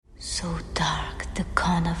So dark, the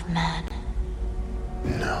con of man.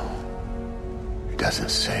 No, it doesn't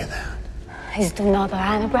say that. Is it another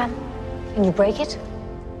anagram? Can you break it?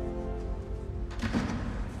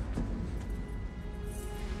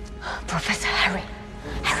 Professor Harry.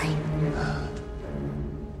 Harry.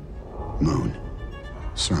 Moon,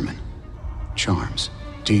 sermon, charms,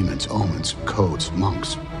 demons, omens, codes,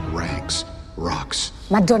 monks, ranks, rocks.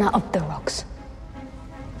 Madonna of the Rocks.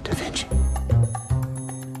 Da Vinci.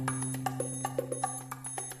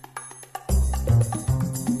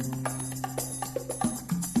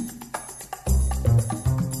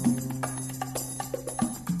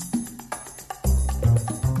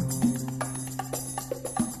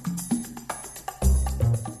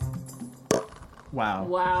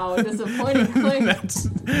 Wow, disappointing click.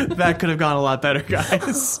 That could have gone a lot better,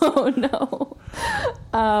 guys. Oh, no.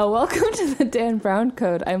 Welcome to the Dan Brown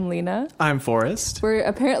Code. I'm Lena. I'm Forrest. We're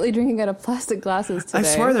apparently drinking out of plastic glasses today. I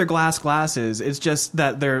swear they're glass glasses. It's just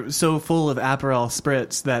that they're so full of Aperol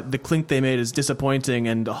Spritz that the clink they made is disappointing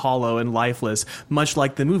and hollow and lifeless, much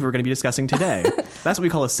like the movie we're going to be discussing today. That's what we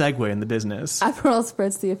call a segue in the business. Aperol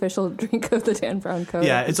Spritz, the official drink of the Dan Brown Code.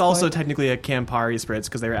 Yeah, it's also technically a Campari Spritz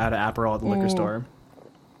because they were out of Aperol at the liquor store.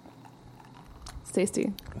 It's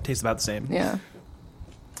tasty. Tastes about the same. Yeah.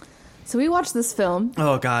 So we watched this film.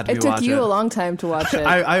 Oh, God, it took you a long time to watch it.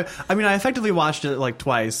 I mean, I effectively watched it like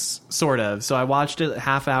twice, sort of. So I watched it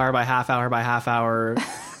half hour by half hour by half hour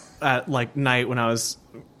at like night when I was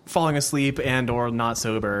falling asleep and or not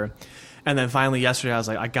sober. And then finally yesterday I was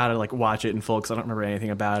like, I gotta like watch it in full because I don't remember anything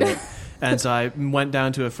about it. And so I went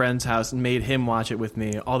down to a friend's house and made him watch it with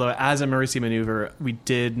me. Although as a mercy maneuver, we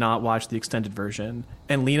did not watch the extended version.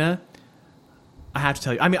 And Lena, I have to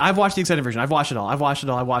tell you, I mean, I've watched the extended version. I've watched it all. I've watched it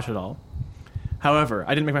all. However,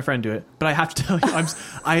 I didn't make my friend do it, but I have to tell you,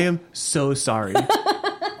 I am so sorry.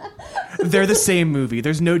 They're the same movie.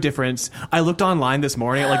 There's no difference. I looked online this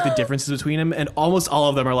morning at like the differences between them, and almost all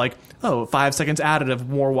of them are like, 5 seconds added of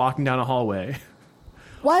more walking down a hallway.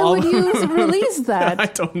 Why would you release that? I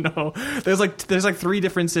don't know. There's like 3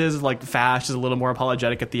 differences. Like Fash is a little more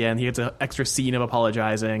apologetic at the end. He gets an extra scene of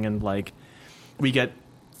apologizing, and like we get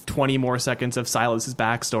 20 more seconds of Silas's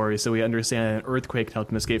backstory, so we understand an earthquake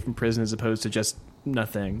helped him escape from prison as opposed to just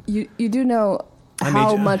nothing. You do know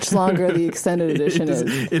how much longer the extended edition is.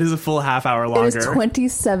 It is a full half hour longer. It is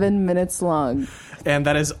 27 minutes long. And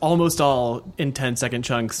that is almost all in 10-second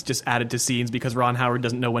chunks just added to scenes because Ron Howard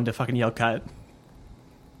doesn't know when to fucking yell cut.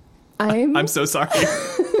 I'm so sorry.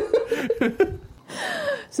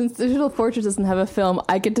 Since Digital Fortress doesn't have a film,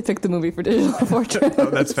 I get to pick the movie for Digital Fortress. Oh,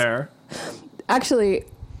 that's fair. Actually,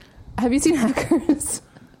 have you seen Hackers?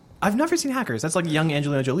 I've never seen Hackers. That's like young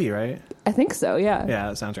Angelina Jolie, right? I think so, yeah. Yeah,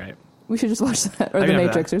 that sounds right. We should just watch that. Or The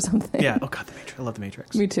Matrix or something. Yeah. Oh, God, The Matrix. I love The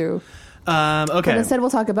Matrix. Me too. Okay. But instead, we'll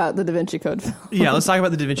talk about the Da Vinci Code film. Yeah, let's talk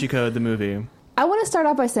about the Da Vinci Code, the movie. I want to start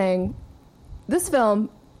off by saying, this film,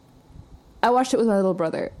 I watched it with my little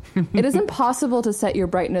brother. It is impossible to set your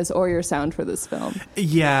brightness or your sound for this film.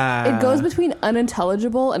 Yeah. It goes between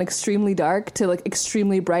unintelligible and extremely dark to like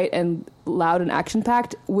extremely bright and loud and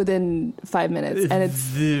action-packed within 5 minutes. And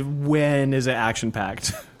it's... when is it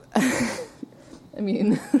action-packed? I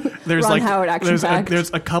mean, there's Ron Howard action-packed.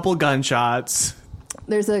 There's a couple gunshots.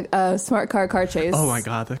 There's a smart car chase. Oh my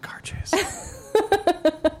God, the car chase.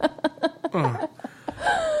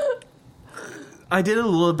 I did a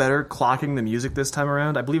little better clocking the music this time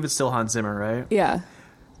around. I believe it's still Hans Zimmer, right? Yeah.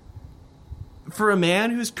 For a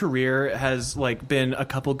man whose career has like been a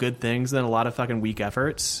couple good things and then a lot of fucking weak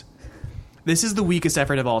efforts, this is the weakest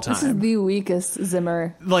effort of all time. This is the weakest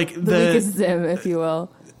Zimmer. Like the weakest Zim, if you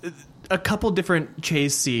will. A couple different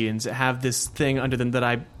chase scenes have this thing under them that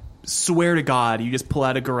I swear to God, you just pull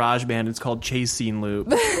out a GarageBand. It's called Chase Scene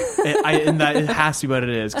Loop, and that it has to be what it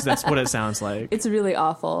is because that's what it sounds like. It's really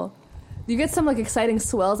awful. You get some like exciting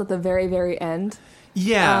swells at the very, very end.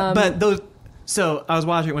 Yeah, but those. So I was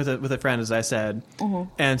watching it with a friend, as I said,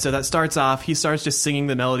 and so that starts off. He starts just singing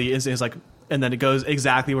the melody, and he's like, and then it goes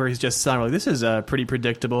exactly where he's just sung. We're like, this is pretty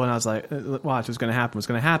predictable. And I was like, watch, what's going to happen? What's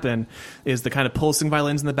going to happen is the kind of pulsing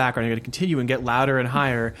violins in the background are going to continue and get louder and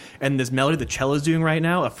higher. And this melody the cello's doing right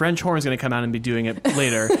now, a French horn is going to come out and be doing it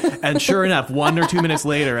later. And sure enough, 1 or 2 minutes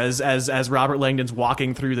later, as Robert Langdon's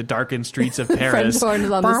walking through the darkened streets of Paris, French horn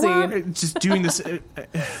is on the scene, just doing this.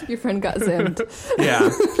 Your friend got zimmed. Yeah,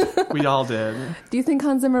 we all did. Do you think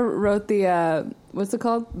Hans Zimmer wrote the what's it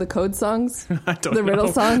called? The code songs? I don't know. The riddle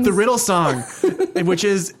songs? The riddle song, which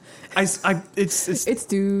is, it's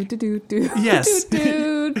do do do do. Yes.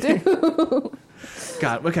 Do do do.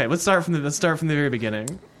 God. Okay, let's start from the very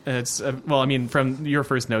beginning. It's well, I mean, from your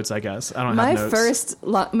first notes, I guess. I don't have notes.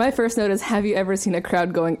 My first note is: have you ever seen a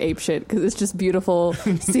crowd going apeshit? Because it's just beautiful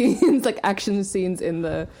scenes, like action scenes in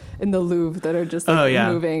the Louvre that are just like,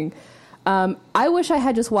 moving. I wish I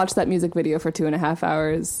had just watched that music video for 2.5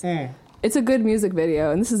 hours. It's a good music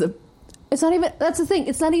video, and it's not even. That's the thing.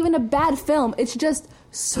 It's not even a bad film. It's just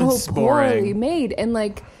so poorly made and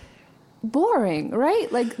like. Boring,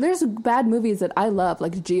 right? Like, there's bad movies that I love,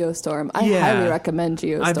 like Geostorm. I highly recommend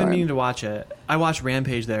Geostorm. I've been meaning to watch it. I watched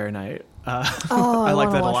Rampage the other night. I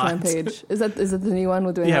like that a lot. Rampage. Is that the new one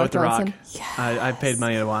with Dwayne with The Johnson? Rock? Yes. I paid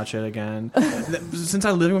money to watch it again. Since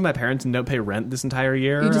I live with my parents and don't pay rent this entire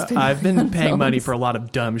year, I've been paying money for a lot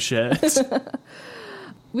of dumb shit.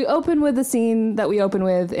 We open with the scene that we open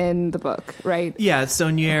with in the book, right? Yeah,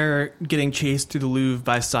 Saunier getting chased through the Louvre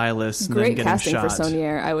by Silas and Great then getting casting shot. for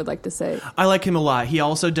Saunier, I would like to say. I like him a lot. He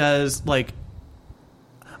also does, like...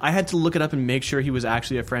 I had to look it up and make sure he was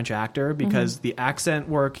actually a French actor because the accent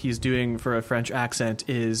work he's doing for a French accent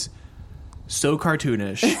is so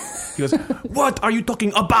cartoonish. He goes, "What are you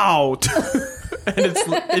talking about?" And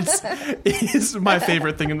it's my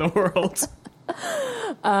favorite thing in the world.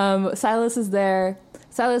 Silas is there.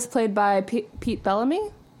 Silas played by Pete Bellamy?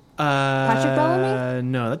 Patrick Bellamy?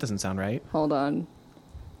 No, that doesn't sound right. Hold on.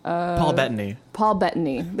 Paul Bettany. Paul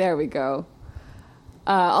Bettany. There we go.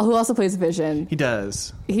 Who also plays Vision. He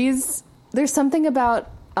does. There's something about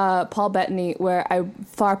Paul Bettany where I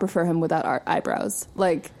far prefer him without eyebrows.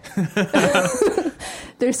 Like,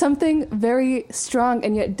 there's something very strong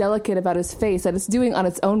and yet delicate about his face that it's doing on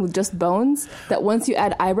its own with just bones, that once you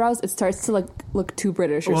add eyebrows, it starts to look too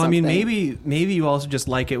British or something. Well, I mean, maybe you also just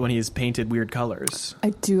like it when he's painted weird colors. I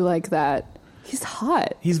do like that. He's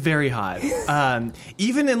hot. He's very hot.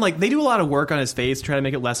 Even in they do a lot of work on his face to try to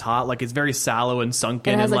make it less hot. Like it's very sallow and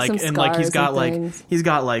sunken, and he's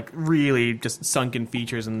got really just sunken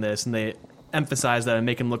features in this, and they emphasize that and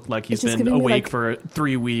make him look like he's been awake for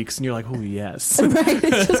 3 weeks, and you're like, oh yes, right.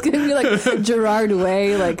 It's just gonna be like Gerard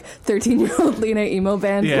Way, 13-year-old Lena emo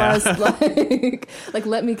band plus, like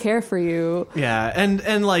let me care for you. Yeah,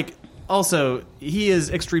 and also, he is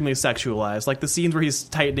extremely sexualized. Like the scenes where he's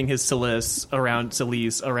tightening his silice around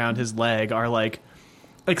his leg are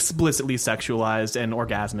explicitly sexualized and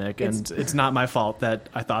orgasmic, and it's not my fault that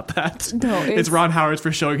I thought that. No, it's Ron Howard's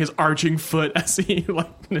for showing his arching foot as he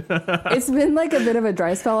It's been a bit of a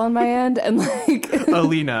dry spell on my end, and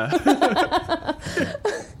Alina.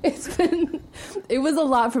 It was a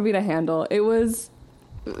lot for me to handle. It was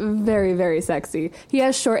very, very sexy. He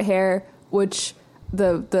has short hair, which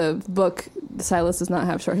the book Silas does not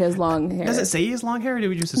have short. He has long hair. Does it say he has long hair, or did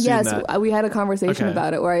we just assume that? Yes, we had a conversation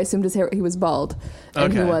about it where I assumed his hair, he was bald,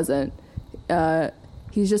 and he wasn't.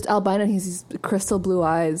 He's just albino, and he's these crystal blue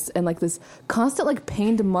eyes and this constant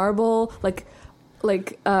pained marble, like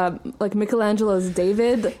Michelangelo's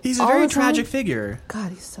David. He's a very tragic figure.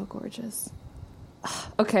 God, he's so gorgeous.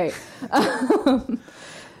 Okay.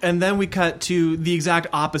 And then we cut to the exact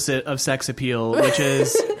opposite of sex appeal, which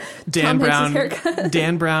is Dan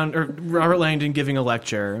Brown or Robert Langdon giving a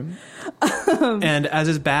lecture. And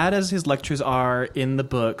as bad as his lectures are in the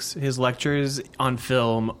books, his lectures on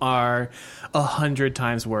film are 100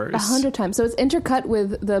 times worse. 100 times. So it's intercut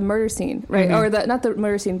with the murder scene, right? Mm-hmm. Or not the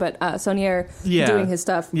murder scene, but Saunier doing his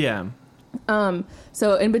stuff. Yeah.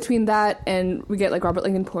 So in between that, and we get Robert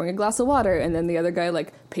Langdon pouring a glass of water, and then the other guy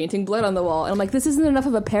painting blood on the wall, and I'm this isn't enough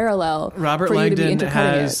of a parallel. Robert Langdon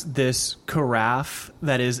has this carafe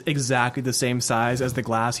that is exactly the same size as the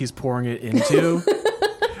glass he's pouring it into.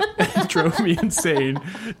 It drove me insane.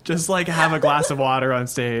 Just have a glass of water on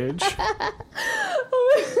stage.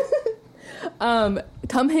 Tom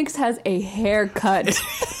Hanks has a haircut.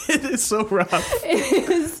 It is so rough.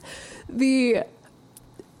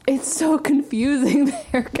 It's so confusing, the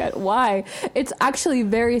haircut. Why? It's actually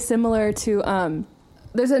very similar to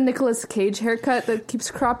there's a Nicolas Cage haircut that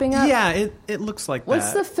keeps cropping up. Yeah, it looks like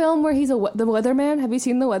What's that. What's the film where he's the Weatherman? Have you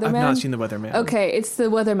seen the Weatherman? I've not seen the Weatherman. Okay, it's the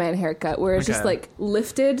Weatherman haircut where it's just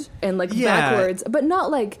lifted and backwards, but not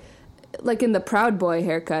like in the Proud Boy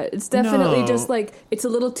haircut. It's definitely just it's a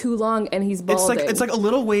little too long and he's balding. It's a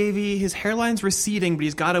little wavy. His hairline's receding, but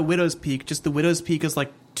he's got a widow's peak. Just the widow's peak is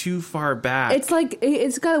too far back. It's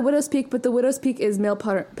got a widow's peak, but the widow's peak is male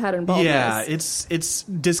pattern baldness. Yeah, it's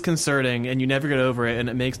disconcerting, and you never get over it, and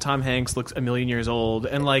it makes Tom Hanks look a million years old,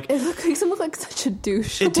 and it makes him look like such a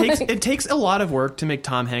douche. It takes a lot of work to make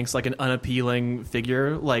Tom Hanks an unappealing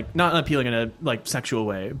figure, not unappealing in a sexual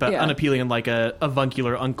way, but unappealing in a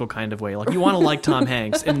avuncular uncle kind of way. You want to like Tom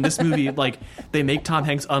Hanks. In this movie, they make Tom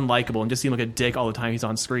Hanks unlikable and just seem like a dick all the time he's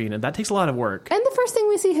on screen, and that takes a lot of work. And the first thing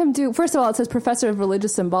we see him do, first of all, it says Professor of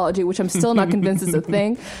Religious Symbology, which I'm still not convinced is a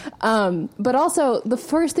thing. But also, the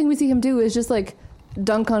first thing we see him do is just like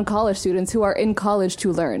dunk on college students who are in college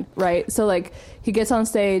to learn, right? So like he gets on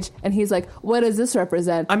stage and he's like, what does this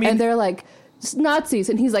represent? I mean, and they're like, Nazis,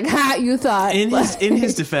 and he's like, ha, you thought. In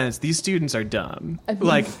his defense, these students are dumb. I mean,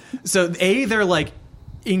 like, so they're like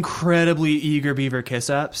incredibly eager beaver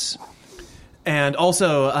kiss-ups. And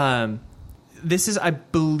also, this is, I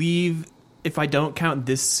believe, if I don't count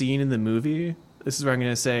this scene in the movie, this is where I'm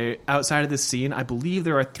going to say, outside of this scene, I believe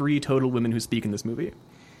there are 3 total women who speak in this movie.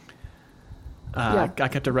 I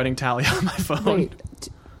kept a running tally on my phone. Wait,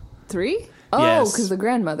 3? Oh, because the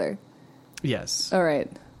grandmother. Yes. All right.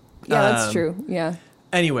 Yeah, that's true. Yeah.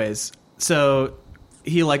 Anyways, so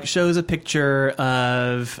he like shows a picture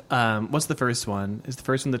of what's the first one? Is the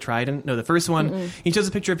first one the Trident? No, the first one. He shows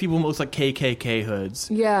a picture of people who looks like KKK hoods.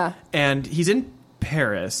 Yeah. And he's in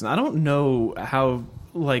Paris, and I don't know how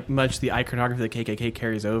like much the iconography of the KKK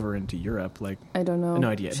carries over into Europe. Like, I don't know. No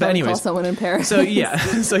idea. Should I call someone in Paris? So yeah,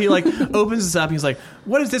 so he like opens this up and he's like,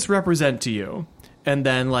 "What does this represent to you?" And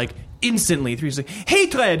then like instantly, he's like,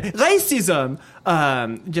 "Hatred, racism."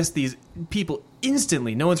 Just these people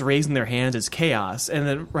instantly. No one's raising their hands. It's chaos. And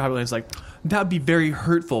then Robert Lang's like, that would be very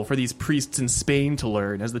hurtful for these priests in Spain to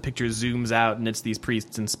learn. As the picture zooms out, and it's these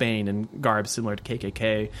priests in Spain in garb similar to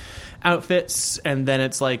KKK outfits. And then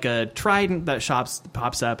it's like a trident that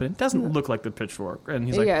pops up, and it doesn't look like the pitchfork. And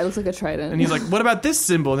he's like, yeah, it looks like a trident. And he's like, what about this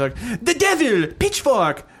symbol? And they're like, the devil,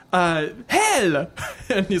 pitchfork, hell.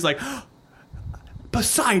 And he's like,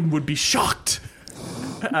 Poseidon would be shocked.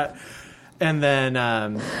 And then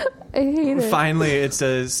I hate it. Finally, it's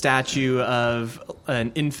a statue of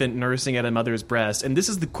an infant nursing at a mother's breast. And this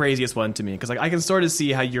is the craziest one to me, because like I can sort of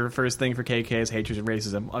see how your first thing for KK is hatred and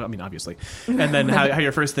racism. I mean, obviously. And then how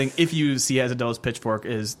your first thing, if you see it as a devil's pitchfork,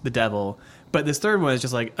 is the devil. But this third one is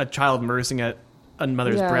just like a child nursing at a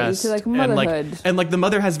mother's breast. Like motherhood. And like the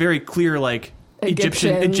mother has very clear like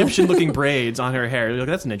Egyptian looking braids on her hair. You're like,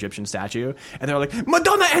 that's an Egyptian statue. And they're like,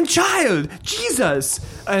 Madonna and child, Jesus.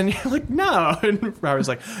 And you're like, no. And Robert's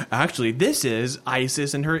like, actually, this is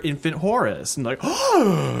Isis and her infant Horus. And like,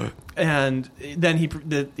 oh. And then he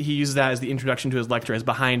uses that as the introduction to his lecture, as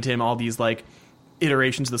behind him all these like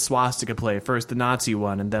iterations of the swastika play. First the Nazi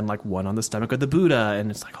one, and then like one on the stomach of the Buddha. And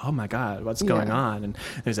it's like, oh my God, what's going on? And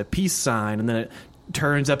there's a peace sign, and then it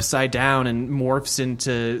turns upside down and morphs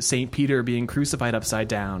into St. Peter being crucified upside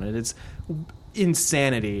down, and it's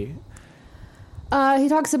insanity. He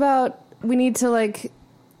talks about we need to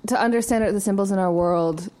understand the symbols in our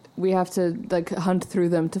world, we have to like hunt through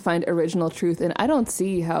them to find original truth, and I don't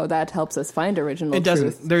see how that helps us find original truth. It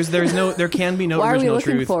doesn't. There can be no original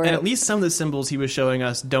truth, and at least some of the symbols he was showing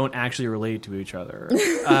us don't actually relate to each other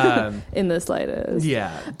in the slightest.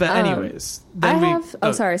 Yeah, but anyways,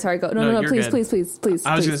 sorry, go. No, please.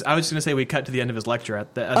 I was just gonna say we cut to the end of his lecture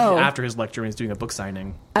after his lecture when he's doing a book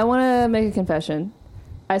signing. I want to make a confession.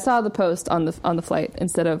 I saw the post on the flight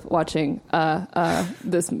instead of watching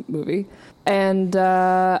this movie, and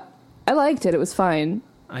I liked it. It was fine.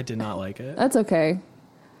 I did not like it. That's okay.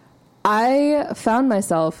 I found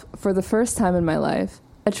myself, for the first time in my life,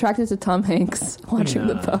 attracted to Tom Hanks watching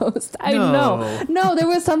the post. I know. No, there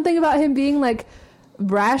was something about him being like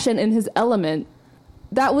brash and in his element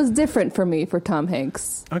that was different for me for Tom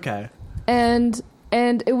Hanks. Okay. And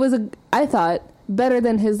it was I thought better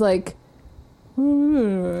than his like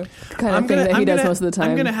kind of thing that he does most of the time.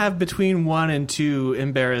 I'm going to have between 1 and 2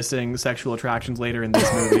 embarrassing sexual attractions later in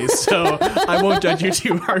this movie, so I won't judge you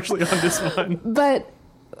too harshly on this one. But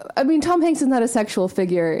I mean, Tom Hanks is not a sexual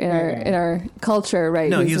figure in our culture, right?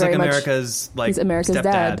 No, he's like America's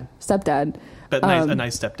stepdad, but a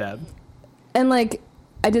nice stepdad. And like,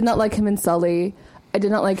 I did not like him in Sully. I did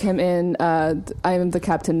not like him in I Am the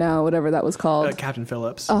Captain Now, whatever that was called. Captain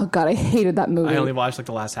Phillips. Oh, God, I hated that movie. I only watched like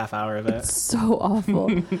the last half hour of it. It's so awful.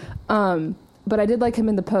 But I did like him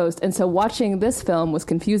in The Post. And so watching this film was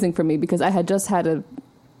confusing for me because I had just had a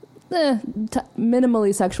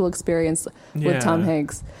minimally sexual experience with Tom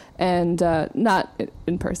Hanks. And not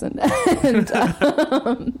in person.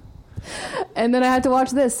 And then I had to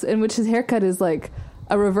watch this, in which his haircut is like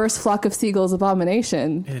a reverse Flock of Seagulls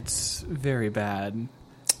abomination. It's very bad.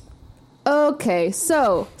 Okay,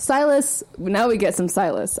 so Silas. Now we get some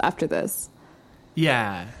Silas after this.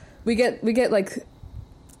 Yeah, we get like.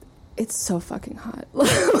 It's so fucking hot.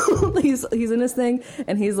 he's in his thing,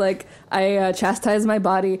 and he's like, I chastise my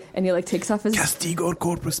body, and he like takes off his castigo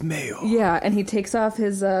corpus meo. Yeah, and he takes off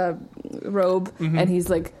his robe, and he's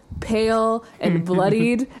like pale and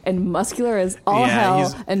bloodied and muscular as all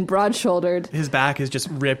hell and broad-shouldered. His back is just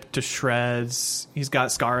ripped to shreds. He's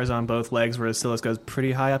got scars on both legs where his Silas goes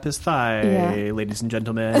pretty high up his thigh, ladies and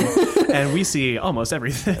gentlemen. And we see almost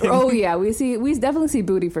everything. Oh yeah, we definitely see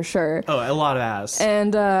booty for sure. Oh, a lot of ass.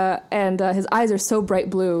 And his eyes are so bright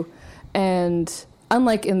blue, and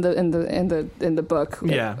unlike in the book.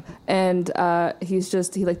 Yeah. And he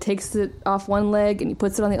takes it off one leg and he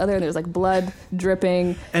puts it on the other, and there's like blood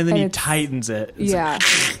dripping. And then he tightens it. It's like,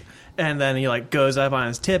 and then he like goes up on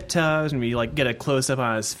his tiptoes, and we like get a close up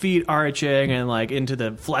on his feet arching and like into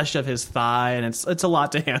the flesh of his thigh, and it's a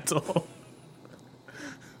lot to handle.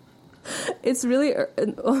 It's really,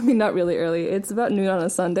 not really early. It's about noon on a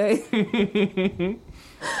Sunday. And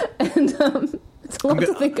it's a lot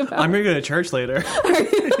to think about. I'm going to go to church later.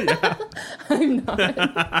 Yeah. I'm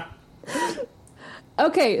not.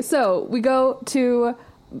 Okay, so we go to...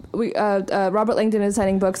 Robert Langdon is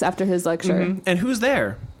signing books after his lecture. Mm-hmm. And who's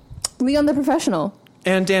there? Leon the Professional.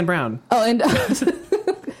 And Dan Brown. Oh, and...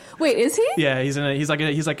 Wait, is he? Yeah, he's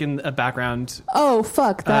in a background. Oh,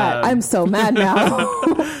 fuck that. I'm so mad now.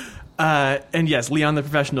 And yes, Leon the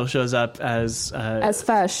Professional shows up as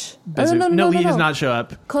Fesh. No, he does not show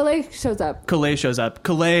up. Collet shows up.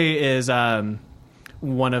 Collet is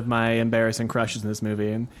one of my embarrassing crushes in this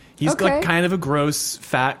movie, and he's like kind of a gross,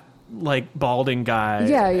 fat, like balding guy.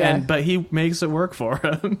 Yeah. But he makes it work for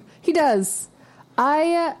him. He does.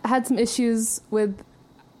 I had some issues with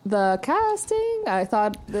the casting. I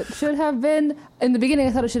thought that should have been in the beginning.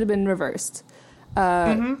 I thought it should have been reversed.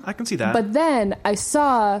 I can see that. But then I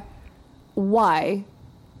saw why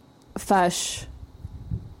Fesh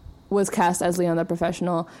was cast as Leon the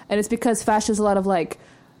Professional, and it's because Fesh is a lot of like,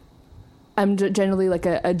 I'm generally like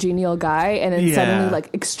a genial guy, and then suddenly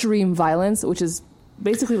like extreme violence, which is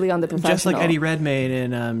basically Leon the Professional. Just like Eddie Redmayne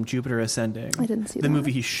in Jupiter Ascending. I didn't see the that.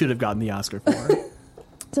 movie he should have gotten the Oscar for.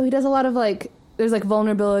 So he does a lot of like, there's like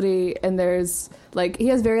vulnerability, and there's like, he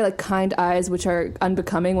has very like kind eyes, which are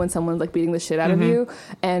unbecoming when someone's like beating the shit out of you.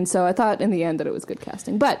 And so I thought in the end that it was good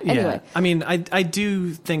casting. But anyway. I mean, I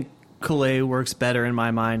do think Collet works better in my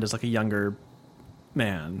mind as like a younger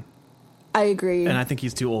man. I agree. And I think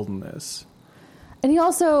he's too old in this. And he's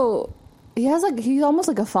almost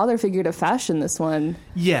like a father figure to Fesh in this one.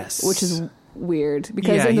 Yes. Which is weird,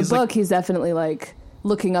 because in the book he's definitely like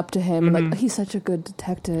looking up to him and like, he's such a good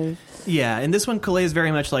detective. Yeah, in this one, Collet is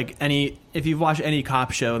very much like if you've watched any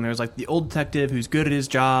cop show, and there's like the old detective who's good at his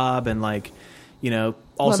job and like,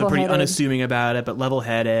 also pretty unassuming about it, but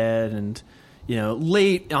level-headed, and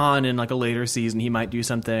late on in like a later season he might do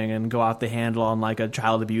something and go off the handle on like a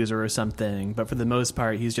child abuser or something, but for the most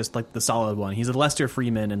part he's just like the solid one. He's a Lester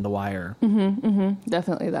Freeman in The Wire.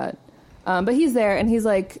 Definitely that. But he's there, and he's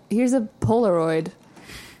like, here's a Polaroid.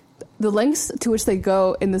 The lengths to which they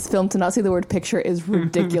go in this film to not say the word picture is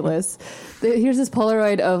ridiculous. Here's this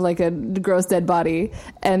Polaroid of like a gross dead body,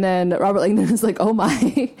 and then Robert Langdon is like, oh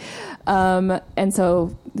my. And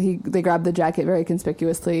so they grab the jacket very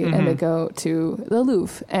conspicuously, and they go to the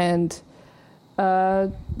Louvre, and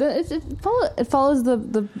it follows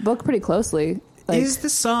the book pretty closely. Like, is the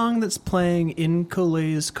song that's playing in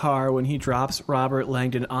Collet's car when he drops Robert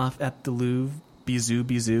Langdon off at the Louvre Bisou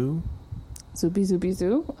Bisou? Zoopy Zoopy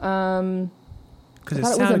Zoo. I thought it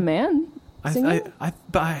was a man singing. I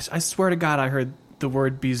swear to God, I heard the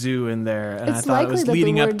word bisou in there, and I thought it was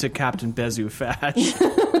leading up to Captain Bezu Fash.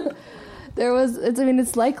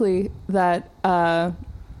 It's likely that the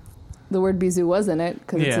word bisou was in it,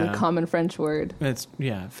 because it's a common French word. It's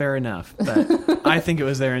fair enough, but I think it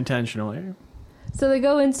was there intentionally. So they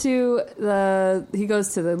go he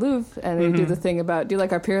goes to the Louvre, and they do the thing about, do you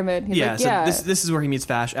like our pyramid? He's like, this is where he meets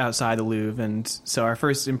Fash outside the Louvre, and so our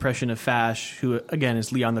first impression of Fash, who again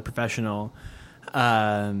is Leon the Professional,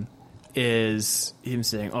 is him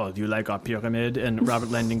saying, oh, do you like our pyramid? And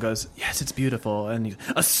Robert Langdon goes, yes, it's beautiful. And he's,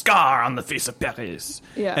 a scar on the face of Paris.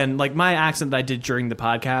 Yeah. And like my accent that I did during the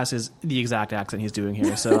podcast is the exact accent he's doing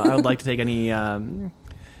here. So I would like to take any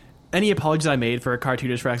apologies I made for a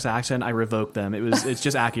cartoonish Rex accent, I revoke them. It's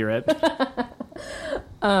just accurate.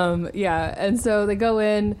 And so they go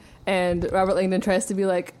in, and Robert Langdon tries to be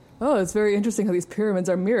like, oh, it's very interesting how these pyramids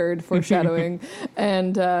are mirrored, foreshadowing.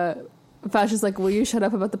 And Fash is like, will you shut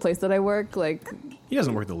up about the place that I work? Like, he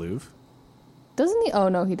doesn't work at the Louvre. Doesn't he? Oh,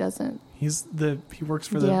 no, he doesn't. He works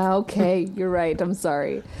for the... Yeah, okay, you're right. I'm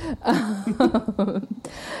sorry. And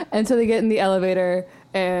so they get in the elevator,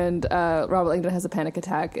 and Robert Langdon has a panic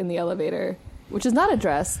attack in the elevator. which is not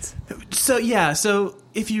addressed. So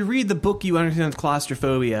if you read the book, you understand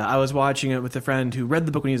claustrophobia. I was watching it with a friend who read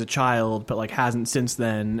the book when he was a child, but like hasn't since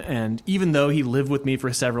then. And even though he lived with me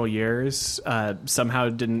for several years, somehow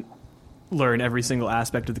didn't learn every single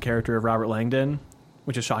aspect of the character of Robert Langdon,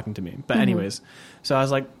 which is shocking to me. But anyways, so I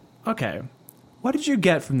was like, okay, what did you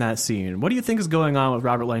get from that scene? What do you think is going on with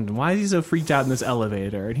Robert Langdon? Why is he so freaked out in this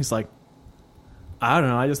elevator? And he's like, I don't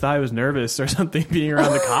know, I just thought he was nervous or something being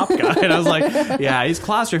around the cop guy. And I was like, yeah, he's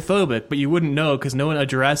claustrophobic, but you wouldn't know because no one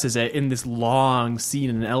addresses it in this long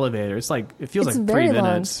scene in an elevator. It's like, it feels like 3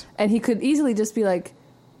 minutes. Long. And he could easily just be like,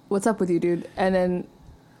 what's up with you, dude? And then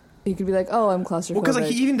he could be like, oh, I'm claustrophobic. Well, because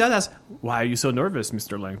like, he even does ask, why are you so nervous,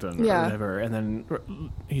 Mr. Langdon? Or whatever. And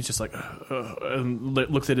then he's just like, and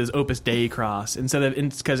looks at his Opus Dei cross.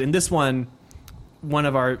 Because in this one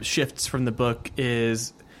of our shifts from the book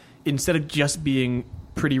is, instead of just being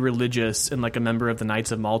pretty religious and like a member of the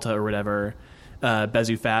Knights of Malta or whatever,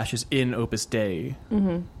 Bezu Fash is in Opus Dei.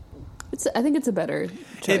 Mm-hmm. I think it's a better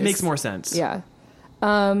choice. It makes more sense. Yeah.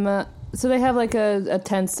 So they have like a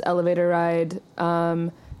tense elevator ride,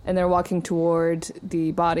 and they're walking toward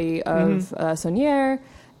the body of Saunier,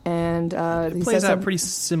 and it plays out pretty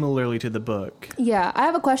similarly to the book. Yeah, I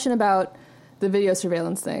have a question about the video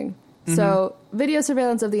surveillance thing. Mm-hmm. So video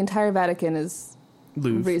surveillance of the entire Vatican is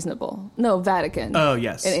Louvre. Reasonable. No, Vatican. Oh,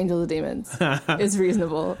 yes. And Angels of Demons is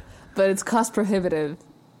reasonable. But it's cost prohibitive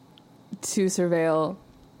to surveil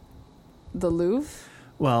the Louvre.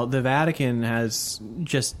 Well, the Vatican has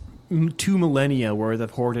just 2 millennia worth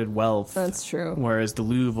of hoarded wealth. That's true. Whereas the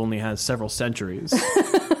Louvre only has several centuries.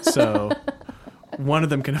 So one of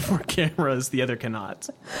them can afford cameras, the other cannot.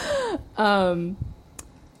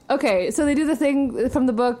 Okay, so they do the thing from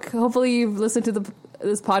the book. Hopefully you've listened to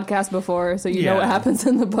this podcast before, so you know what happens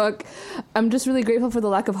in the book. I'm just really grateful for the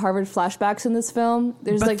lack of Harvard flashbacks in this film.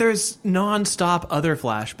 There's non-stop other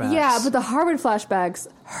flashbacks. Yeah, but the Harvard flashbacks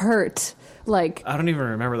hurt. Like, I don't even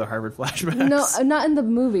remember the Harvard flashbacks. No, not in the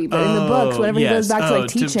movie, but in the books, whenever he goes back to like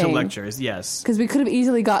teaching. To lectures, yes. Because we could have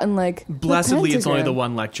easily gotten like, blessedly it's only the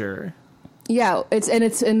one lecture. Yeah, it's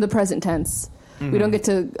in the present tense. Mm-hmm. We don't get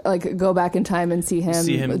to like go back in time and see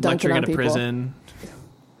him lecturing in a people. Prison.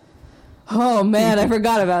 Oh man, I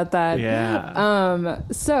forgot about that. Yeah.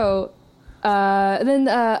 So then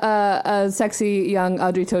a sexy young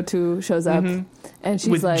Audrey Tautou shows up, and she's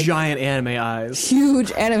with like giant anime eyes,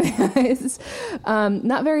 huge anime eyes.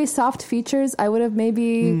 Not very soft features. I would have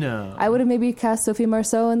maybe cast Sophie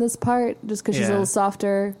Marceau in this part just because she's a little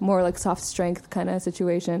softer, more like soft strength kind of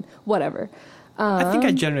situation. Whatever. I think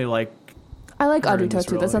I generally like. I like Audrey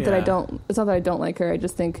Tautou. That's not that I don't. It's not that I don't like her. I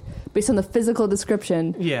just think, based on the physical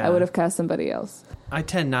description, I would have cast somebody else. I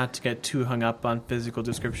tend not to get too hung up on physical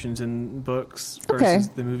descriptions in books versus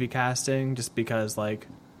the movie casting, just because, like,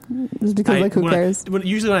 who cares?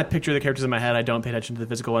 Usually, when I picture the characters in my head, I don't pay attention to the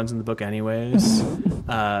physical ones in the book, anyways.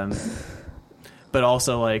 But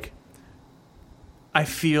also, like, I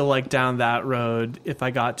feel like down that road, if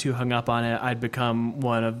I got too hung up on it, I'd become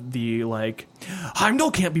one of the, like,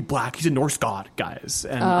 Heimdall can't be black, he's a Norse god, guys.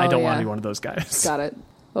 And I don't want to be one of those guys. Got it.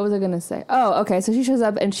 What was I going to say? Oh, okay. So she shows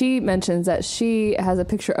up and she mentions that she has a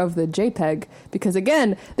picture of the JPEG because,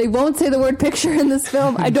 again, they won't say the word picture in this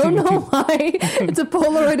film. I don't know why. It's a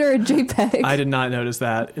Polaroid or a JPEG. I did not notice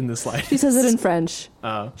that in the slightest. She says it in French.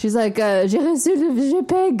 Oh. She's like, j'ai reçu le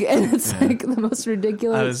JPEG. And it's like the most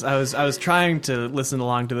ridiculous. I was trying to listen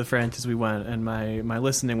along to the French as we went, and my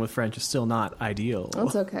listening with French is still not ideal.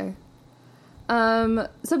 That's okay.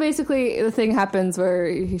 So basically, the thing happens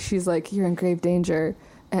where she's like, you're in grave danger.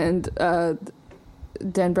 And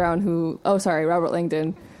Dan Brown, Robert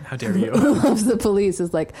Langdon, how dare you, who loves the police,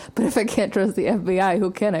 is like, but if I can't trust the FBI,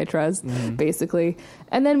 who can I trust, basically.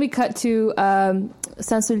 And then we cut to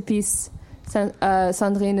Saint-Sulpice.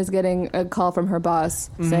 Sandrine is getting a call from her boss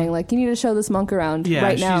saying, like, you need to show this monk around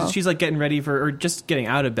right now. She's like getting ready or just getting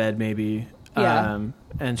out of bed, maybe. Yeah.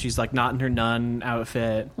 And she's like not in her nun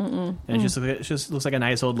outfit. And it just looks like a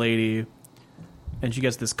nice old lady. And she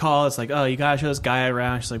gets this call. It's like, oh, you gotta show this guy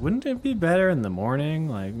around. She's like, wouldn't it be better in the morning?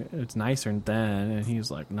 Like, it's nicer then. And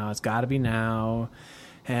he's like, no, it's gotta be now.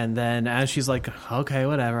 And then as she's like, okay,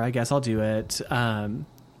 whatever, I guess I'll do it.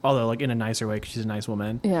 Although, like, in a nicer way, because she's a nice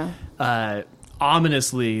woman. Yeah.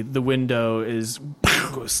 Ominously, the window is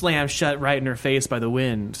slammed shut right in her face by the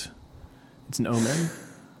wind. It's an omen.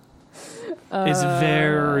 It's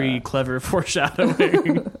very clever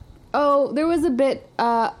foreshadowing. Oh, there was a bit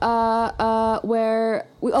where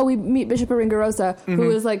we meet Bishop Aringarosa, who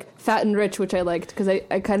is like fat and rich, which I liked because I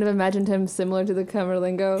kind of imagined him similar to the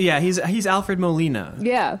Camerlengo. Yeah, he's Alfred Molina.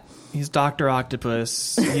 Yeah. He's Dr.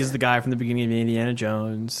 Octopus. He's the guy from the beginning of Indiana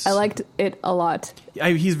Jones. I liked it a lot.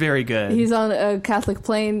 He's very good. He's on a Catholic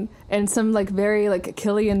plane, and some like very like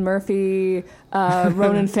Cillian Murphy,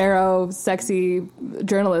 Ronan Farrow, sexy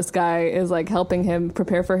journalist guy is like helping him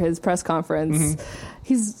prepare for his press conference.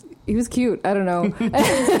 He was cute. I don't know.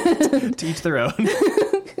 To each their own.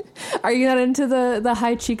 Are you not into the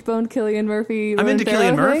high cheekbone Cillian Murphy? I'm into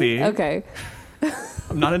Cillian Murphy. Okay.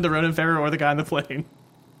 I'm not into Ronan Farrow or the guy on the plane.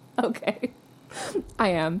 Okay. I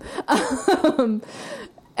am.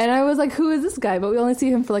 And I was like, who is this guy? But we only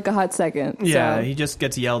see him for like a hot second. Yeah, so. he just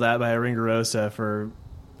gets yelled at by Aringarosa for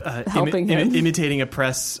helping him. Imitating a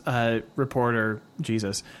press reporter,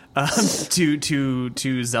 Jesus,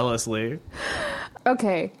 too zealously.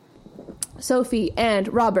 Okay. Sophie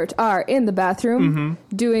and Robert are in the bathroom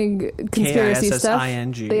doing conspiracy stuff.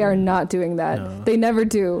 KISSING. They are not doing that. No. They never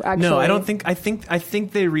do, actually. No, I don't think... I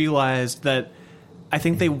think they realized that... I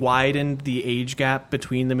think they widened the age gap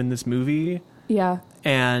between them in this movie. Yeah.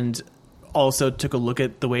 And also took a look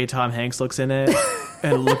at the way Tom Hanks looks in it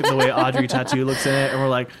and look at the way Audrey Tautou looks in it, and we're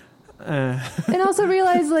like... And also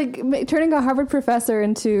realized, like, turning a Harvard professor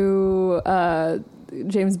into...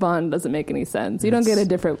 James Bond doesn't make any sense. You don't get a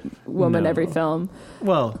different woman every film.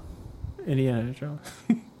 Well, Indiana Jones.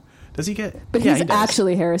 Does he get... But he's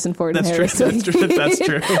actually Harrison Ford. That's true. That's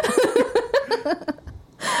true.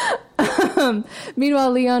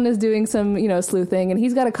 Meanwhile, Leon is doing some, sleuthing, and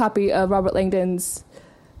he's got a copy of Robert Langdon's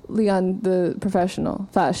Leon the Professional.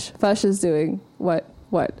 Fush is doing what?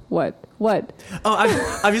 Oh,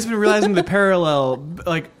 I've just been realizing the parallel.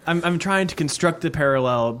 Like, I'm trying to construct the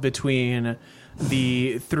parallel between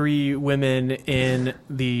the three women in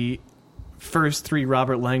the first three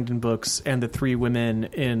Robert Langdon books and the three women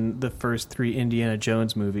in the first three Indiana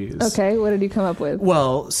Jones movies. Okay, what did you come up with?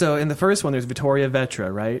 Well, so in the first one, there's Vittoria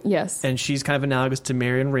Vetra, right? Yes. And she's kind of analogous to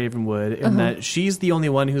Marion Ravenwood in that she's the only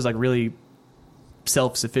one who's like really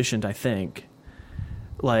self-sufficient, I think.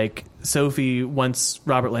 Like, Sophie, once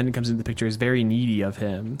Robert Langdon comes into the picture, is very needy of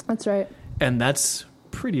him. That's right. And that's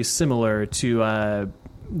pretty similar to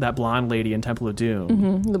that blonde lady in Temple of Doom.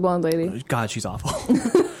 Mm-hmm, the blonde lady. God, she's awful.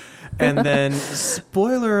 And then,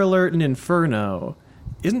 spoiler alert in Inferno,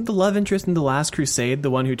 isn't the love interest in The Last Crusade the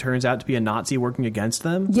one who turns out to be a Nazi working against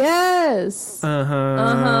them? Yes!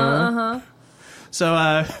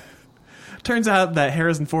 So, turns out that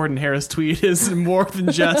Harrison Ford and Harris Tweed is more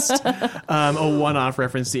than just a one-off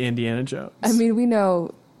reference to Indiana Jones. I mean, we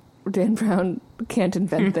know Dan Brown can't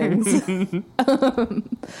invent things.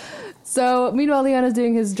 So, meanwhile, Leon is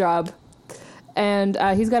doing his job, and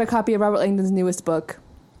he's got a copy of Robert Langdon's newest book.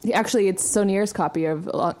 Actually, it's Saunier's copy of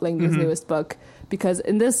Langdon's newest book, because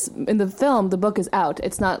in the film, the book is out.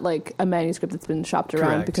 It's not like a manuscript that's been shopped around.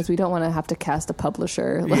 Correct. Because we don't want to have to cast a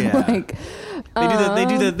publisher. Yeah.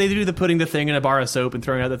 They do the putting the thing in a bar of soap and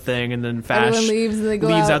throwing out the thing, and then Fash leaves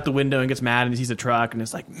out the window and gets mad and sees a truck and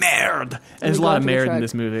it's like merde. And there's a lot of merde in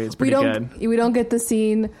this movie. It's pretty good. We don't get the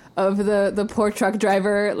scene of the poor truck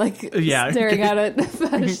driver staring at it,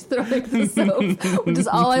 Fash throwing the soap, which is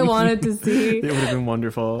all I wanted to see. It would have been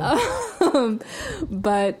wonderful.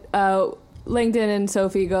 But Langdon and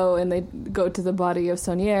Sophie go and they go to the body of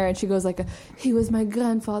Saunier, and she goes like, he was my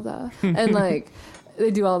grandfather. And like, they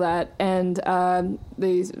do all that, and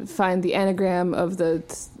they find the anagram of the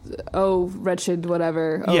wretched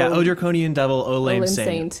whatever. O draconian devil, O lame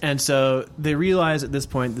saint. And so they realize at this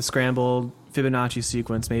point the scrambled Fibonacci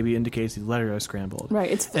sequence maybe indicates the letter is scrambled.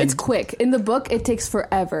 Right, it's quick. In the book, it takes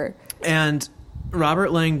forever. And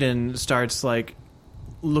Robert Langdon starts like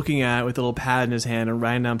looking at it with a little pad in his hand and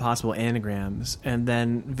writing down possible anagrams, and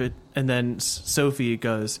then Sophie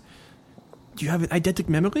goes, "Do you have an eidetic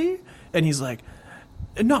memory?" And he's like,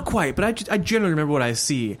 "Not quite, but I generally remember what I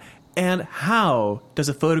see." And how does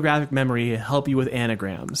a photographic memory help you with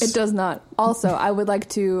anagrams? It does not. Also, I would like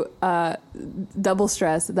to double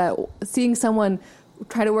stress that seeing someone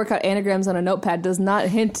try to work out anagrams on a notepad does not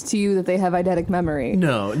hint to you that they have eidetic memory.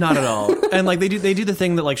 No, not at all. And like they do the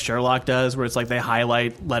thing that like Sherlock does, where it's like they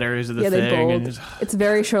highlight letters of the thing. They bold. And it's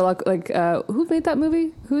very Sherlock. Like who made that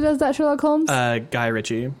movie? Who does that Sherlock Holmes? Guy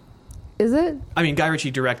Ritchie. Is it? I mean, Guy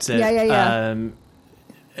Ritchie directs it. Yeah.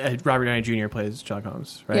 Robert Downey Jr. plays Sherlock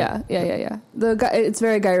Holmes, right? Yeah. It's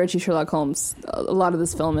very Guy Ritchie Sherlock Holmes. A lot of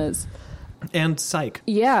this film is. And Psych.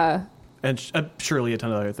 Yeah. And surely a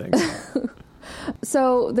ton of other things.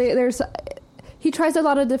 So he tries a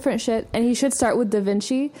lot of different shit, and he should start with Da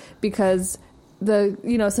Vinci, because the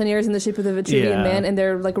Seigneurs in the Shape of the Vitruvian Man, and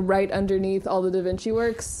they're like right underneath all the Da Vinci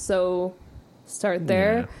works. So start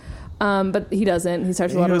there. Yeah. But he doesn't. He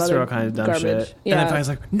starts a lot of other kind of dumb garbage. Shit. Yeah. And then he's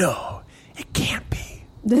like, no, it can't be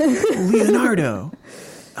Leonardo,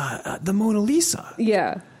 the Mona Lisa.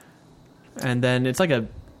 Yeah. And then it's like a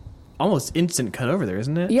almost instant cut over there,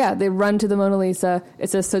 isn't it? Yeah, they run to the Mona Lisa. It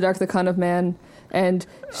says "So Dark the Con of Man," and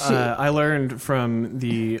I learned from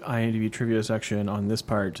the IMDb trivia section on this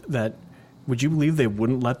part that. Would you believe they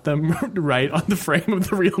wouldn't let them write on the frame of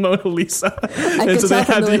the real Mona Lisa? I could tell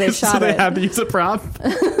from the way they shot it. They had to use a prop.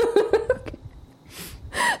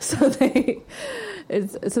 So they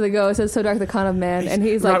go. It says "So Dark the Con of Man," and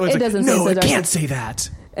he's like, "It doesn't say so dark." No, it can't say that.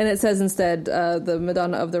 And it says instead, the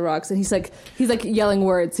Madonna of the Rocks. And he's like yelling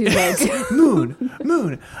words. He's like, moon,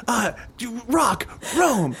 rock,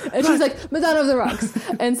 Rome. And she's like, Madonna of the Rocks.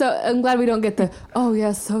 And so I'm glad we don't get the, oh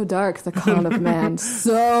yes, so dark, the con of man.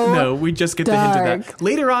 So no, we just get dark. The hint of that.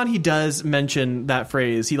 Later on, he does mention that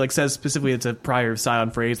phrase. He like says specifically it's a prior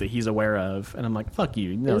Scion phrase that he's aware of. And I'm like, fuck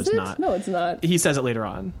you. No, Is it's it? not. No, it's not. He says it later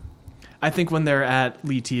on. I think when they're at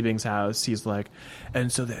Lee Teabing's house, he's like,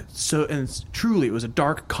 and truly it was a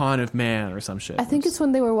dark con of man or some shit. I think it's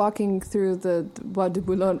when they were walking through the Bois de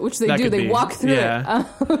Boulogne, which they do. They walk through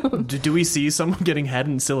it. Do we see someone getting head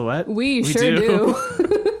in silhouette? We sure do.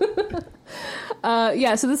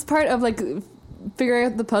 So this part of like figuring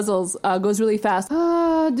out the puzzles goes really fast.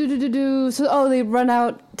 So they run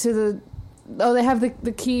out to the. Oh, they have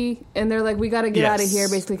the key, and they're like, we got to get out of here,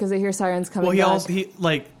 basically, because they hear sirens coming. Well,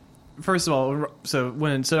 first of all, so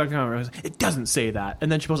when it doesn't say that,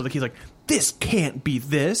 and then she pulls up the key, like, this can't be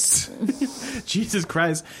this. Jesus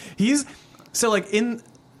Christ,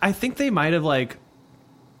 I think they might have like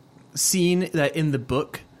seen that in the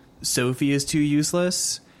book, Sophie is too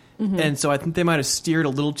useless. Mm-hmm. And so I think they might have steered a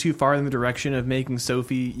little too far in the direction of making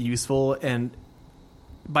Sophie useful, and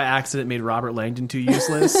by accident made Robert Langdon too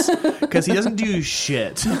useless because he doesn't do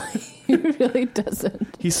shit. He really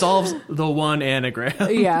doesn't. He solves the one anagram.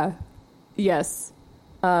 Yeah. Yes.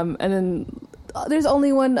 And then there's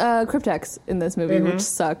only one cryptex in this movie, which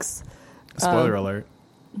sucks. Spoiler alert.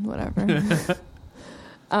 Whatever.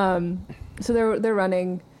 So they're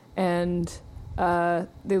running, and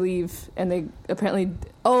they leave, and they apparently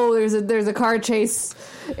there's a car chase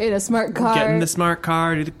in a smart car. Get in the smart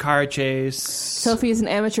car, do the car chase. Sophie is an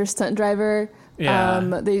amateur stunt driver.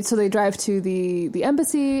 Yeah. They drive to the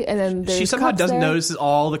embassy, and then she somehow doesn't notice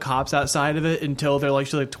all the cops outside of it until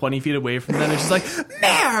she's like 20 feet away from them, and she's like,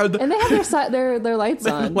 "Merde!" And they have their lights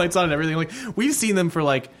on, lights on, and everything. Like we've seen them for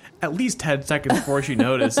like at least 10 seconds before she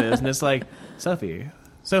notices, and it's like Sophie.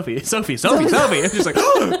 And she's like,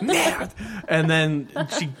 "Oh, merde!" And then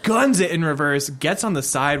she guns it in reverse, gets on the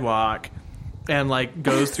sidewalk, and like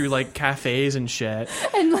goes through like cafes and shit,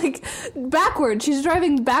 and like backwards. She's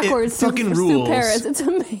driving backwards through Paris. It's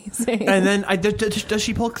amazing. And then does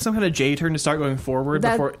she pull some kind of J turn to start going forward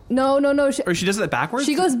before? No. Or she does it backwards.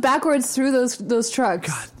 She goes backwards through those trucks.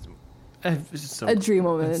 God, it's so a dream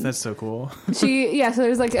moment. That's so cool. So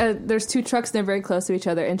there's there's two trucks and they're very close to each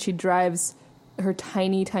other, and she drives her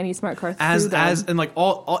tiny smart car through them. And like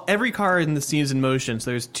all every car in the scene is in motion, so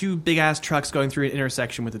there's two big ass trucks going through an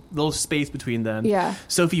intersection with a little space between them. Yeah.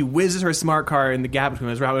 Sophie whizzes her smart car in the gap between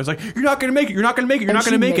those routes. It's like, you're not gonna make it, you're not gonna make it, you're not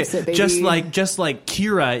gonna make it. Just like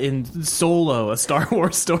Kira in Solo, a Star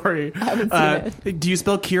Wars story. I haven't seen it. Do you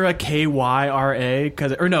spell Kira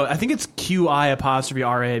Kyra? Or no, I think it's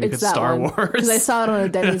QI''RA because it's Star Wars. Because I saw it on a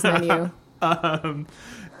Denny's menu.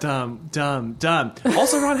 Dumb.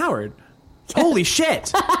 Also Ron Howard. Holy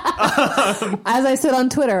shit! As I said on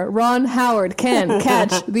Twitter, Ron Howard can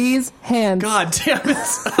catch these hands. God damn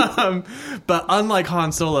it! But unlike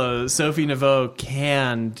Han Solo, Sophie Naveau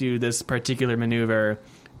can do this particular maneuver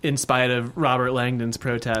in spite of Robert Langdon's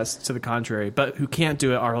protests to the contrary. But who can't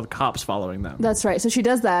do it are all the cops following them. That's right. So she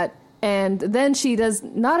does that, and then she does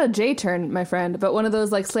not a J turn, my friend, but one of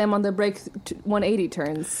those like slam on the brake 180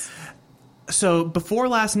 turns. So before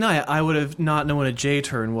last night, I would have not known what a J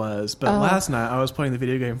turn was, but last night I was playing the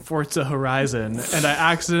video game Forza Horizon, and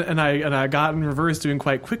I got in reverse doing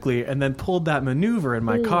quite quickly, and then pulled that maneuver in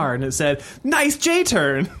my car, and it said "nice J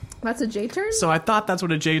turn." That's a J turn? So I thought that's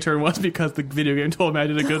what a J turn was because the video game told me I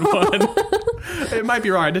did a good one. It might be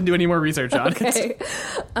wrong. I didn't do any more research on it.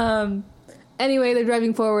 Anyway, they're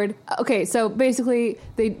driving forward. Okay, so basically,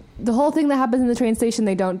 the whole thing that happens in the train station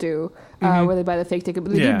they don't do, where they buy the fake ticket,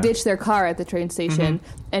 but they do ditch their car at the train station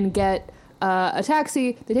and get a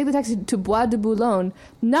taxi. They take the taxi to Bois de Boulogne,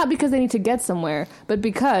 not because they need to get somewhere, but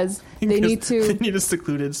because they need a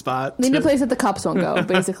secluded spot. They need a place that the cops won't go,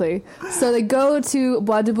 basically. So they go to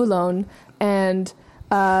Bois de Boulogne, and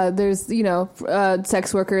There's,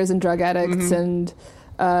 sex workers and drug addicts and,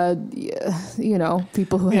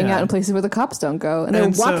 people who hang out in places where the cops don't go. And they're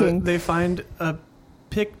walking. So they find a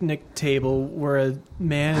picnic table where a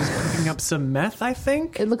man is cooking up some meth, I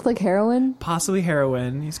think. It looked like heroin. Possibly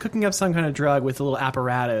heroin. He's cooking up some kind of drug with a little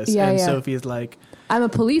apparatus. And Sophie's like, I'm a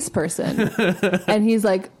police person. And he's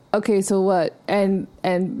like, okay, so what? And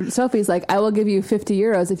Sophie's like, I will give you 50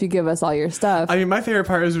 euros if you give us all your stuff. I mean, my favorite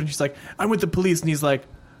part is when she's like, I'm with the police. And he's like,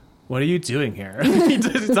 what are you doing here?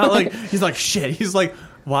 It's not like, he's like, shit. He's like,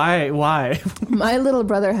 why? My little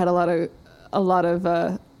brother had a lot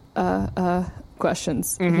of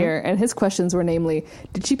questions here, and his questions were namely,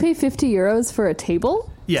 did she pay 50 euros for a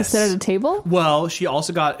table? Yes. To sit at a table? Well, she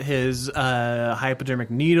also got his hypodermic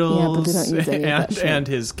needles and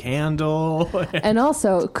his candle. And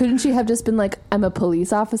also, couldn't she have just been like, I'm a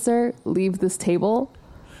police officer, leave this table?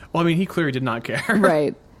 Well, I mean, he clearly did not care.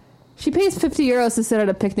 Right. She pays 50 euros to sit at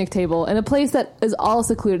a picnic table in a place that is all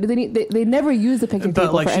secluded. They never use the picnic table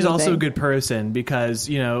for anything. But she's also a good person because,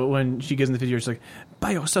 when she gives in the video, she's like, buy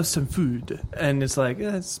yourself some food. And it's like,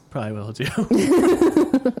 that's probably what I'll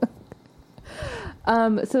do.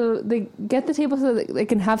 So they get the table so that they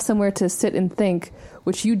can have somewhere to sit and think,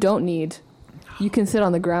 which you don't need. You can sit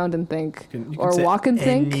on the ground and think, or walk and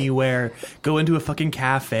think. Anywhere. Go into a fucking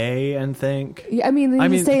cafe and think. Yeah, I mean,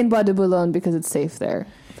 you stay in Bois de Boulogne because it's safe there.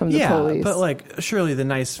 From the police. But surely the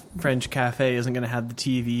nice French cafe isn't going to have the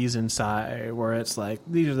TVs inside where it's like,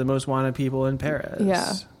 these are the most wanted people in Paris.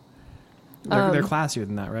 Yeah. They're classier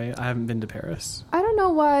than that, right? I haven't been to Paris. I don't know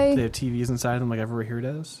why. They have TVs inside them like everywhere here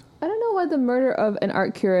does. I don't know why the murder of an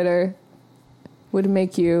art curator would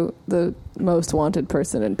make you the most wanted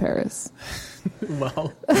person in Paris.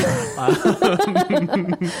 Well.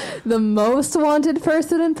 The most wanted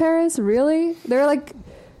person in Paris? Really? They're like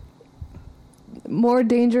more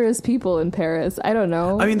dangerous people in Paris. I don't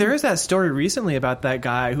know. I mean, there is that story recently about that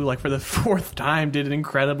guy who, for the 4th time, did an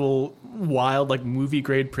incredible, wild, movie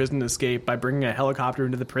grade prison escape by bringing a helicopter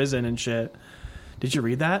into the prison and shit. Did you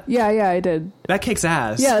read that? Yeah, I did. That kicks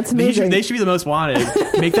ass. Yeah, it's amazing. They should be the most wanted.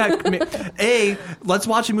 A, let's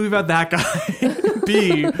watch a movie about that guy.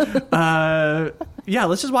 B,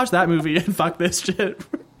 let's just watch that movie and fuck this shit.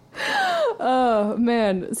 Oh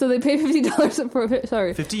man! So they pay $50 for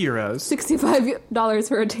 50 euros, $65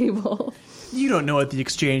 for a table. You don't know what the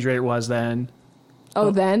exchange rate was then.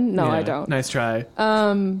 Then? No, yeah, I don't. Nice try.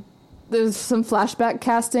 There's some flashback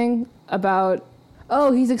casting about.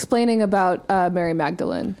 Oh, he's explaining about Mary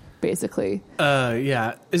Magdalene, basically.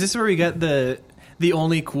 Yeah. Is this where we get the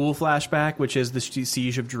only cool flashback, which is the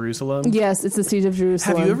siege of Jerusalem? Yes, it's the siege of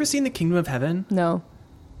Jerusalem. Have you ever seen The Kingdom of Heaven? No.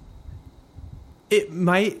 It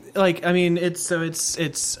might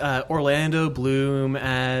it's Orlando Bloom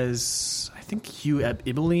as I think Hugh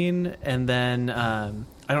Ibelline, and then I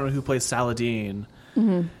don't know who plays Saladin,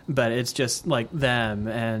 but it's just them,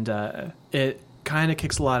 and it kind of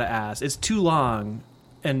kicks a lot of ass. It's too long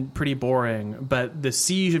and pretty boring, but the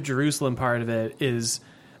siege of Jerusalem part of it is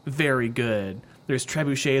very good. There's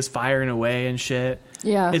trebuchets firing away and shit.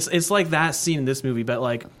 Yeah, it's like that scene in this movie,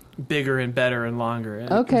 but bigger and better and longer.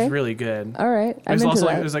 Okay. It's really good. All right. There's also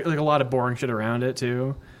there's a lot of boring shit around it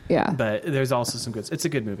too. Yeah. But there's also some good. It's a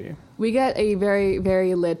good movie. We get a very,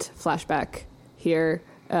 very lit flashback here.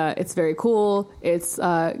 It's very cool. It's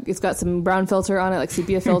got some brown filter on it, like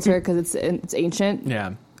sepia filter, because it's ancient.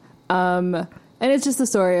 Yeah. And it's just the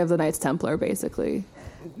story of the Knights Templar, basically.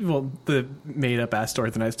 Well, the made-up ass story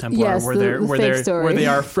of the Knights Templar, yes, where they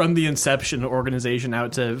are from the inception organization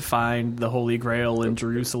out to find the Holy Grail in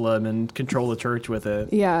Jerusalem and control the church with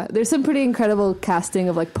it. Yeah, there's some pretty incredible casting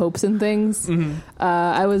of popes and things. Mm-hmm.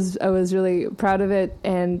 I was really proud of it,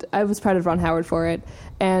 and I was proud of Ron Howard for it.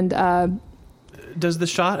 And does the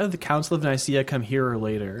shot of the Council of Nicaea come here or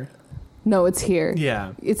later? No, it's here.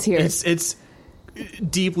 Yeah, it's here. It's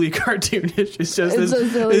deeply cartoonish. It's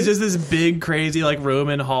just this big, crazy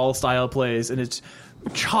Roman hall style place, and it's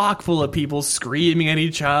chock full of people screaming at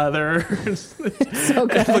each other. It's so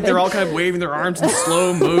good. They're all kind of waving their arms in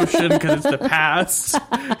slow motion because it's the past.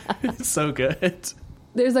 It's so good.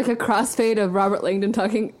 There's a crossfade of Robert Langdon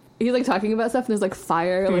talking. He's talking about stuff, and there's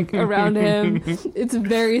fire around him. It's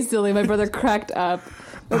very silly. My brother cracked up.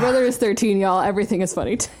 My brother is 13, y'all. Everything is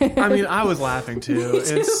funny to him. I mean, I was laughing too.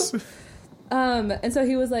 And so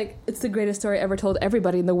he was like, it's the greatest story ever told.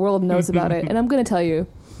 Everybody in the world knows about it. And I'm going to tell you,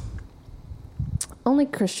 only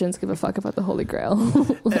Christians give a fuck about the Holy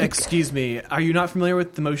Grail. Excuse me. Are you not familiar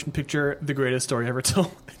with the motion picture, The Greatest Story Ever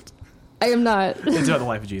Told? I am not. It's about the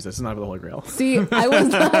life of Jesus. It's not about the Holy Grail. See,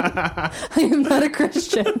 I am not a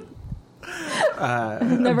Christian.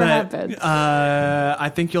 Never happened. I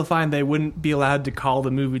think you'll find they wouldn't be allowed to call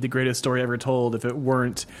the movie the greatest story ever told if it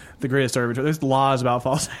weren't the greatest story ever told. There's laws about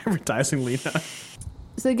false advertising, Lena.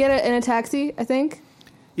 So they get it in a taxi, I think.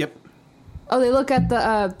 Yep. Oh, they look at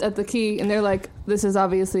the key and they're like, "This is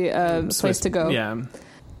obviously a place to go." Yeah.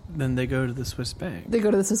 Then they go to the Swiss bank. They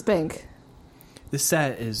go to the Swiss bank. The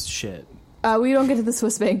set is shit. We don't get to the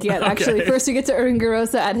Swiss bank yet. Okay. Actually, first we get to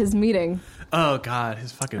Ringarosa at his meeting. Oh God,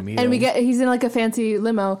 his fucking meeting. And he's in like a fancy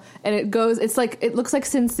limo, and it looks like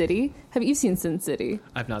Sin City. Have you seen Sin City?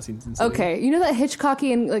 I've not seen Sin City. Okay, you know that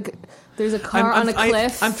Hitchcocky and like there's a car on a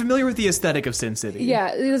cliff. I'm familiar with the aesthetic of Sin City.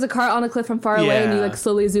 Yeah, there's a car on a cliff from far away, and you like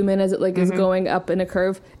slowly zoom in as it like is going up in a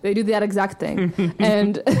curve. They do that exact thing,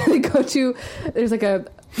 and they go to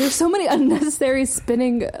there's so many unnecessary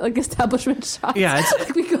spinning like establishment shots. Yeah, it's,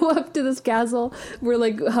 like we go up to this castle, we're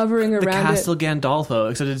like hovering around the Castle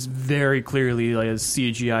Gandolfo, except it's very clearly like a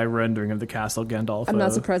CGI rendering of the Castle Gandolfo. I'm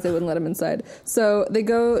not surprised they wouldn't let him inside. So they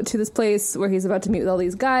go to this place where he's about to meet with all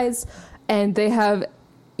these guys, and they have,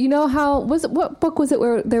 you know how what book was it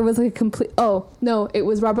where there was like a complete? Oh no, it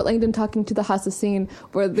was Robert Langdon talking to the Hassassin,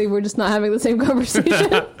 where they were just not having the same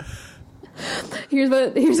conversation. Here's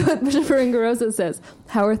what Bishop Ringarosa says.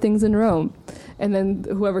 How are things in Rome? And then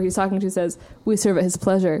whoever he's talking to says, we serve at his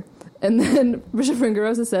pleasure. And then Bishop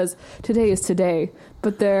Ringarosa says, today is today,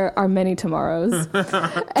 but there are many tomorrows.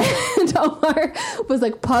 And Omar was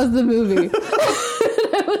like, pause the movie. And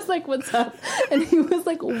I was like, what's up? And he was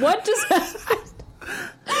like, what just happened?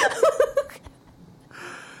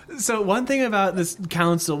 So one thing about this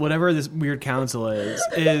council, whatever this weird council is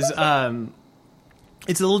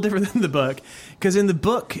it's a little different than the book, because in the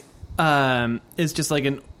book, it's just like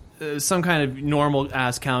some kind of normal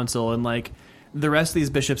ass council, and like the rest of these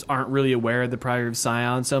bishops aren't really aware of the Prior of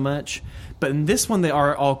Sion so much. But in this one, they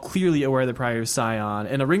are all clearly aware of the Prior of Sion,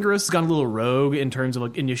 and Ringarosa has gone a little rogue in terms of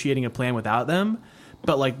like initiating a plan without them.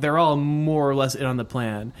 But like they're all more or less in on the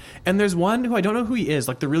plan. And there's one who I don't know who he is,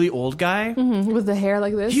 like the really old guy with the hair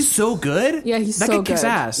like this. He's so good. Yeah, he's that so guy good. Kicks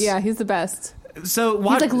ass. Yeah, he's the best. So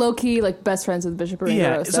he's like low key, like best friends with Bishop Ringarosa.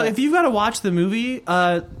 Yeah. So if you've got to watch the movie,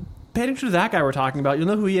 pay attention to that guy we're talking about. You'll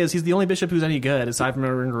know who he is. He's the only bishop who's any good aside from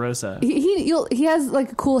Ringarosa. He has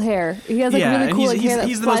like cool hair. He has like really cool hair that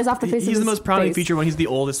flies off the face. He's of the most his prominent face. featured one. He's the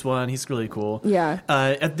oldest one. He's really cool. Yeah.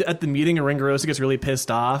 At the meeting, Ringarosa gets really pissed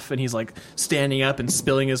off, and he's like standing up and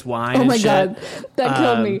spilling his wine. Oh and my shit. God, that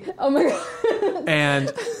killed me. Oh my God.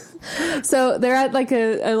 And so they're at like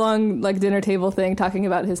a long like dinner table thing talking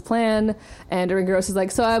about his plan, and Ringarosa's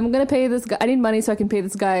like, so I'm gonna pay this guy, I need money so I can pay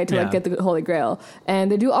this guy to like get the Holy Grail.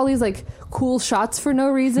 And they do all these like cool shots for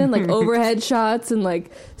no reason, like overhead shots and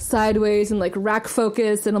like sideways and like rack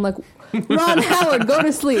focus, and I'm like, Ron Howard, go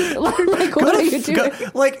to sleep. Like what are you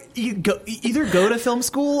doing? Either go to film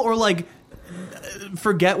school or like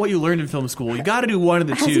forget what you learned in film school. You got to do one of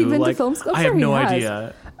the two. Has he been like, to film school? I have no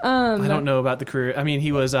idea. I don't know about the career. I mean,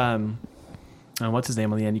 he was what's his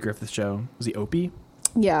name on the Andy Griffith show? Was he Opie?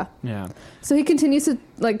 Yeah. Yeah. So he continues to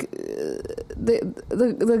like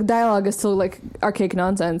the dialogue is still like archaic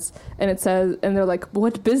nonsense, and it says, and they're like,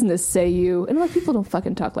 "What business say you?" And I'm like, people don't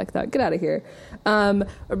fucking talk like that. Get out of here.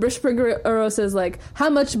 Bishop Ringarosa is like, "How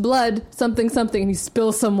much blood? Something something." And he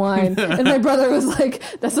spills some wine, and my brother was like,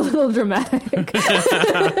 "That's a little dramatic."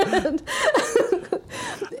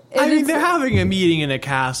 I mean, they're having a meeting in a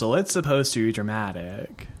castle. It's supposed to be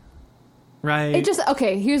dramatic. Right. It just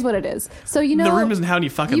okay. Here's what it is. So you know, the room doesn't have any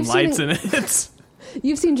fucking lights in it.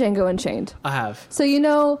 You've seen Django Unchained. I have. So you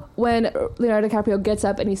know when Leonardo DiCaprio gets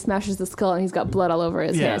up and he smashes the skull and he's got blood all over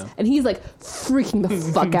his hands, and he's like freaking the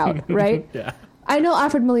fuck out, right? Yeah. I know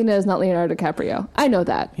Alfred Molina is not Leonardo DiCaprio. I know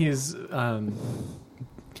that. He's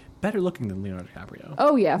better looking than Leonardo DiCaprio.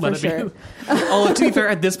 Oh yeah, for sure. Oh, to be fair,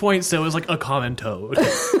 at this point, so is like a common toad.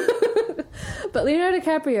 But Leonardo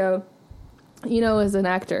DiCaprio, you know, is an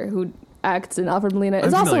actor who acts in Alfred Molina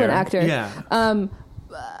is also an actor. Yeah.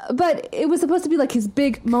 But it was supposed to be like his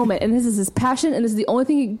big moment, and this is his passion, and this is the only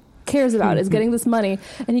thing he cares about is getting this money.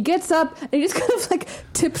 And he gets up and he just kind of like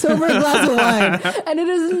tips over a glass of wine, and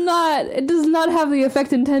it does not have the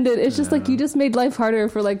effect intended. It's just like you just made life harder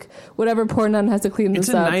for like whatever poor nun has to clean this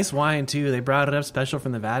up. It's a nice wine too. They brought it up special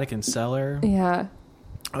from the Vatican cellar. Yeah.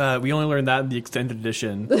 We only learned that in the extended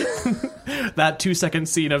edition. That 2-second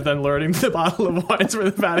scene of them learning the bottle of wines from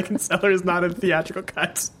the Vatican cellar is not in theatrical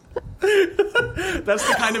cuts. That's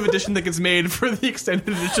the kind of edition that gets made for the extended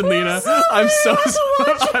edition, Lena.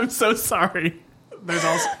 I'm so sorry.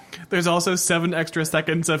 There's also 7 extra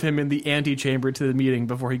seconds of him in the antechamber to the meeting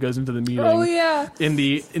before he goes into the meeting. Oh yeah. In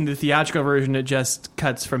the theatrical version, it just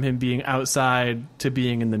cuts from him being outside to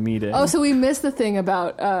being in the meeting. Oh, so we missed the thing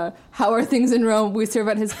about how are things in Rome? We serve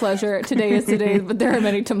at his pleasure. Today is today, but there are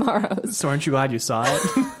many tomorrows. So aren't you glad you saw it?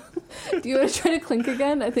 Do you want to try to clink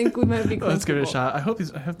again? I think we might be. Let's give it a shot. I hope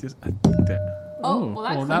these. Well,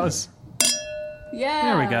 that was. Yeah.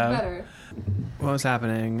 There we go. Better. What was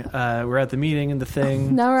happening? We're at the meeting and the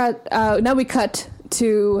thing. Now we're at. Now we cut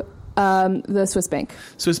to the Swiss bank.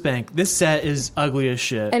 Swiss bank. This set is ugly as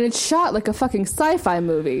shit, and it's shot like a fucking sci-fi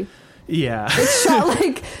movie. Yeah, it's shot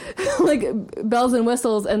like bells and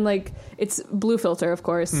whistles, and like it's blue filter, of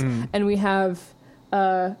course, and we have.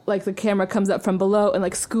 Like the camera comes up from below and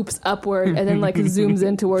like scoops upward and then like zooms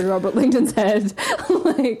in toward Robert Langdon's head.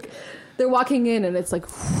 Like they're walking in and it's like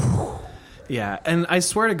yeah, and I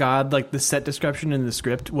swear to God, like the set description in the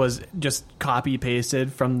script was just copy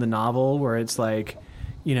pasted from the novel, where it's like,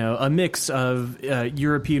 you know, a mix of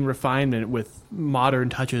European refinement with modern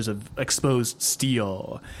touches of exposed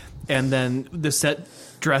steel. And then the set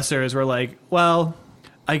dressers were like, well,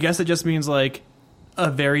 I guess it just means like a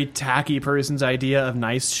very tacky person's idea of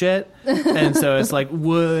nice shit. And so it's like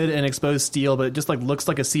wood and exposed steel, but it just like looks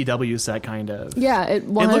like a CW set kind of. Yeah, it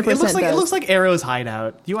 100% it looks like Arrow's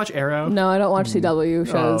hideout. Do you watch Arrow? No, I don't watch CW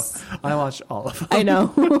shows. Oh, I watch all of them. I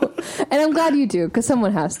know. And I'm glad you do, because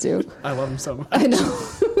someone has to. I love them so much. I know.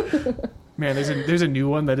 Man, there's a new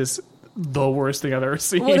one that is the worst thing I've ever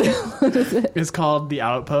seen. What is it? It's called The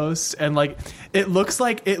Outpost, and like it looks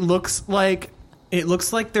like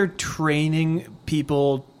they're training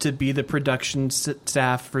people to be the production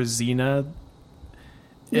staff for Xena.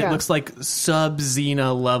 It looks like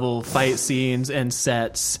sub-Xena level fight scenes and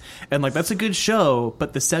sets. And like that's a good show,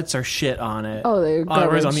 but the sets are shit on it. Oh, they're garbage.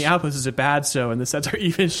 Whereas on The Outpost is a bad show and the sets are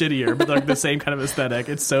even shittier, but like the same kind of aesthetic.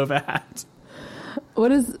 It's so bad.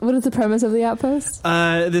 What is the premise of The Outpost?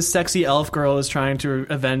 This sexy elf girl is trying to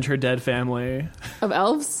avenge her dead family. Of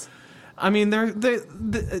elves? I mean, they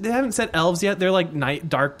haven't said elves yet. They're like night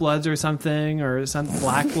dark bloods or something, or some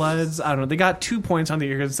black bloods. I don't know. They got 2 points on the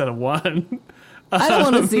ear instead of 1. I don't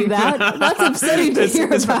want to see that. That's upsetting to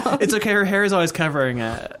hear about. It's okay. Her hair is always covering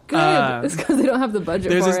it. Good. It's because they don't have the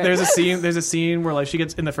budget for it. There's a scene where like she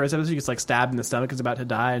gets in the first episode, she gets like stabbed in the stomach, is about to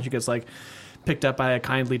die, and she gets like picked up by a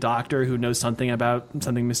kindly doctor who knows something about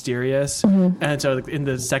something mysterious. Mm-hmm. And so in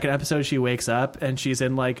the second episode, she wakes up and she's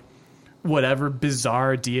in like whatever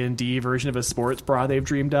bizarre D&D version of a sports bra they've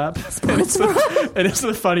dreamed up. And it's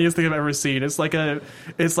the funniest thing I've ever seen. It's like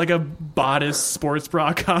a bodice sports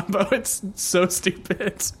bra combo. It's so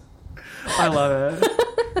stupid. I love it.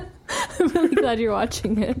 I'm really glad you're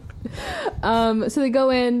watching it. So they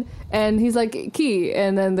go in and he's like, key,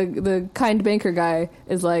 and then the kind banker guy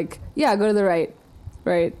is like, yeah, go to the right.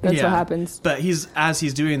 Right, that's what happens. But as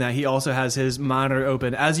he's doing that, he also has his monitor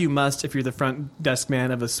open, as you must if you're the front desk man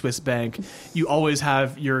of a Swiss bank. You always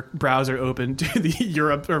have your browser open to the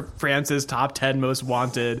Europe or France's top 10 most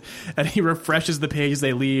wanted, and he refreshes the page as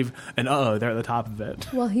they leave, and they're at the top of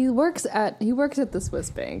it. Well, he works at the Swiss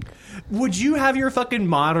bank. Would you have your fucking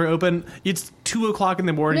monitor open? It's 2:00 in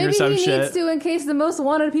the morning Maybe or some he shit. needs to in case the most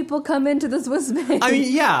wanted people come into the Swiss bank. I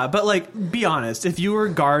mean, yeah, but like, be honest. If you were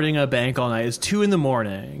guarding a bank all night, it's 2 a.m.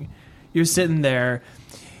 You're sitting there.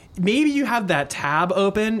 Maybe you have that tab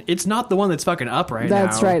open. It's not the one that's fucking up right now.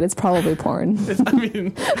 That's right. It's probably porn. I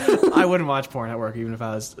mean, I wouldn't watch porn at work even if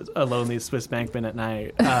I was a lonely Swiss bankman at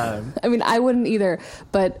night. I mean, I wouldn't either,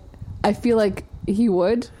 but I feel like he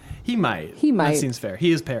would. He might. That seems fair.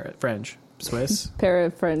 He is French. Swiss?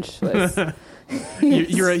 French, Swiss.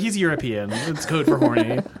 He's European. It's code for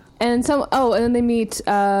horny. And then they meet,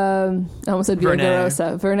 I almost said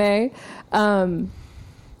Vernay.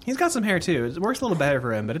 He's got some hair too. It works a little better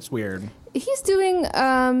for him, but it's weird. He's doing,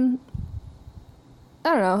 I don't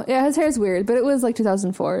know. Yeah, his hair's weird, but it was like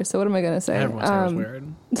 2004, so what am I going to say? Everyone's hair was weird.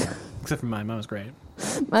 Except for mine. Mine was great.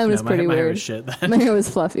 Mine was pretty weird. My hair was shit then. My hair was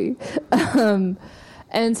fluffy.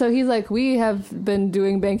 And so he's like, we have been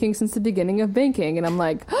doing banking since the beginning of banking. And I'm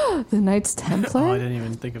like, oh, the Knights Templar? Oh, I didn't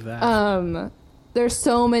even think of that. There's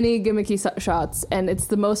so many gimmicky shots, and it's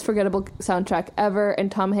the most forgettable soundtrack ever,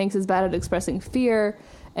 and Tom Hanks is bad at expressing fear,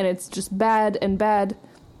 and it's just bad and bad.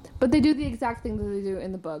 But they do the exact thing that they do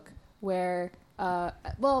in the book, where,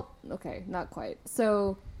 okay, not quite.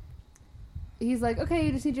 So he's like, okay,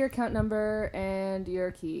 you just need your account number and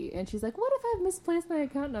your key. And she's like, what if I've misplaced my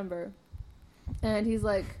account number? And he's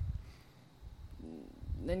like,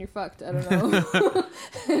 then you're fucked. I don't know.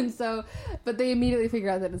 And so, but they immediately figure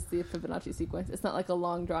out that it's the Fibonacci sequence. It's not like a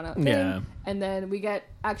long drawn out thing. Yeah. And then we get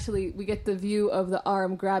the view of the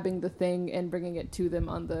arm grabbing the thing and bringing it to them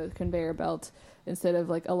on the conveyor belt instead of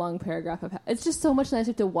like a long paragraph of. It's just so much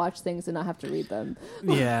nicer to watch things and not have to read them.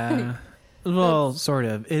 Yeah. Well, sort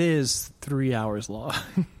of. It is 3 hours long.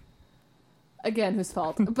 Again, whose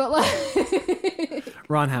fault? But like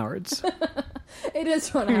Ron Howard's. It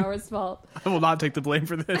is Ron Howard's fault. I will not take the blame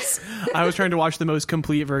for this. I was trying to watch the most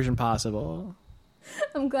complete version possible.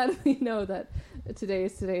 I'm glad we know that today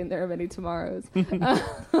is today and there are many tomorrows.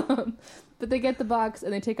 But they get the box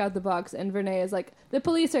and they take out the box and Vernay is like, the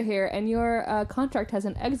police are here and your contract has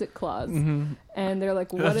an exit clause. Mm-hmm. And they're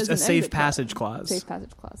like, what is a an safe exit passage clause? Safe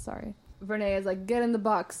passage clause, sorry. Vernay is like, get in the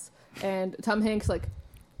box. And Tom Hanks like,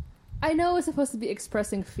 I know it's supposed to be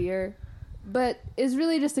expressing fear, but is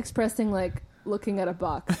really just expressing like looking at a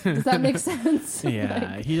box. Does that make sense?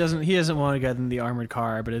 Yeah, like, he doesn't want to get in the armored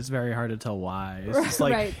car, but it's very hard to tell why. It's just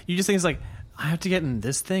like right. You just think it's like, I have to get in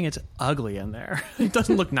this thing. It's ugly in there. It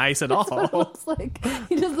doesn't look nice at all. What it looks like.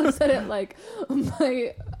 He just looks at it like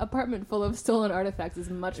my apartment full of stolen artifacts is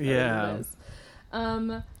much better than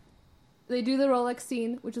this. They do the Rolex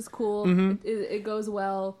scene, which is cool. Mm-hmm. It goes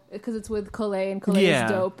well because it's with Collet, and Collet is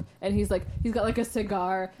dope. And he's got like a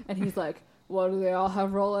cigar, and he's like, "What, do they all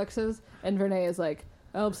have Rolexes?" And Vernay is like,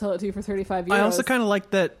 "I'll sell it to you for 35 euros." I also kind of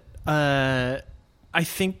like that. I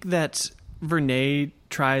think that Vernay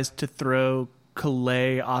tries to throw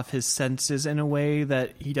Collet off his senses in a way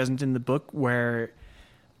that he doesn't in the book, where,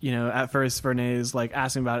 you know, at first Vernay is like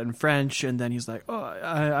asking about it in French, and then he's like, "Oh,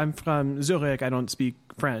 I'm from Zurich. I don't speak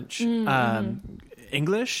French,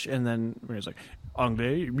 English." And then Vernay's like,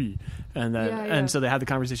 "Anglais, oui." And then and so they had the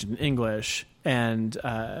conversation in English, and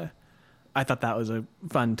I thought that was a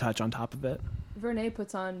fun touch on top of it. Vernay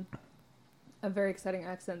puts on a very exciting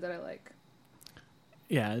accent that I like.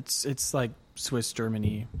 Yeah, it's like Swiss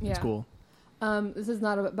Germany. Yeah. It's cool. This is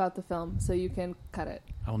not about the film, so you can cut it.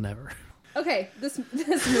 I'll never. Okay, this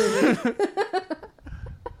movie.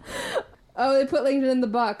 Oh, they put Langdon in the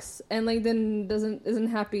box, and Langdon isn't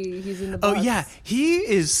happy he's in the box. Oh yeah, he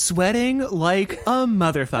is sweating like a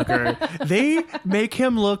motherfucker. They make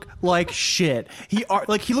him look like shit. He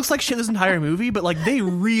looks like shit this entire movie, but like they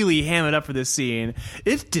really ham it up for this scene.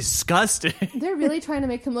 It's disgusting. They're really trying to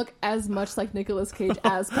make him look as much like Nicolas Cage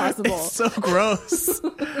as possible. It's so gross.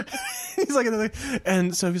 He's like,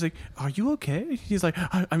 and so he's like, "Are you okay?" He's like,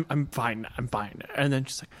 I'm fine. And then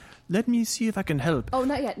she's like, "Let me see if I can help." Oh,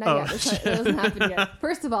 not yet. It doesn't happen yet.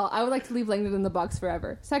 First of all, I would like to leave Langdon in the box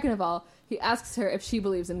forever. Second of all, he asks her if she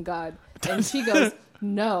believes in God. And she goes,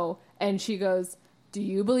 "No." And she goes, "Do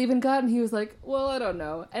you believe in God?" And he was like, "Well, I don't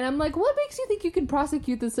know." And I'm like, what makes you think you can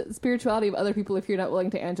prosecute the spirituality of other people if you're not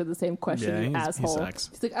willing to answer the same question, you asshole?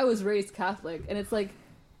 He's like, "I was raised Catholic." And it's like,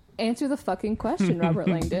 answer the fucking question, Robert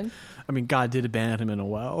Langdon. I mean, God did abandon him in a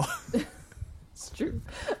well. It's true.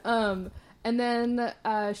 And then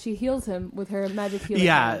she heals him with her magic healing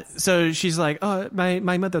hands. So she's like, "Oh, my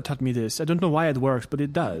mother taught me this. I don't know why it works, but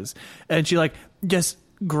it does." And she like just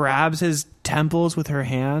grabs his temples with her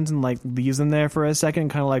hands and like leaves them there for a second,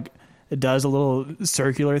 kind of like it does a little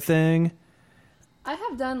circular thing. I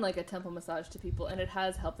have done like a temple massage to people, and it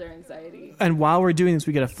has helped their anxiety. And while we're doing this,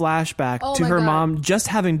 we get a flashback to her mom just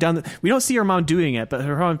having done it. We don't see her mom doing it, but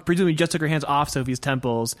her mom presumably just took her hands off Sophie's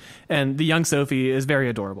temples, and the young Sophie is very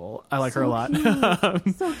adorable. I like her a lot.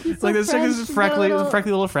 So cute. Like this freckly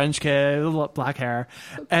little French kid, little black hair.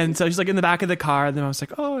 So and so she's like in the back of the car, and then I was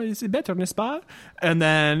like, "Oh, is it better, n'est-ce pas?" And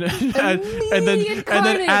then and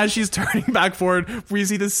then as she's turning back forward, we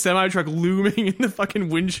see this semi truck looming in the fucking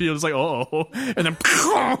windshield. It's like, oh, and then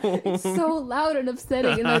it's so loud and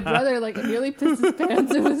upsetting, and my brother like nearly pissed his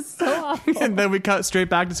pants. It was so awful. And then we cut straight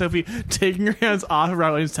back to Sophie taking her hands off of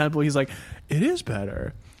Riley's temple. He's like, "It is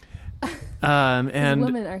better." And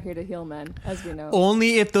women are here to heal men, as we know.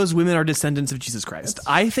 Only if those women are descendants of Jesus Christ.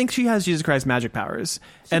 I think she has Jesus Christ magic powers,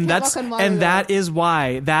 that is why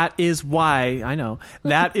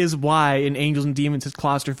in Angels and Demons his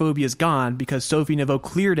claustrophobia is gone, because Sophie Neveu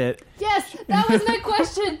cleared it. Yes, that was my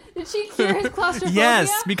question. Did she cure his claustrophobia?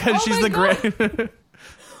 Yes, because she's the great.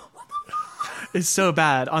 It's so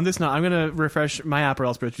bad. On this note, I'm gonna refresh my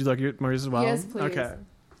Aperol spritz. Would you like yours as well? Yes, please. Okay.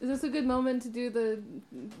 Is this a good moment to do the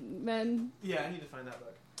men? Yeah, I need to find that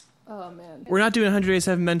book. Oh, man. We're not doing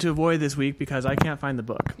 187 Men to Avoid this week because I can't find the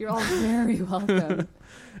book. You're all very welcome.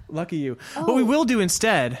 Lucky you. Oh. What we will do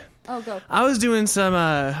instead... Oh, go. I was doing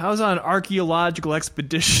I was on an archaeological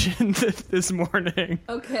expedition this morning.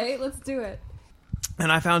 Okay, let's do it.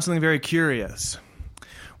 And I found something very curious.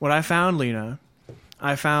 What I found, Lena,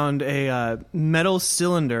 I found a metal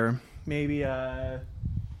cylinder, maybe, I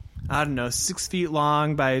don't know, 6 feet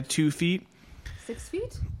long by 2 feet. 6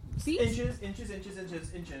 feet? Feet? Inches.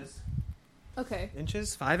 Okay.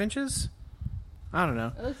 Inches? 5 inches? I don't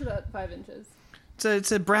know. It looks about 5 inches.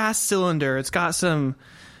 It's a brass cylinder. It's got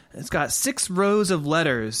 6 rows of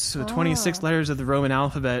letters, so 26 letters of the Roman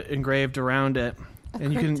alphabet engraved around it.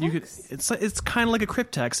 And you can it's kind of like a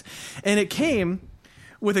cryptex. And it came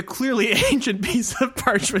with a clearly ancient piece of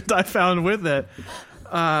parchment I found with it.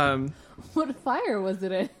 What fire was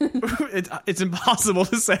it in? It's impossible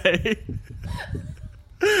to say.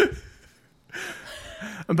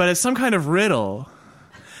 But it's some kind of riddle.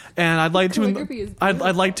 And I'd like to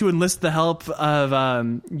enlist the help of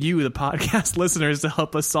you, the podcast listeners, to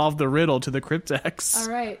help us solve the riddle to the cryptex. All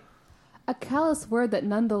right. A callous word that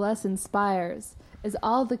nonetheless inspires is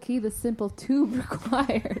all the key the simple tube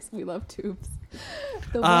requires. We love tubes.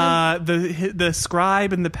 The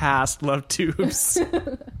scribe in the past loved tubes.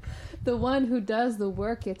 The one who does the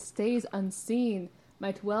work yet stays unseen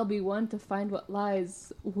might well be one to find what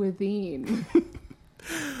lies within.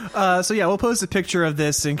 So yeah, we'll post a picture of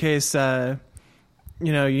this in case you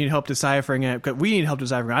need help deciphering it. But we need help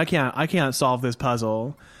deciphering it. I can't solve this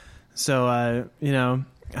puzzle. So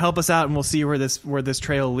help us out, and we'll see where this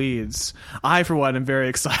trail leads. I, for one, am very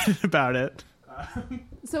excited about it.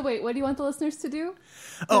 So wait, what do you want the listeners to do?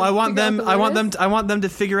 I want them to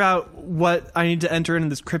figure out what I need to enter into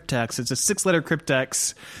this cryptex. It's a 6-letter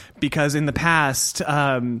cryptex because in the past,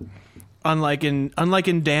 unlike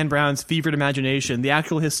in Dan Brown's fevered imagination, the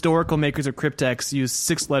actual historical makers of cryptex used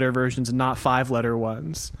 6-letter versions and not 5-letter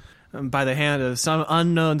ones. By the hand of some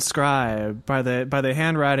unknown scribe, by the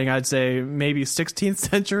handwriting, I'd say maybe 16th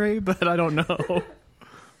century, but I don't know.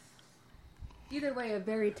 Either way, a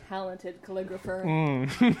very talented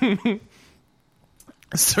calligrapher.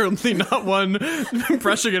 Certainly not one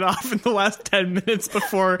brushing it off in the last 10 minutes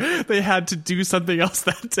before they had to do something else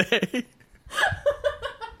that day.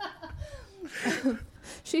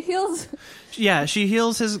 She heals. Yeah, she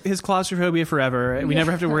heals his claustrophobia forever. And we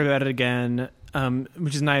never have to worry about it again,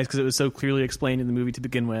 which is nice because it was so clearly explained in the movie to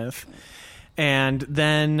begin with. And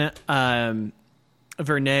then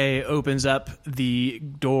Vernay opens up the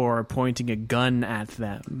door pointing a gun at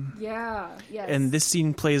them. Yeah, yes. And this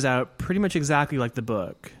scene plays out pretty much exactly like the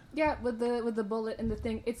book. Yeah, with the bullet and the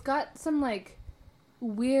thing. It's got some like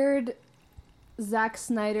weird Zack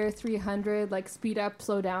Snyder 300 like speed up,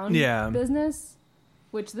 slow down business.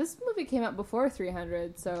 Which this movie came out before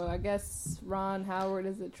 300, so I guess Ron Howard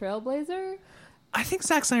is a trailblazer? I think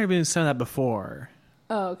Zack Snyder had been some of that before.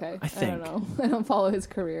 Oh, okay. I think. I don't know. I don't follow his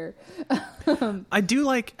career. I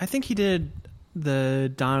think he did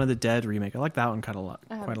the Dawn of the Dead remake. I like that one quite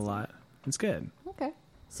a lot. It's good. Okay.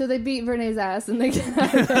 So they beat Vernay's ass and they get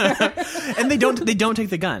out of there. And they don't take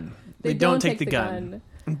the gun. They don't take the gun.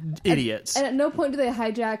 Idiots. And at no point do they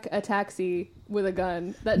hijack a taxi with a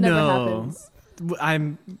gun. That never happens.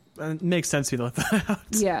 It makes sense to me to let that out.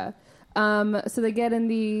 Yeah. So they get in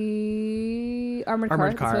the armored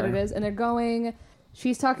car. That's what it is. And they're going...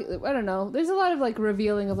 She's talking... I don't know. There's a lot of, like,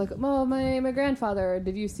 revealing of, like, oh, my grandfather,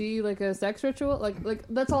 did you see, like, a sex ritual? Like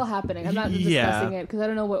that's all happening. I'm not discussing it because I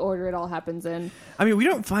don't know what order it all happens in. I mean, we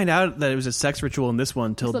don't find out that it was a sex ritual in this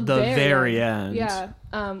one till the very end. Yeah.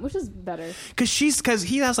 Which is better. Because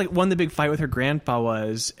he has, like, won the big fight with her grandpa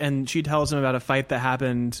was, and she tells him about a fight that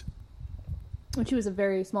happened... When she was a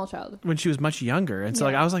very small child. When she was much younger. And so,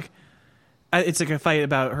 like, I was like... It's like a fight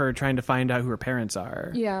about her trying to find out who her parents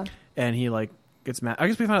are. Yeah. And he, like... gets mad. I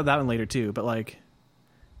guess we found out that one later too, but like,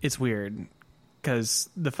 it's weird because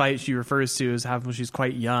the fight she refers to is happened when she's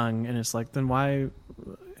quite young, and it's like, then why?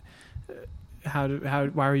 Why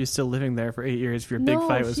were you still living there for 8 years if your big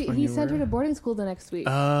fight was when he sent her to boarding school the next week.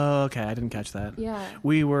 Oh, okay, I didn't catch that. Yeah,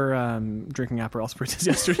 we were drinking Aperol spritzes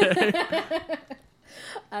yesterday.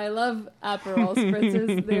 I love Aperol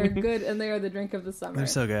spritzes. They're good, and they are the drink of the summer. They're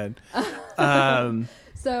so good.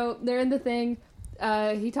 So they're in the thing.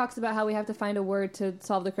 He talks about how we have to find a word to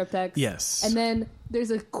solve the cryptex. Yes. And then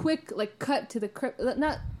there's a quick, like, cut to the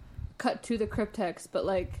not cut to the cryptex, but,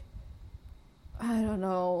 like, I don't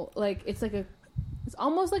know. Like, it's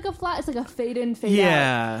almost like a flat, it's like a fade in, fade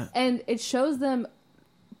out. And it shows them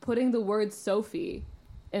putting the word Sophie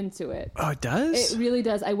into it. Oh, it does? It really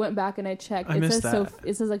does. I went back and I checked. It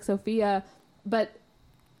says, like, Sophia, but,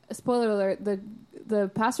 spoiler alert,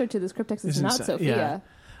 the password to this cryptex is not Sophia. Yeah.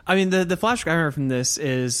 I mean, the flashback I remember from this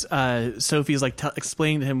is Sophie's like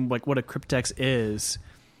explaining to him like what a cryptex is,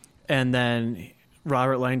 and then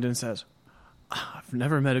Robert Langdon says, "I've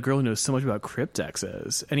never met a girl who knows so much about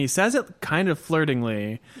cryptexes," and he says it kind of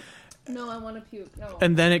flirtingly, No, I want to puke. No.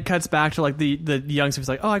 And then it cuts back to like the youngster who's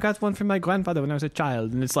like, oh, I got one from my grandfather when I was a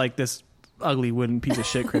child, and it's like this ugly wooden piece of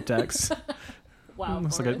shit cryptex. Wow,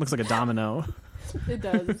 looks like a domino. It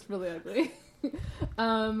does. It's really ugly.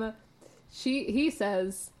 He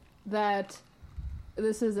says that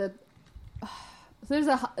this is there's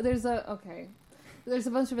a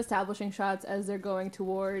bunch of establishing shots as they're going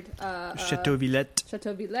toward Chateau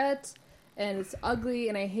Villette, and it's ugly,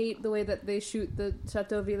 and I hate the way that they shoot the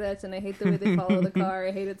Chateau Villette, and I hate the way they follow the car.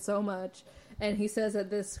 I hate it so much. And he says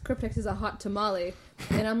that this cryptex is a hot tamale,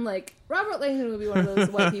 and I'm like, Robert Langdon would be one of those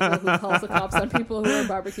white people who calls the cops on people who are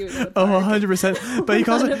barbecuing in the park. 100%. But he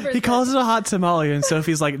calls it a hot tamale, and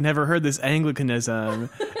Sophie's like, never heard this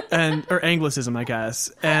Anglicanism or Anglicism, I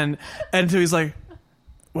guess. And so he's like,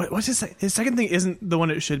 what's his second thing isn't the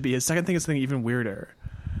one it should be. His second thing is something even weirder.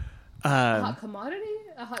 A hot commodity?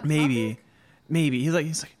 A hot maybe. topic? Maybe. He's like,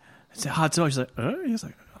 it's a hot tamale. She's like, He's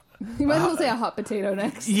like, you might as well say a hot potato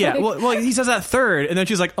next. Yeah, well, he says that third, and then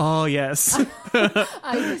she's like, "Oh yes."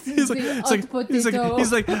 He's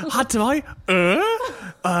like, hot tamale,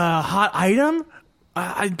 hot item.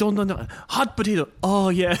 I don't know. Hot potato. Oh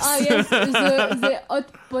yes. Yes, the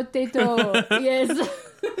hot potato. Yes.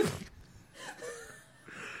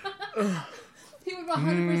 He would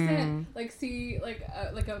 100% like see like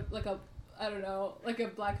a I don't know, like a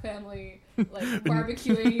black family like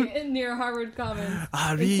barbecuing near Harvard Commons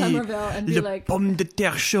in Somerville, and be like, pomme de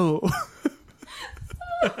terre chaud.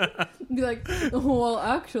 Be like, well,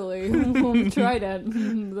 actually,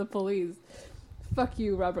 Trident, the police. Fuck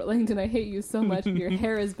you, Robert Langdon. I hate you so much. Your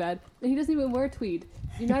hair is bad. And he doesn't even wear tweed.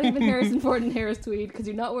 You're not even Harrison Ford in Harris tweed because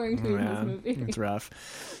you're not wearing tweed in this movie. It's rough.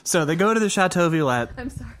 So they go to the Chateau Villette. I'm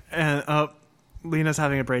sorry. And Lena's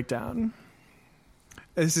having a breakdown.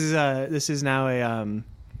 This is now a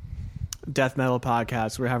death metal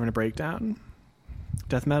podcast. We're having a breakdown.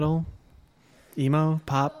 Death metal, emo,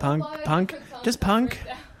 pop, punk, just punk.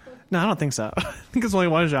 No, I don't think so. I think it's only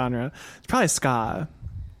one genre. It's probably ska.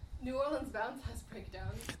 New Orleans Bounce has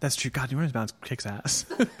breakdowns. That's true. God, New Orleans Bounce kicks ass.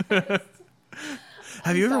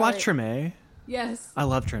 Have you ever watched Treme? Yes. I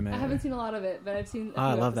love Treme. I haven't seen a lot of it, but I've seen.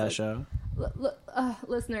 I love that show.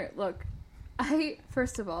 Listener, look.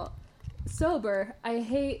 First of all, sober, I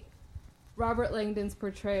hate Robert Langdon's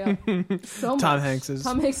portrayal so much. Tom Hanks's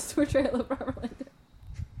portrayal of Robert Langdon.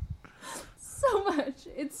 So much.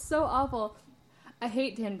 It's so awful. I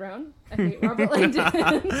hate Dan Brown. I hate Robert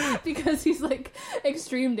Langdon because he's like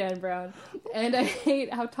extreme Dan Brown. And I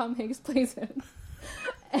hate how Tom Hanks plays him.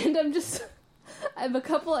 And I have a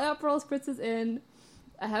couple Aperol spritzes in.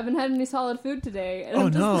 I haven't had any solid food today.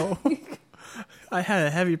 And no. I had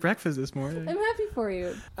a heavy breakfast this morning. I'm happy for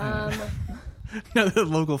you. Now the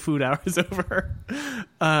local food hour is over.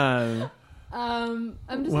 I'm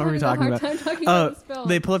just what were we having talking a hard time talking about this film.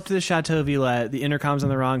 They pull up to the Chateau Villette. The intercom's on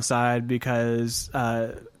the wrong side because, we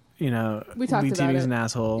talked Lee about TV's it. an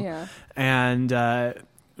asshole. Yeah. And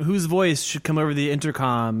whose voice should come over the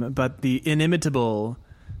intercom but the inimitable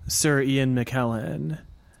Sir Ian McKellen.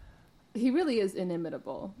 He really is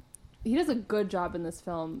inimitable. He does a good job in this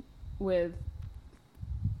film with...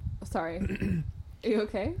 Sorry. Are you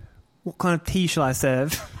okay? What kind of tea shall I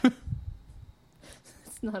serve?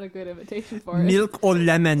 It's not a good imitation for it. Milk or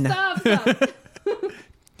lemon? Stop.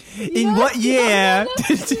 In what year? No,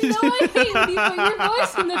 I hate when you put your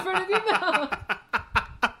voice in the front of your mouth.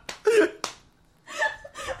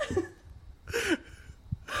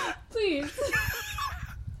 Please.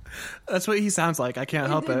 That's what he sounds like. I can't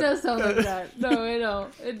help it. It does sound like that. No, I know.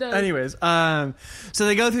 It does. Anyways, so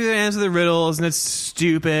they go through the answer the riddles, and it's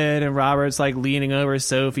stupid, and Robert's like leaning over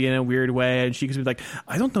Sophie in a weird way, and she could be like,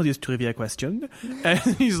 I don't know this trivia question. And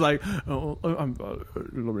he's like, I'm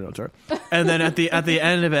not sure. And then at the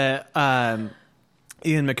end of it,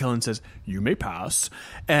 Ian McKellen says, you may pass.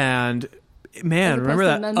 And man, remember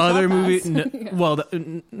that other movie? Yeah. Well,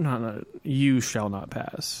 no, you shall not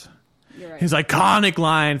pass. Right. His iconic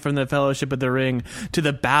line from the Fellowship of the Ring to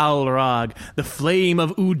the Balrog, the flame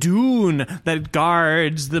of Udun that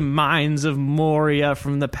guards the mines of Moria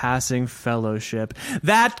from the passing Fellowship.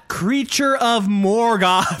 That creature of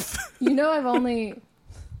Morgoth. You know,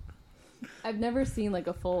 I've never seen like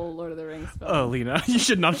a full Lord of the Rings film. Oh, Lena, you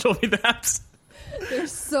should not have told me that. They're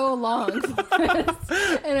so long,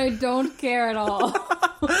 and I don't care at all.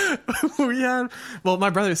 My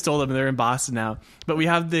brother stole them and they're in Boston now. But we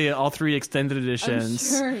have all three extended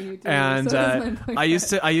editions. I'm sure you do. And so does my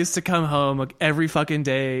boyfriend. I used to come home like every fucking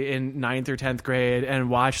day in 9th or 10th grade and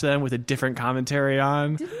watch them with a different commentary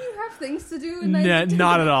on. Didn't you have things to do in 9th?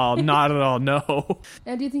 Not at all. Not at all. No.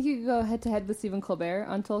 And do you think you could go head to head with Stephen Colbert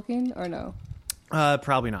on Tolkien or no?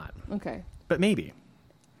 Probably not. Okay. But maybe.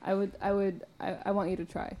 I want you to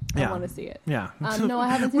try. Yeah. I want to see it. Yeah. No, I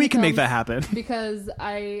haven't seen We the can make films that happen. because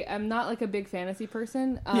I am not like a big fantasy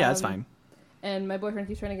person. Yeah, that's fine. And my boyfriend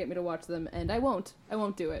keeps trying to get me to watch them, and I won't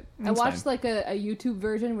do it. That's I watched fine. like a YouTube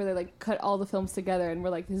version where they like cut all the films together, and we're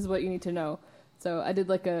like, this is what you need to know. So I did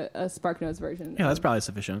like a SparkNotes version. Yeah, that's probably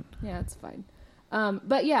sufficient. Yeah, it's fine.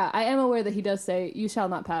 But yeah, I am aware that he does say, you shall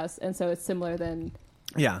not pass, and so it's similar than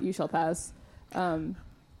you shall pass. And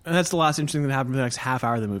that's the last interesting thing that happened for the next half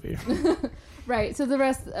hour of the movie. Right, so the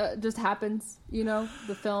rest just happens,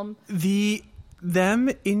 the film. Them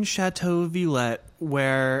in Chateau Villette,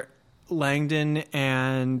 where Langdon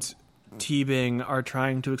and Teabing are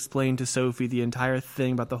trying to explain to Sophie the entire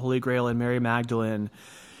thing about the Holy Grail and Mary Magdalene,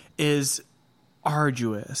 is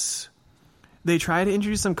arduous. They try to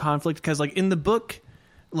introduce some conflict because, like, in the book,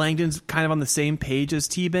 Langdon's kind of on the same page as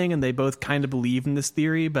Teabing, and they both kind of believe in this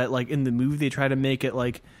theory, but, like, in the movie, they try to make it,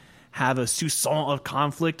 like, have a soupçon of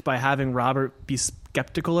conflict by having Robert be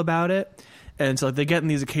skeptical about it. And so, like, they get in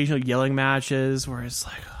these occasional yelling matches where it's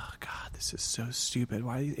like, oh, God, this is so stupid.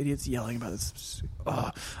 Why are these idiots yelling about this?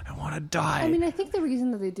 Oh, I want to die. I mean, I think the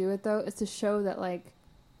reason that they do it, though, is to show that, like,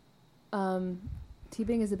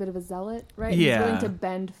 Teabing is a bit of a zealot, right? Yeah. He's willing to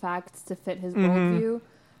bend facts to fit his worldview.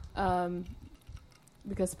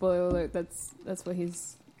 Because, spoiler alert, that's what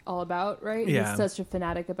he's all about, right? Yeah. He's such a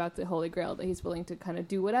fanatic about the Holy Grail that he's willing to kind of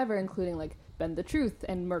do whatever, including, like, bend the truth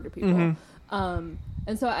and murder people. And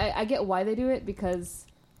so I get why they do it, because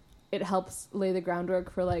it helps lay the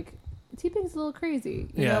groundwork for, like, Teabing's a little crazy,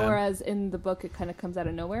 you know, whereas in the book it kind of comes out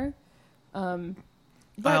of nowhere. But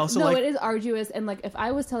it is arduous, and, like, if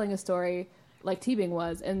I was telling a story like Teabing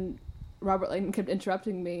was, and Robert Langdon kept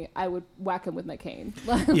interrupting me, I would whack him with my cane.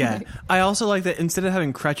 Yeah. I also like that instead of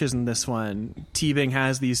having crutches in this one, Teabing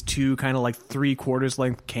has these two kind of like 3/4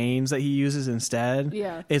 length canes that he uses instead.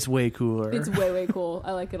 Yeah. It's way cooler. It's way, way cool.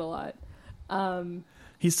 I like it a lot.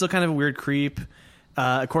 He's still kind of a weird creep.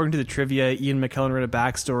 According to the trivia, Ian McKellen wrote a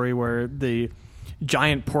backstory where the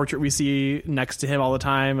giant portrait we see next to him all the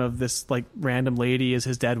time of this like random lady is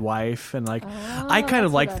his dead wife, and like I kind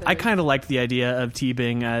of liked the idea of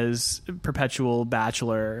Teabing as perpetual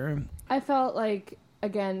bachelor. I felt like,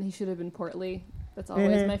 again, he should have been portly. That's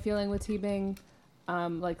always my feeling with Teabing.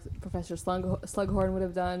 Like Professor Slughorn would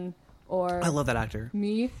have done, or I love that actor.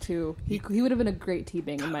 Me too. He would have been a great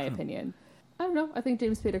Teabing, in my opinion. I don't know. I think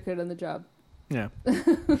James Spader could have done the job. Yeah.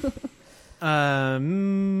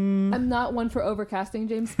 I'm not one for overcasting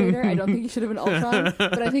James Spader. I don't think he should have been Ultron,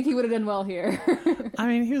 but I think he would have done well here. I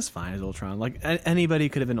mean, he was fine as Ultron. Like anybody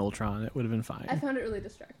could have been Ultron. It would have been fine. I found it really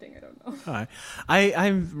distracting. I don't know.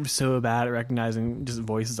 I'm so bad at recognizing just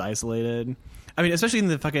voices isolated. I mean, especially in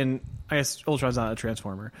the fucking. I guess Ultron's not a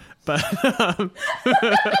Transformer, but.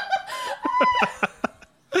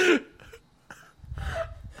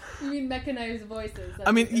 You mean mechanized voices?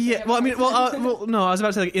 I mean, yeah. Well, no. I was about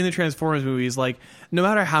to say, like, in the Transformers movies, like, no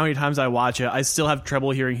matter how many times I watch it, I still have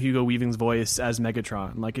trouble hearing Hugo Weaving's voice as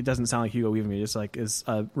Megatron. Like, it doesn't sound like Hugo Weaving; it just like is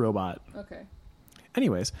a robot. Okay.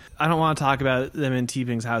 Anyways, I don't want to talk about them in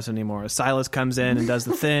Teabing's house anymore. Silas comes in and does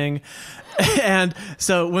the thing. And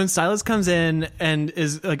so when Silas comes in and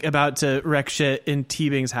is like about to wreck shit in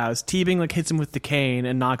Teabing's house, Teabing like hits him with the cane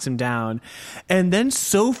and knocks him down. And then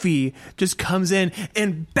Sophie just comes in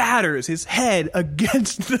and batters his head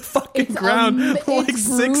against the fucking ground like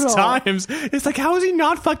 6 times. It's like, how is he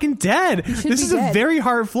not fucking dead? This is a very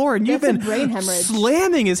hard floor, and you've been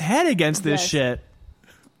slamming his head against this shit.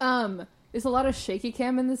 There's a lot of shaky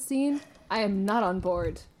cam in this scene. I am not on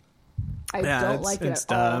board. I don't like it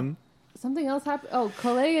at all. Something else happened. Oh,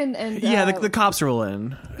 Collet and the cops roll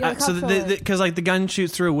in. Yeah, because like the gun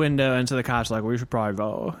shoots through a window, and so the cops are like, we should probably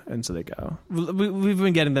go, and so they go. We've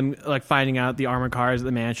been getting them like finding out the armored cars at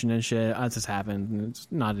the mansion and shit. That's just happened, and it's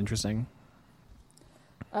not interesting.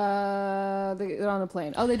 They're on a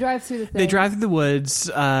plane. Oh, they drive through the thing. They drive through the woods.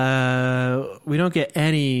 We don't get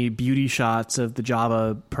any beauty shots of the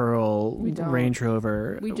Java Pearl Range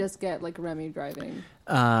Rover. We just get like Remy driving.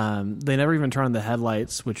 They never even turn on the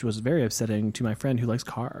headlights, which was very upsetting to my friend who likes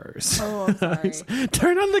cars. Oh, I'm sorry.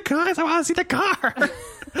 Turn on the cars. I want to see the car.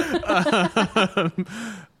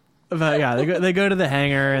 But yeah, they go to the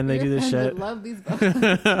hangar and they do this shit. I love these bugs.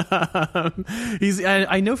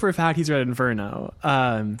 I know for a fact he's read Inferno.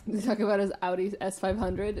 They talk about his Audi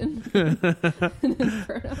S500 in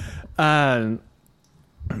Inferno.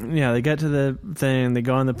 Yeah, they get to the thing, they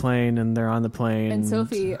go on the plane, and they're on the plane. And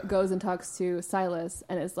Sophie goes and talks to Silas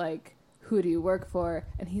and is like, who do you work for?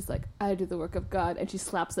 And he's like, I do the work of God. And she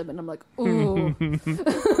slaps him, and I'm like, ooh.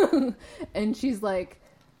 And she's like,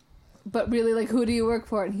 but really, like, who do you work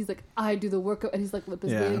for? And he's like, I do the work of... And he's like, lip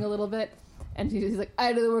is bleeding a little bit. And he's like,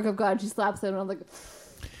 I do the work of God. And she slaps him, and I'm like,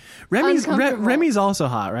 Remy's also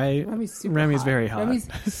hot, right? Remy's hot. Very hot. Remy's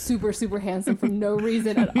super, super handsome for no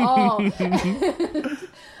reason at all.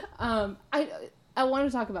 I want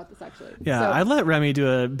to talk about this, actually. Yeah, so, I'd let Remy do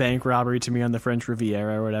a bank robbery to me on the French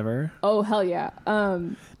Riviera or whatever. Oh, hell yeah.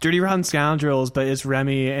 Dirty Rotten Scoundrels, but it's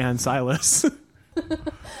Remy and Silas.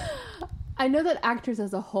 I know that actors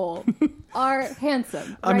as a whole are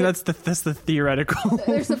handsome. I mean, that's the theoretical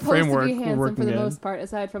They're supposed framework to be handsome for the in. most part,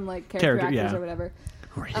 aside from like character actors or whatever.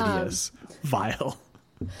 Or hideous. Vile.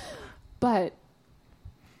 But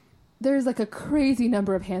there's like a crazy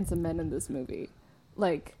number of handsome men in this movie.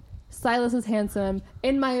 Like, Silas is handsome.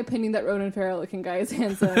 In my opinion, that Ronan Farrow looking guy is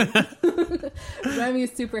handsome. Remy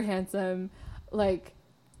is super handsome. Like,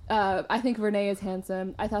 I think Renee is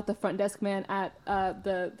handsome. I thought the front desk man at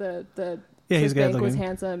the he's good bank was looking.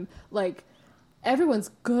 handsome. Like, everyone's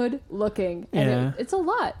good looking. And it's a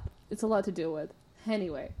lot. It's a lot to deal with.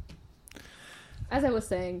 Anyway, as I was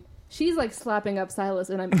saying, she's like slapping up Silas,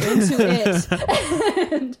 and I'm into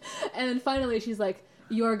it. and finally, she's like,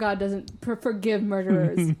 "Your God doesn't forgive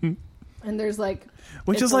murderers." And there's like,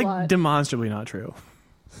 which is like demonstrably not true.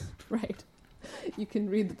 Right. You can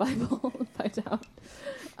read the Bible and find out.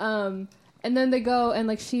 And then they go, and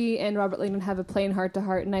like she and Robert Langdon have a plain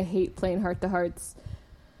heart-to-heart, and I hate plain heart-to-hearts.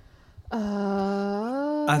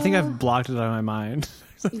 I think I've blocked it out of my mind.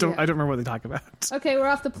 I don't remember what they talk about. Okay, we're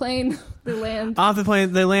off the plane. They land. Off the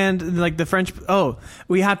plane, they land, like the French... Oh,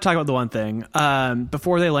 we have to talk about the one thing.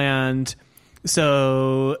 Before they land,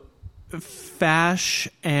 so Fash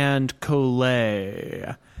and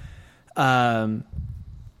Collet...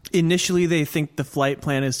 initially, they think the flight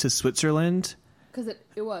plan is to Switzerland. Because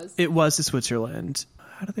it was. It was to Switzerland.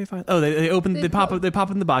 How did they find... Oh, they pop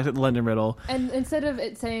in the box at the London Riddle. And instead of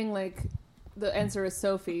it saying, like, the answer is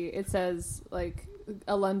Sophie, it says, like,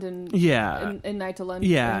 a London... Yeah. In night to London.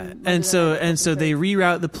 Yeah. And so they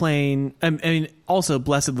reroute the plane. I mean, also,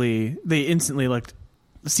 blessedly, they instantly, like,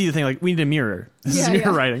 see the thing, like, we need a mirror. This is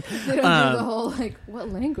mirror writing. They don't do the whole, like, what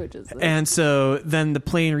language is this? And so then the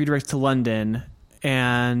plane redirects to London,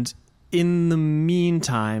 and in the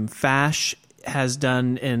meantime, Fash has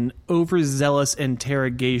done an overzealous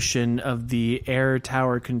interrogation of the air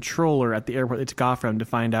tower controller at the airport they took off from to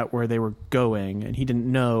find out where they were going, and he didn't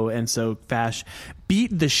know, and so Fash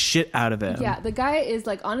beat the shit out of him. Yeah, the guy is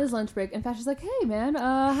like on his lunch break, and Fash is like, "Hey man,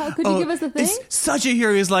 how could you give us the thing?" It's such a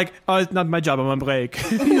hero. He's like, "Oh, it's not my job. I'm on break.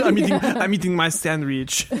 I'm eating my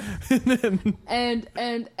sandwich." and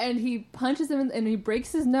he punches him and he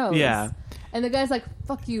breaks his nose. Yeah. And the guy's like,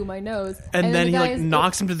 "Fuck you, my nose." And then he like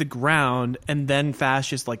knocks him to the ground, and then Fash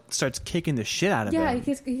just like starts kicking the shit out of him. Yeah, he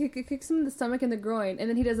kicks him in the stomach and the groin, and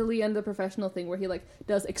then he does a Leon the Professional thing where he like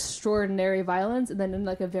does extraordinary violence, and then in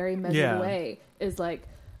like a very measured way is like,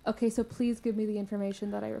 "Okay, so please give me the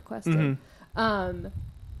information that I requested." Mm-hmm.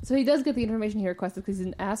 So he does get the information he requested because he's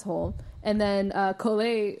an asshole, and then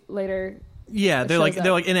Collet later. Yeah, they're like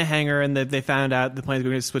in a hangar, and they found out the plane's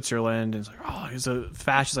going to Switzerland, and it's like,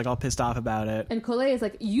 Fash is like all pissed off about it. And Collet is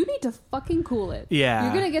like, "You need to fucking cool it. Yeah,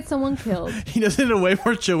 you're gonna get someone killed." He does it in a way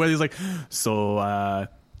more chill way. He's like, "So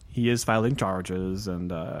he is filing charges,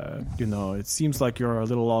 and it seems like you're a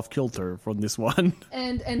little off kilter from this one."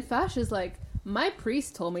 And Fash is like, "My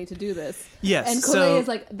priest told me to do this." Yes, and Collet is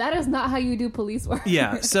like, "That is not how you do police work."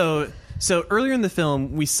 Yeah. So earlier in the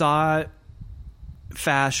film, we saw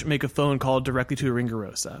Fash make a phone call directly to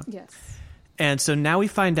Oringarosa. Yes. And so now we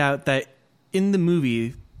find out that in the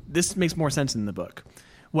movie, this makes more sense than the book.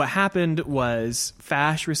 What happened was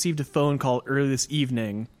Fash received a phone call early this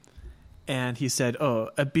evening, and he said,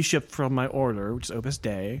 a bishop from my order, which is Opus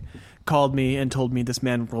Dei, called me and told me this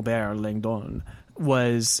man, Robert Langdon,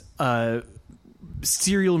 was a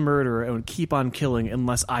serial murderer and would keep on killing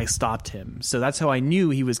unless I stopped him. So that's how I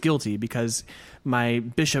knew he was guilty, because my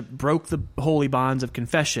bishop broke the holy bonds of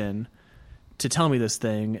confession to tell me this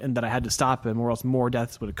thing, and that I had to stop him or else more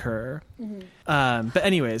deaths would occur. Mm-hmm. But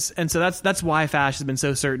anyways, and so that's why Fash has been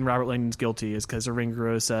so certain Robert Langdon's guilty, is because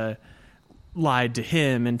Oringarosa lied to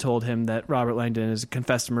him and told him that Robert Langdon is a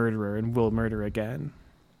confessed murderer and will murder again.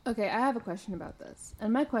 Okay, I have a question about this.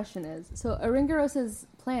 And my question is, so Oringarosa's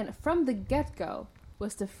plan from the get-go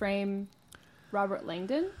was to frame Robert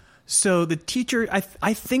Langdon? So the teacher,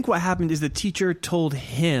 I think what happened is the teacher told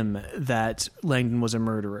him that Langdon was a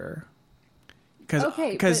murderer.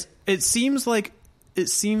 Because it seems like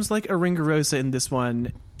Oringarosa in this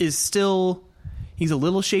one is still, he's a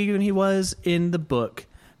little shady than he was in the book,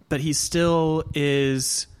 but he still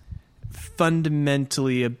is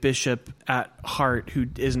fundamentally a bishop at heart who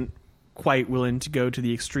isn't quite willing to go to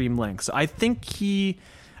the extreme lengths. So I think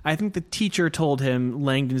I think the teacher told him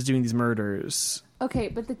Langdon's doing these murders. Okay,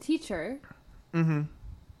 but the teacher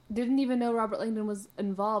didn't even know Robert Langdon was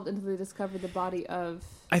involved until they discovered the body of...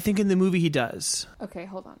 I think in the movie he does. Okay,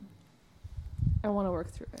 hold on. I want to work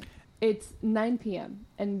through it. It's 9 p.m.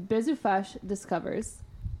 and Bezufash discovers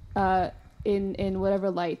in whatever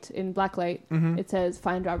light, in black light, it says,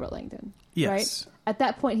 find Robert Langdon. Yes. Right? At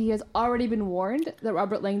that point, he has already been warned that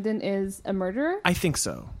Robert Langdon is a murderer. I think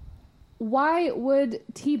so. Why would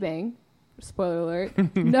T-Bang, spoiler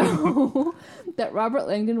alert, know that Robert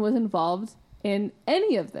Langdon was involved in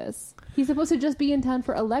any of this? He's supposed to just be in town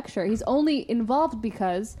for a lecture. He's only involved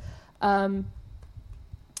because Saunier,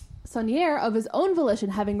 of his own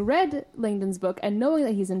volition, having read Langdon's book and knowing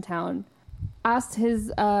that he's in town, asked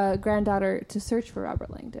his granddaughter to search for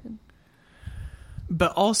Robert Langdon.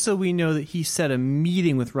 But also we know that he set a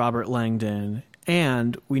meeting with Robert Langdon,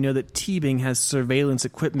 and we know that T-Bang has surveillance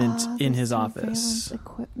equipment in his office. Surveillance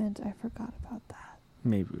equipment. I forgot about that.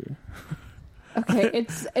 Maybe. Okay,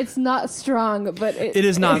 it's not strong, but it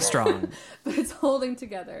is not strong. But it's holding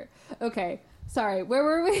together. Okay, sorry. Where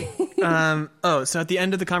were we? So at the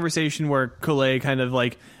end of the conversation where Collet kind of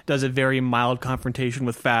like does a very mild confrontation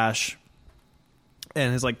with Fash,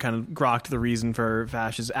 and has like kind of grokked the reason for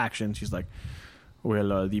Fash's actions, she's like,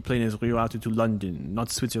 well, the plane is rerouted to London,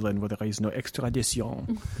 not Switzerland, where there is no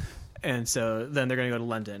extradition. And so then they're going to go to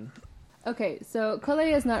London. Okay, so Collet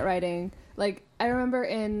is not writing. Like, I remember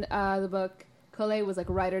in the book, Collet was like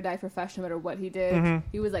ride or die for Fash no matter what he did.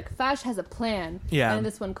 He was like, Fash has a plan. Yeah. And in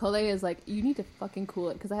this one, Collet is like, you need to fucking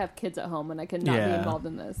cool it because I have kids at home and I cannot be involved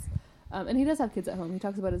in this. And he does have kids at home. He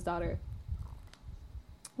talks about his daughter,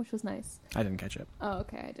 which was nice. I didn't catch it. Oh,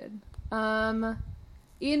 okay, I did.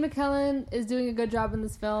 Ian McKellen is doing a good job in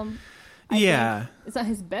this film. I think it's not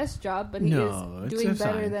his best job, but he is doing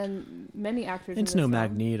better than many actors. It's in this no film.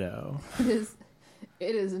 Magneto.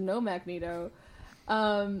 It is no Magneto.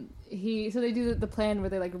 So they do the plan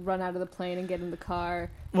where they like run out of the plane and get in the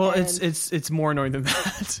car. Well, it's more annoying than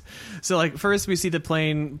that. So like first we see the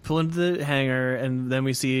plane pull into the hangar, and then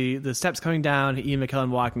we see the steps coming down. Ian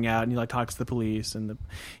McKellen walking out, and he like talks to the police, and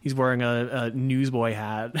he's wearing a newsboy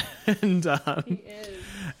hat, and he is.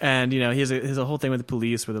 And you know he has a whole thing with the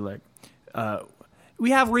police where they're like,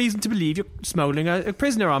 we have reason to believe you're smuggling a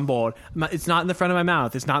prisoner on board. It's not in the front of my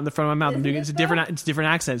mouth. It's not in the front of my mouth. I'm doing it's a different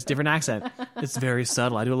accent. It's a different accent. It's very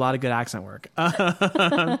subtle. I do a lot of good accent work.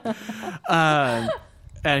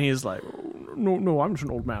 And he's like, no, I'm just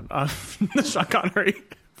an old man. Sean Connery.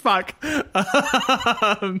 Fuck.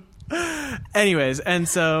 Anyways, and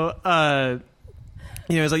so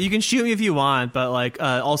he's like, you can shoot me if you want, but like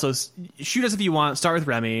also shoot us if you want. Start with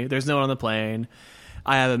Remy. There's no one on the plane.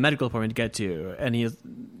 I have a medical appointment to get to. And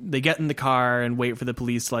they get in the car and wait for the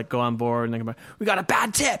police to like go on board, and they go, we got a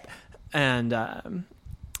bad tip. And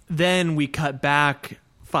then we cut back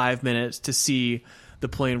 5 minutes to see the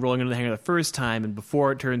plane rolling into the hangar the first time, and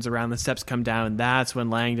before it turns around, the steps come down, and that's when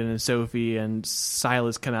Langdon and Sophie and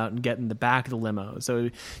Silas come out and get in the back of the limo. So,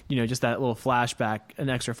 just that little flashback, an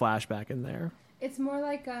extra flashback in there. It's more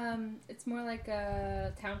like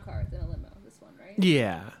a town car than a limo, this one, right?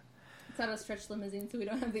 Yeah. It's not a stretch limousine, so we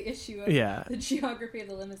don't have the issue of the geography of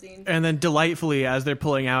the limousine. And then delightfully, as they're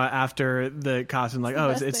pulling out after the costume, like,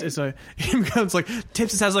 it's like, he becomes like,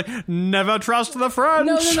 tips his head like, never trust the French.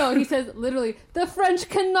 No. He says literally, the French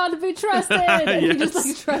cannot be trusted. And he just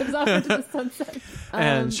like drives off into the sunset.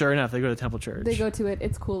 And sure enough, they go to Temple Church. They go to it.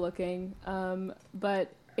 It's cool looking.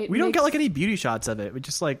 But we don't get like any beauty shots of it. We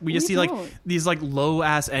just see like these like low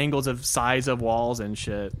ass angles of sides of walls and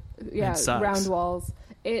shit. Yeah, round walls.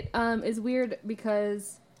 It is weird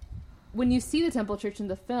because when you see the Temple Church in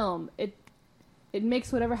the film, it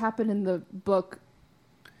makes whatever happened in the book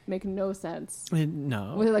make no sense.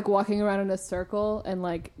 No. Where they're like walking around in a circle and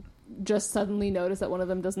like just suddenly notice that one of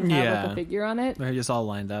them doesn't have like a figure on it. They're just all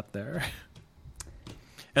lined up there.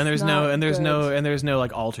 And there's no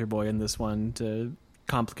like altar boy in this one to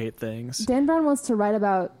complicate things. Dan Brown wants to write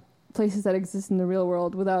about places that exist in the real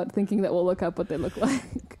world without thinking that we'll look up what they look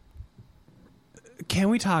like. Can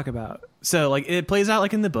we talk about... So, like, it plays out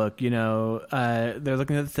like in the book, they're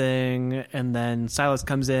looking at the thing, and then Silas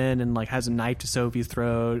comes in and, like, has a knife to Sophie's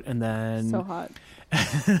throat, and then... So hot.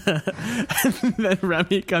 And then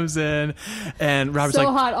Remy comes in, and Robert's so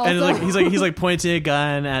like... hot also. And he's like pointing a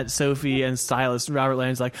gun at Sophie and Silas, and Robert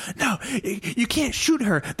Land's like, no, you can't shoot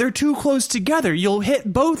her. They're too close together. You'll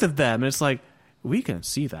hit both of them. And it's like... We can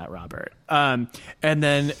see that, Robert. And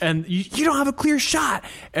you don't have a clear shot.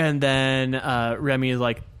 And then Remy is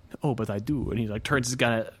like, oh, but I do. And he like turns his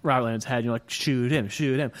gun at Robert Landon's head. And you're like, shoot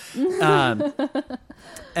him.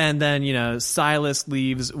 And then, Silas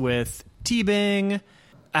leaves with T-Bang.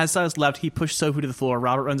 as Silas left, he pushed Sophie to the floor.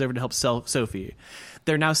 Robert runs over to help Sophie.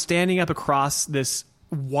 They're now standing up across this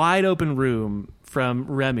wide open room from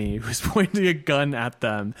Remy, who's pointing a gun at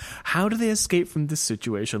them. How do they escape from this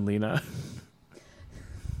situation, Lena?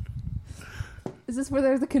 Is this where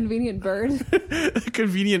there's a convenient bird?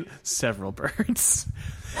 Several birds.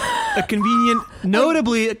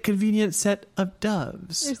 Notably a convenient set of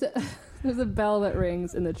doves. There's a bell that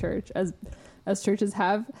rings in the church, as churches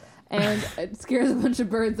have, and it scares a bunch of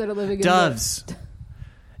birds that are living in doves.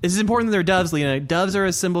 This is important that they're doves, Lena. Doves are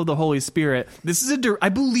a symbol of the Holy Spirit. This is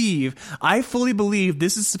I fully believe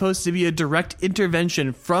this is supposed to be a direct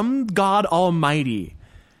intervention from God Almighty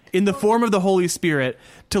in the form of the Holy Spirit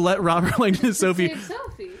to let Robert Langdon and Sophie... Save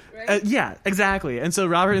Sophie, right? Yeah, exactly. And so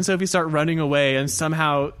Robert and Sophie start running away, and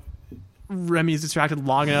somehow Remy is distracted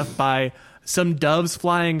long enough by some doves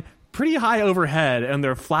flying pretty high overhead and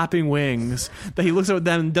they're flapping wings that he looks at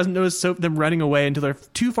them and doesn't notice them running away until they're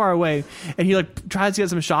too far away, and he like tries to get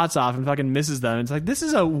some shots off and fucking misses them. It's like, this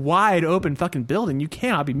is a wide open fucking building. You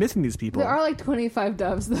cannot be missing these people. There are like 25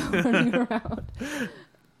 doves though running around.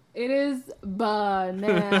 It is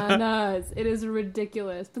bananas. It is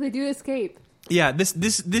ridiculous, but they do escape. Yeah, this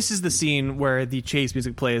is the scene where the chase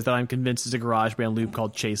music plays that I'm convinced is a garage band loop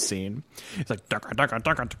called Chase Scene. It's like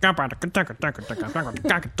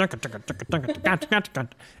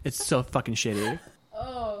it's so fucking shitty.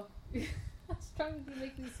 Oh, how strong do you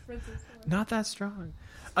make these sprints? Not that strong.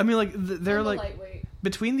 I mean, like they're like lightweight.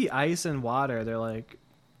 Between the ice and water, they're like.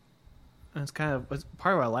 It's kind of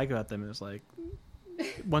part of what I like about them is like.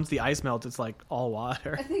 Once the ice melts, it's like all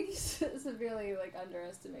water. I think you severely like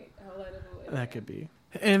underestimate how light of a weight. That could be.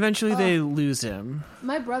 And eventually they lose him.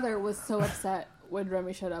 My brother was so upset when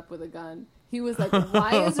Remy showed up with a gun. He was like,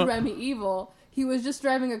 why is Remy evil? He was just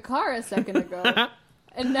driving a car a second ago.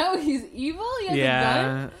 And now he's evil? He has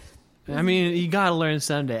a gun? I mean, you gotta learn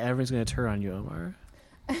someday. Everyone's gonna turn on you, Omar.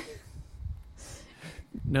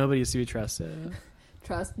 Nobody is to be trusted.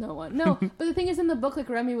 Trust no one. No, but the thing is, in the book, like,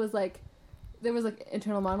 Remy was like, there was like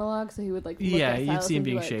internal monologue, so he would like look at you'd see him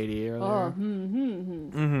being like, shady earlier. Oh,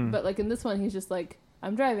 But like in this one, he's just like,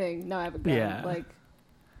 I'm driving, now I have a gun. Yeah. Like,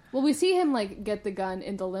 well, we see him like get the gun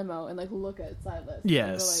in the limo and like look at Silas.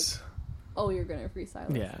 Yes. And we're like, oh, you're gonna free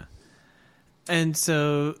Silas. Yeah. And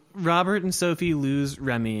so Robert and Sophie lose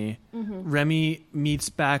Remy. Mm-hmm. Remy meets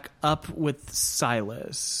back up with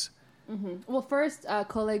Silas. Mm-hmm. Well, first,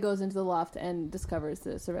 Collet goes into the loft and discovers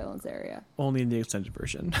the surveillance area. Only in the extended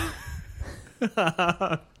version.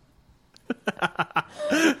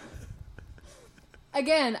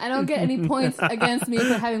 Again, I don't get any points against me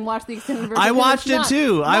for having watched the extended version. I watched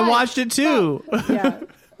it too. Yeah.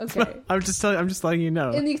 Okay. I'm just letting you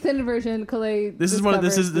know. In the extended version, Collet. This is one of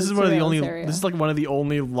the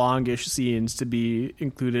only longish scenes to be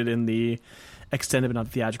included in the extended but not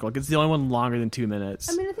theatrical. It's the only one longer than 2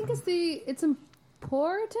 minutes. I mean, I think it's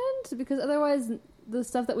important because otherwise the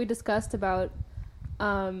stuff that we discussed about.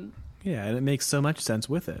 Yeah, and it makes so much sense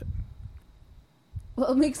with it.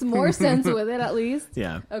 Well, it makes more sense with it, at least.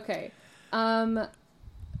 Yeah. Okay.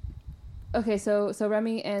 Okay, so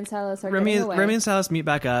Remy and Silas are getting away. Remy and Silas meet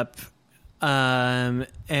back up, and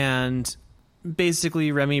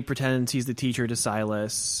basically Remy pretends he's the teacher to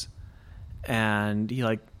Silas, and he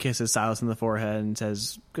like kisses Silas on the forehead and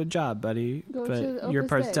says, "Good job, buddy. But your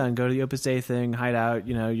part's done. Go to the Opus Dei thing, hide out.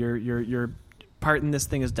 You know, your part in this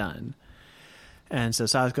thing is done." And so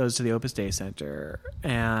Silas goes to the Opus Dei Center.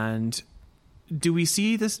 And do we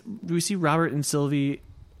see Robert and Sophie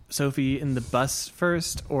in the bus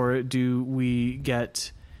first, or do we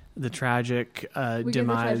get the tragic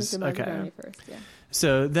demise? Okay. First, yeah.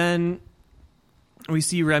 So then we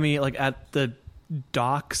see Remy like at the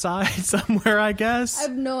dock side somewhere, I guess. I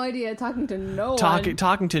have no idea. Talking to no one.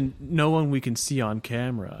 Talking to no one we can see on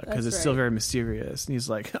camera because it's still very mysterious. And he's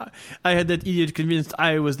like, I had that idiot convinced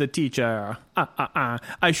I was the teacher.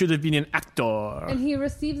 I should have been an actor. And he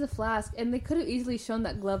receives a flask, and they could have easily shown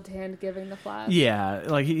that gloved hand giving the flask. Yeah,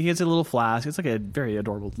 like he gets a little flask. It's like a very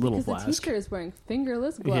adorable little flask. The teacher is wearing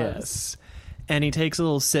fingerless gloves. Yes. And he takes a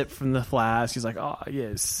little sip from the flask. He's like, "Oh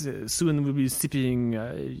yes, soon we'll be sipping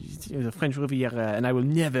the French Riviera, and I will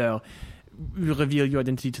never reveal your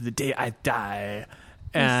identity to the day I die."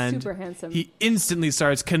 And he's super handsome. He instantly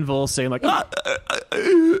starts convulsing, like, and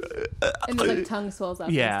his like tongue swells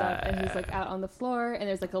up. Yeah. And stuff. And he's like out on the floor, and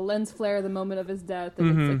there's like a lens flare the moment of his death,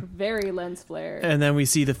 and it's like very lens flare. And then we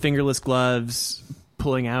see the fingerless gloves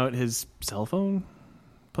pulling out his cell phone,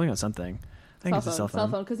 pulling out something. I think it's a cell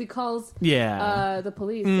phone. Because he calls the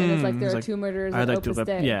police, and it's like there are like, two murders at Opus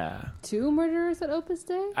Dei. Yeah. 2 murders at Opus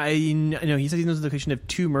Dei? No, he says he knows the location of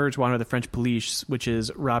 2 murders wanted by the French police, which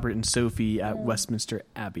is Robert and Sophie at Westminster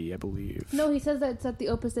Abbey, I believe. No, he says that it's at the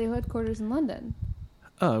Opus Dei headquarters in London.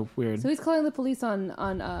 Oh, weird. So he's calling the police on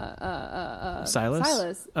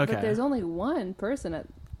Silas. Okay. But there's only one person at...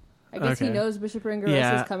 I guess he knows Bishop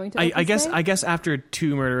Ringarosa is coming to Opus Dei? I guess after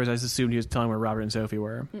 2 murders, I assumed he was telling where Robert and Sophie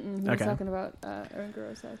were. He was talking about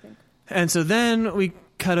Ringarosa, I think. And so then we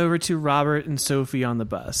cut over to Robert and Sophie on the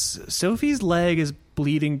bus. Sophie's leg is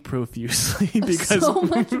bleeding profusely because so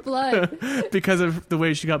much blood because of the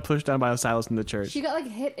way she got pushed down by Silas in the church. She got like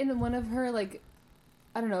hit in one of her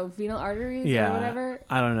I don't know, venal arteries or whatever.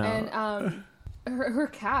 I don't know. And her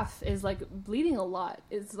calf is like bleeding a lot.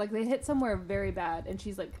 It's like they hit somewhere very bad, and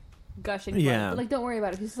she's like gushing blood. Yeah. But, like, don't worry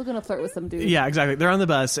about it. She's still gonna flirt with some dude. Yeah, exactly. They're on the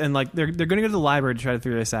bus, and like they're gonna go to the library to try to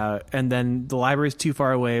figure this out, and then the library is too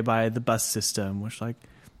far away by the bus system, which like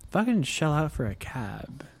fucking shell out for a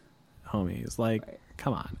cab, homies. Like,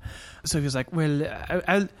 come on. So he's like, well,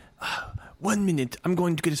 I'll 1 minute. I'm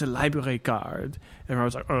going to get us a library card, and I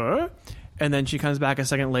was like, and then she comes back a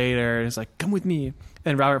second later and is like, come with me.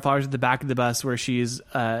 And Robert follows at the back of the bus where she's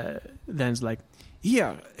then's like,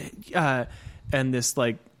 here, and this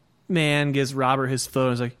like man gives Robert his phone.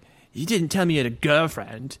 And is like, you didn't tell me you had a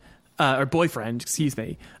girlfriend or boyfriend, excuse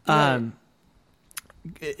me,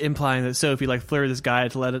 implying that Sophie like flirted this guy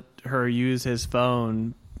to let her use his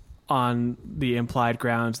phone on the implied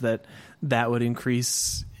grounds that would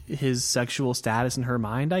increase his sexual status in her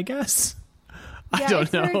mind, I guess. Yeah, I don't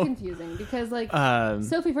it's know. very confusing because, like,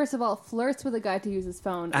 Sophie, first of all, flirts with a guy to use his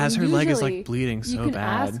phone. As her leg is, like, bleeding so bad. You can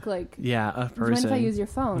ask, like... Yeah, a person. Mind if I use your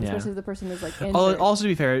phone? Especially if the person is, like, injured. Also, to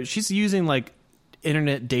be fair, she's using, like,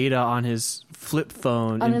 internet data on his flip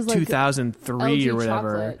phone in 2003 LG or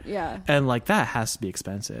whatever. Chocolate. Yeah. And, like, that has to be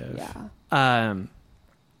expensive. Yeah.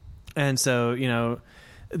 And so, you know,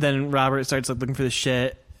 then Robert starts, like, looking for the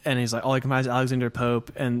shit, and he's like, all he can find is Alexander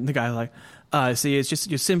Pope, and the guy's like... see, it's just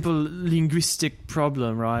your simple linguistic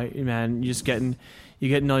problem, right, man? You're getting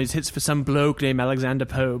all these hits for some bloke named Alexander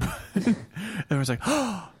Pope. And everyone's like,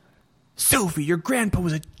 oh, Sophie, your grandpa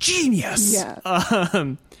was a genius. Yeah.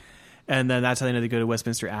 And then that's how they know they go to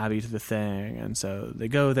Westminster Abbey to the thing. And so they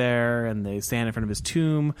go there and they stand in front of his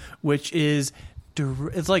tomb, which is,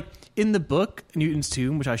 it's like in the book, Newton's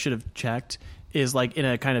tomb, which I should have checked, is like in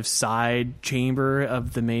a kind of side chamber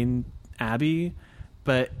of the main abbey.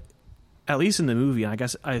 But at least in the movie,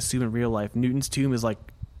 and I assume in real life, Newton's tomb is like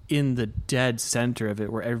in the dead center of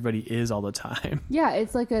it where everybody is all the time. Yeah,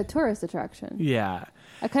 it's like a tourist attraction. Yeah.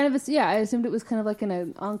 I assumed it was kind of like in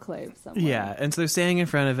an enclave somewhere. Yeah, and so they're standing in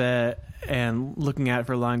front of it and looking at it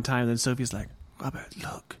for a long time. Then Sophie's like, Robert,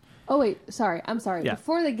 look. Oh, wait, sorry. I'm sorry. Yeah.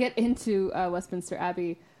 Before they get into Westminster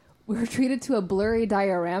Abbey, we were treated to a blurry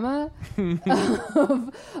diorama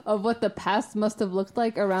of what the past must have looked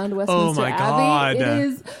like around Westminster Abbey. God. It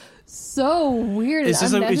is so weird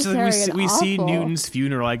and unnecessary we see awful. Newton's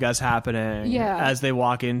funeral, I guess, happening as they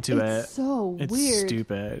walk into it. It's so it's weird.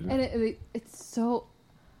 Stupid. And it's so...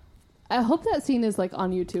 I hope that scene is like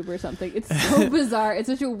on YouTube or something. It's so bizarre. It's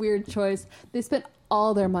such a weird choice. They spent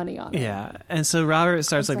all their money on it. Yeah. And so Robert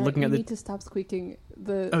starts looking at the... You need to stop squeaking.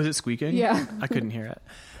 Oh, is it squeaking? Yeah. I couldn't hear it.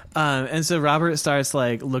 And so Robert starts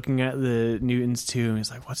like looking at the Newton's tomb.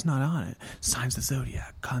 He's like, "What's not on it? Signs of the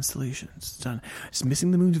zodiac, constellations. It's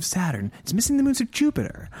missing the moons of Saturn. It's missing the moons of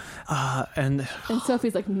Jupiter." And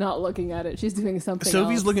Sophie's like not looking at it. She's doing something.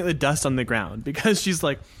 Sophie's else. looking at the dust on the ground because she's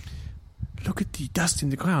like, "Look at the dust in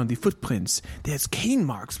the ground. The footprints. There's cane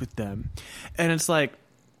marks with them." And it's like,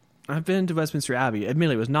 I've been to Westminster Abbey.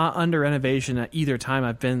 Admittedly, it was not under renovation at either time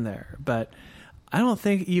I've been there, but I don't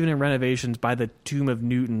think even in renovations by the tomb of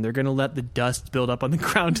Newton, they're going to let the dust build up on the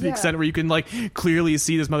ground to the extent where you can like clearly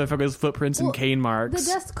see this motherfucker's footprints and cane marks.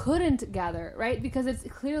 The dust couldn't gather, right? Because it's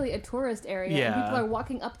clearly a tourist area. Yeah. And people are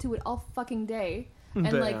walking up to it all fucking day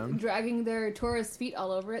and like dragging their tourist feet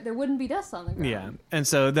all over it. There wouldn't be dust on the ground. Yeah. And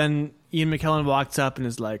so then Ian McKellen walks up and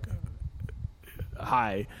is like,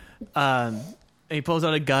 "Hi." And he pulls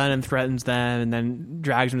out a gun and threatens them and then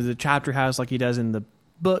drags them to the chapter house like he does in the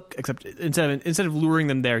book, except instead of luring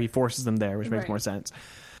them there, he forces them there, which makes more sense.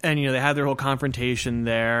 And you know, they have their whole confrontation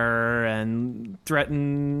there and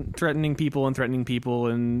threatening people and Teebin's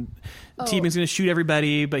going to shoot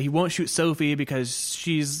everybody, but he won't shoot Sophie because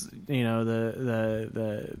she's, you know,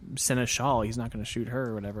 the seneschal. He's not going to shoot her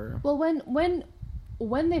or whatever. Well,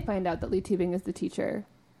 when they find out that Lee Teebing is the teacher,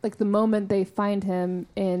 like the moment they find him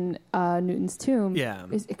in Newton's tomb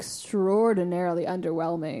is extraordinarily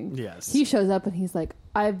underwhelming. Yes. He shows up and he's like,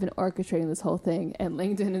 "I've been orchestrating this whole thing." And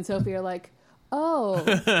Langdon and Sophie are like, Oh.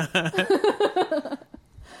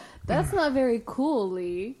 That's not very cool,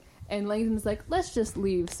 Lee. And Langdon's like, let's just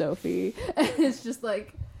leave, Sophie. And it's just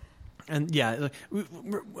like... And yeah, like, we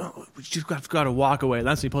just got to walk away.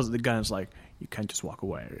 That's when he pulls out the gun. It's like, you can't just walk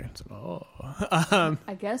away. It's like, oh.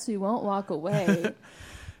 I guess we won't walk away.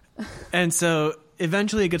 And so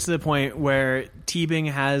eventually it gets to the point where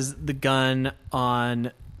Teabing has the gun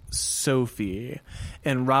on Sophie,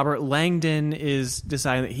 and Robert Langdon is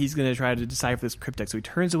deciding that he's going to try to decipher this cryptic. So he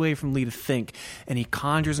turns away from Lee to think, and he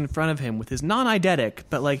conjures in front of him with his non-eidetic,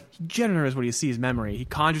 but like generous what he sees memory. He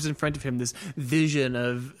conjures in front of him this vision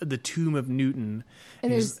of the tomb of Newton.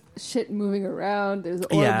 And there's shit moving around. There's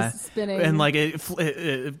orbs spinning. And like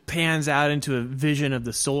it pans out into a vision of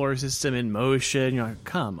the solar system in motion. You're like,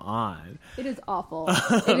 come on. It is awful.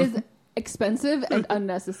 It is expensive and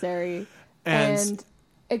unnecessary. And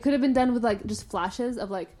it could have been done with like just flashes of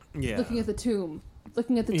like looking at the tomb,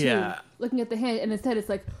 looking at the hand, and instead it's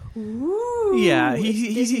like, woo. Yeah,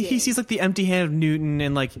 he sees like the empty hand of Newton,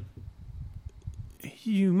 and like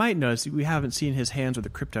you might notice we haven't seen his hands with the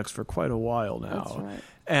cryptex for quite a while now. That's right.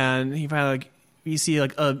 And he finally like you see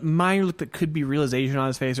like a minor look that could be realization on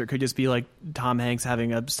his face, or it could just be like Tom Hanks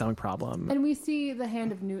having a stomach problem. And we see the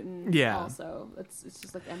hand of Newton. Also, it's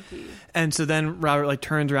just like empty. And so then Robert like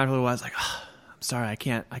turns around a little while. It's like, oh, I'm sorry, I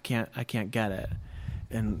can't get it.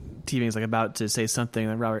 And Teabing's like about to say something,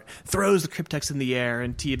 and Robert throws the cryptex in the air,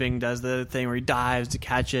 and Teabing does the thing where he dives to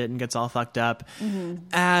catch it and gets all fucked up.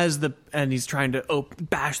 Mm-hmm. And he's trying to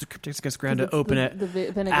bash the cryptex against the ground to open it.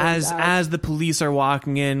 As the police are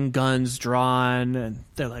walking in, guns drawn, and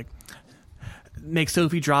they're like, make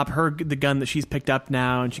Sophie drop the gun that she's picked up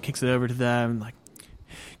now, and she kicks it over to them, and like,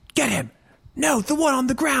 get him. No, the one on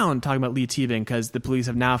the ground. Talking about Lee Teabing, because the police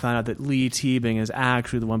have now found out that Lee Teabing is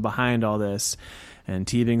actually the one behind all this. And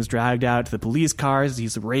Teabing's dragged out to the police cars.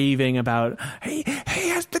 He's raving about, he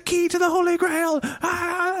has the key to the Holy Grail.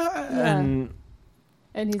 And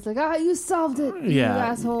he's like, you solved it, you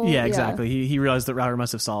asshole. Yeah, exactly. He realized that Robert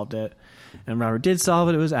must have solved it. And Robert did solve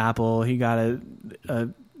it. It was Apple. He got a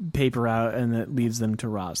paper out, and it leads them to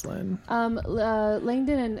Rosalind.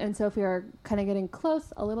 Langdon and Sophie are kind of getting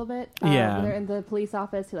close a little bit. When they're in the police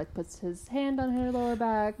office, he like puts his hand on her lower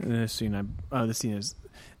back. This scene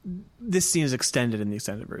is extended in the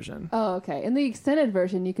extended version. Oh, okay. In the extended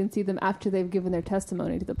version, you can see them after they've given their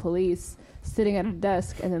testimony to the police, sitting at a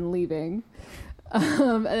desk and then leaving.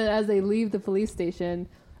 And as they leave the police station,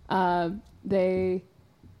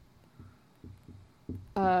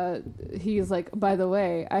 he's like, by the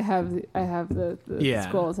way, I have the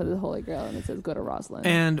scrolls of the Holy Grail, and it says go to Rosalind.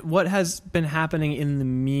 And what has been happening in the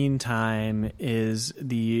meantime is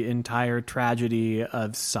the entire tragedy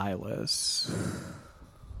of Silas.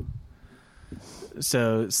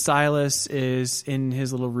 So Silas is in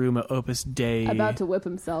his little room at Opus Dei, about to whip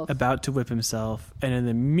himself, and in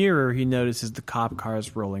the mirror he notices the cop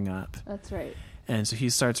cars rolling up. That's right. And so he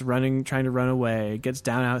starts trying to run away, gets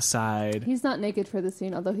down outside. He's not naked for the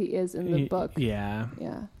scene, although he is in the book. Yeah.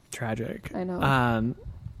 Tragic. I know.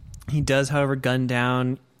 He does, however, gun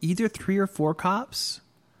down either 3 or 4 cops.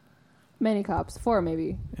 Many cops. 4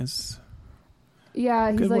 maybe. It's he's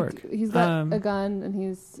work. He's got a gun and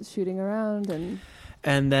he's shooting around,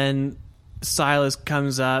 and then Silas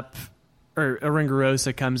comes up, or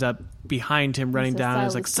Aringarosa comes up behind him, running down, and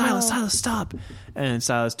is like, Silas, stop! And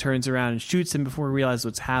Silas turns around and shoots him before he realizes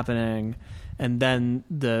what's happening. And then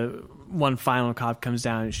the one final cop comes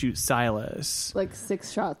down and shoots Silas. Like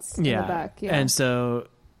 6 shots in the back. Yeah. And so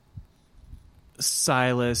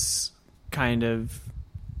Silas kind of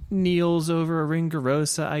kneels over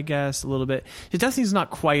Aringarosa, I guess, a little bit. His death scene is not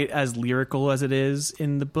quite as lyrical as it is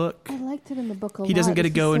in the book. I liked it in the book a lot. He doesn't get to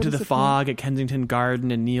go into the fog at Kensington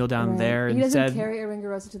Garden and kneel down there. He doesn't carry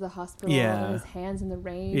Aringarosa to the hospital and his hands in the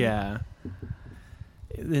rain. Yeah.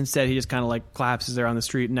 Instead, he just kind of like collapses there on the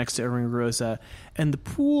street next to Aringarosa. And the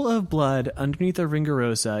pool of blood underneath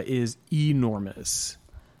Aringarosa is enormous.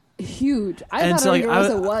 Huge. I thought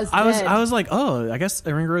Aringarosa was dead. I was like, oh, I guess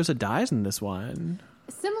Aringarosa dies in this one.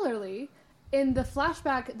 Similarly, in the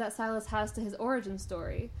flashback that Silas has to his origin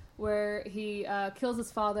story, where he kills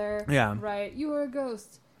his father, right? You were a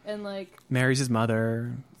ghost, and like marries his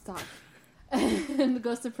mother. Stop. And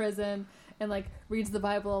goes to prison and like reads the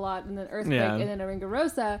Bible a lot, and then earthquake, and then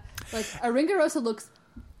Aringarosa. Like Aringarosa looks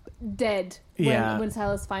dead when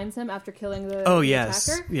Silas finds him after killing the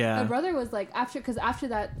attacker. Yeah. My brother was like, after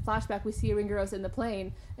that flashback, we see Aringarosa in the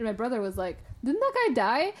plane, and my brother was like, didn't that guy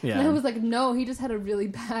die? Yeah. And I was like, no, he just had a really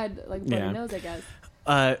bad like bloody nose, I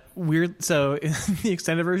guess. Weird. So in the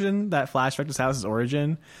extended version, that flashback to Silas's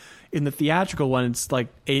origin, In the theatrical one, it's like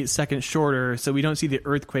 8 seconds shorter, so we don't see the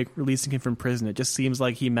earthquake releasing him from prison. It just seems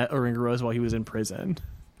like he met Oringarosa while he was in prison.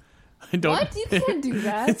 What? You can't do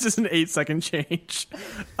that. It's just an 8-second change.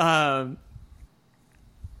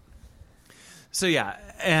 So yeah,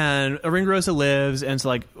 and Oringarosa lives, and so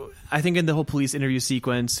like I think in the whole police interview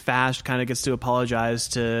sequence, Fash kind of gets to apologize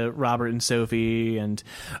to Robert and Sophie, and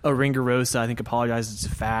Oringarosa I think apologizes to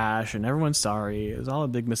Fash, and everyone's sorry. It was all a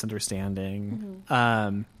big misunderstanding.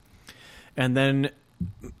 And then,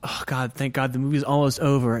 oh God, thank God the movie's almost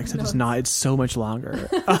over, except it's not. It's so much longer.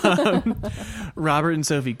 Robert and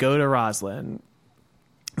Sophie go to Roslyn.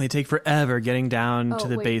 They take forever getting down to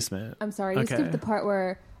the basement. I'm sorry, you skipped the part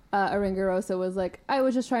where Oringarosa was like, I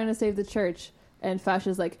was just trying to save the church. And Fash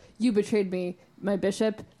is like, you betrayed me, my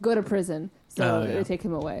bishop, go to prison. So they take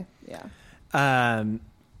him away. Yeah.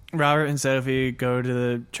 Robert and Sophie go to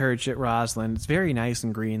the church at Roslyn. It's very nice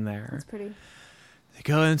and green there. It's pretty. They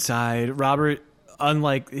go inside. Robert,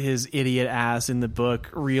 unlike his idiot ass in the book,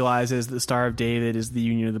 realizes the Star of David is the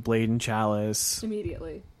union of the blade and chalice.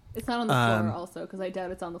 Immediately. It's not on the floor also, because I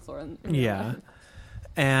doubt it's on the floor. Yeah.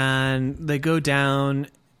 And they go down,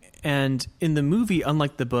 and in the movie,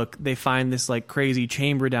 unlike the book, they find this like crazy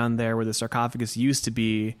chamber down there where the sarcophagus used to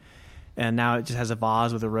be, and now it just has a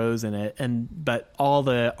vase with a rose in it. But all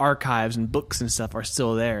the archives and books and stuff are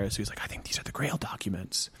still there. So he's like, I think these are the Grail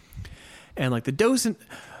documents. And like the docent,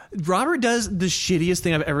 Robert does the shittiest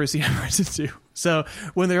thing I've ever seen a person do. So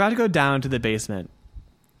when they're about to go down to the basement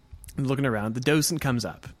and looking around, the docent comes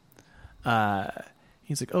up.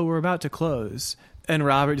 He's like, oh, we're about to close. And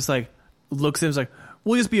Robert just like looks at him, is like,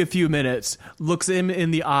 we'll just be a few minutes, looks him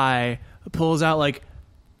in the eye, pulls out like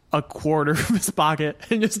a quarter from his pocket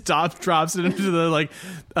and just drops it into the like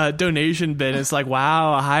donation bin. It's like,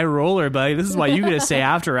 wow, a high roller, buddy. This is why you get to stay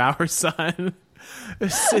after hours, son. It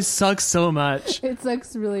sucks so much. It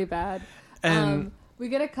sucks really bad. And we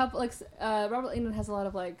get a couple, like, Robert England has a lot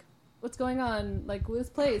of like, what's going on, like, with this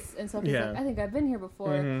place? And Sophie's like, I think I've been here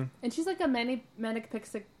before. And she's like a manic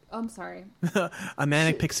pixie. Oh, I'm sorry. A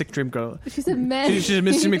manic pixie dream girl. She's a manic. She's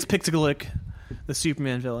Mr. McPixicalic, the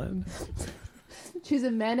Superman villain. She's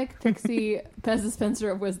a manic pixie Pez dispenser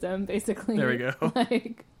of wisdom, basically. There we go.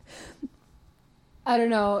 Like, I don't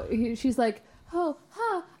know. She's like,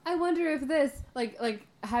 I wonder if this, like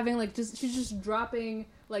having like she's just dropping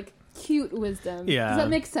like cute wisdom. Yeah. Does that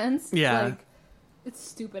make sense? Yeah. Like, it's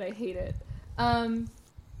stupid. I hate it.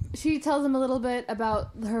 She tells him a little bit about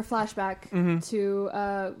her flashback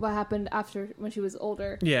to what happened after when she was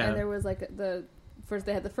older. Yeah. And there was like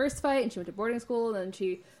they had the first fight, and she went to boarding school, and then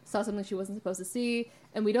she saw something she wasn't supposed to see,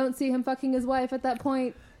 and we don't see him fucking his wife at that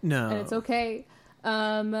point. No. And it's okay.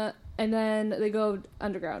 And then they go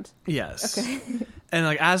underground. Yes. Okay. And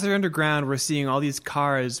like as they're underground, we're seeing all these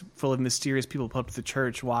cars full of mysterious people pull up to the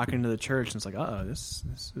church, walk into the church, and it's like, oh, this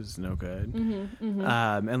is no good.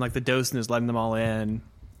 And like the docent is letting them all in.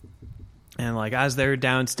 And like as they're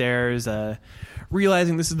downstairs,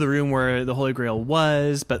 realizing this is the room where the Holy Grail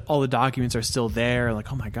was, but all the documents are still there.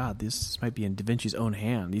 Like, oh my God, this might be in Da Vinci's own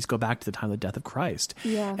hand. These go back to the time of the death of Christ.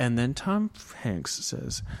 Yeah. And then Tom Hanks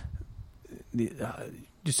says,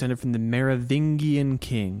 descended from the Merovingian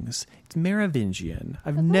kings. It's Merovingian.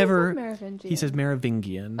 He says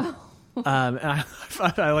Merovingian. Oh. And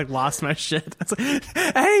I like lost my shit. It's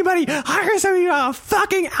like, anybody hires me a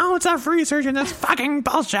fucking ounce of research in this fucking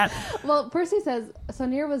bullshit. Well, Percy says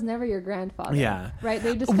Saunier was never your grandfather. Yeah. Right?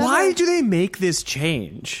 They discovered, why do they make this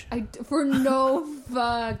change? For no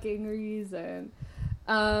fucking reason.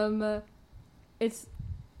 It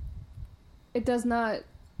does not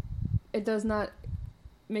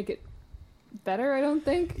make it better, I don't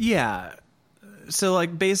think. Yeah. So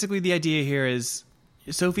like basically the idea here is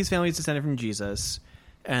Sophie's family is descended from Jesus,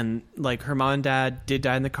 and like her mom and dad did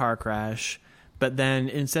die in the car crash, but then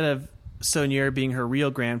instead of Saunier being her real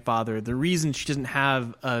grandfather, the reason she doesn't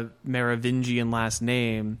have a Merovingian last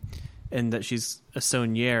name and that she's a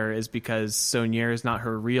Saunier is because Saunier is not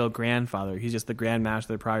her real grandfather. He's just the Grand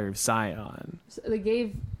Master of the Priory of Sion. So they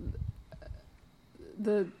gave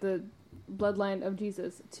the bloodline of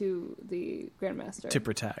Jesus to the Grandmaster to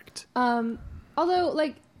protect. Although,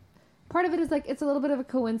 like, part of it is like it's a little bit of a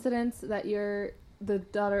coincidence that you're the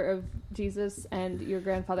daughter of Jesus and your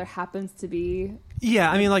grandfather happens to be.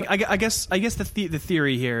 Yeah, I mean, like, I guess the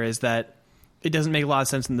theory here is that it doesn't make a lot of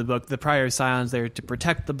sense in the book. The Priory of Sion's there to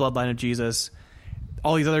protect the bloodline of Jesus.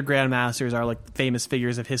 All these other grandmasters are like famous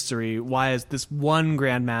figures of history. Why is this one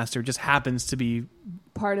grandmaster just happens to be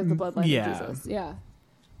part of the bloodline of Jesus? Yeah.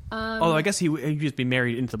 Although I guess he'd just be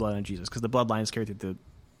married into the bloodline of Jesus because the bloodline is carried through the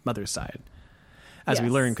mother's side, as we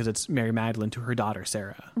learn, because it's Mary Magdalene to her daughter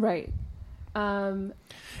Sarah. Right. And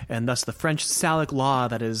thus the French Salic law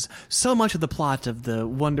that is so much of the plot of the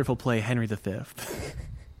wonderful play Henry V.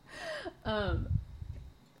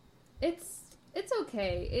 It's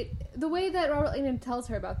okay. The way that Robert Langdon tells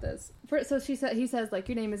her about this. He says like,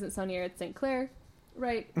 your name isn't Saunier, it's St. Clair,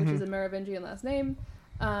 right? Which is a Merovingian last name.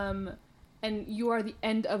 And you are the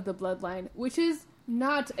end of the bloodline, which is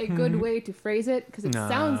not a good way to phrase it, because it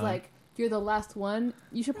sounds like you're the last one.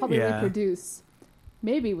 You should probably reproduce,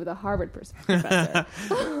 maybe with a Harvard professor.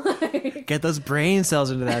 Get those brain cells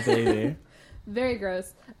into that baby. Very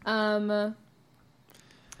gross.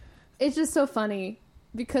 It's just so funny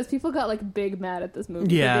because people got like big mad at this movie for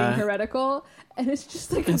being heretical, and it's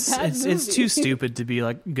just like a bad movie. It's too stupid to be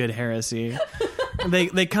like good heresy.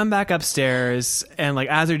 They come back upstairs, and like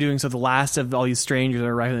as they're doing so, the last of all these strangers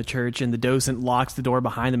are arriving at the church, and the docent locks the door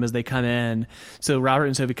behind them as they come in. So Robert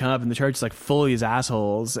and Sophie come up, and the church is like full of these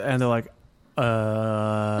assholes, and they're like,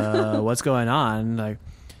 what's going on? Like,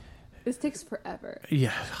 this takes forever.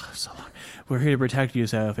 Yeah, so long. We're here to protect you,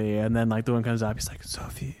 Sophie. And then like the one comes up, he's like,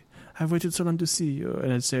 Sophie, I've waited so long to see you.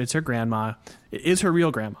 And it's her grandma. It is her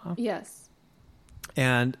real grandma. Yes.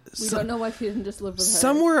 And we don't know why she didn't just live with her.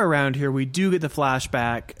 Somewhere around here, we do get the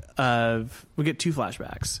flashback we get two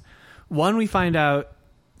flashbacks. One, we find out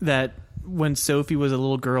that when Sophie was a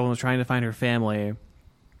little girl and was trying to find her family,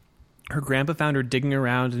 her grandpa found her digging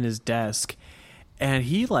around in his desk, and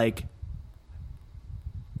he like...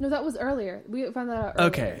 No, that was earlier. We found that out earlier.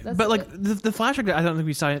 Okay. But like the flashback, I don't think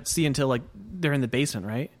we see until like they're in the basement,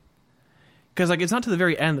 right? Because like it's not to the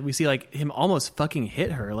very end that we see like him almost fucking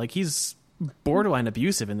hit her. Like he's borderline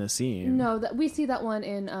abusive in this scene. No, we see that one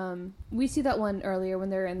earlier when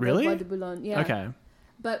they're in the Bois de Boulogne. Yeah. Okay.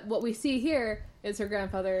 But what we see here is her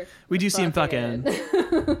grandfather. We do see him fucking,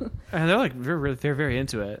 and they're like they're very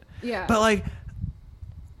into it. Yeah. But like,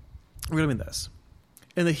 we're gonna mean this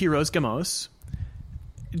in the Heroes Gamos.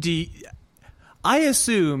 I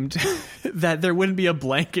assumed that there wouldn't be a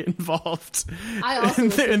blanket involved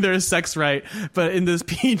in their sex right, but in this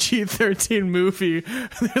PG-13 movie,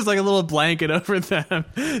 there's like a little blanket over them.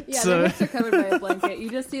 Yeah, their hips are covered by a blanket. You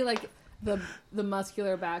just see like the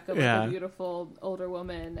muscular back of like, a beautiful older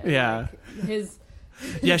woman. And, like, his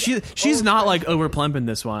she's not like over plump in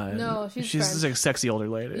this one. No, she's just like a sexy older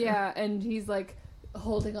lady. Yeah, and he's like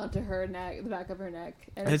holding onto her neck, the back of her neck.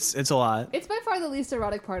 And it's a lot. It's by far the least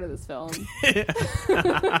erotic part of this film.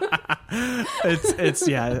 it's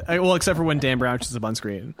well, except for when Dan Brown shows up on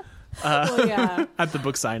screen. At the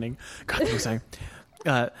book signing. God, the book signing.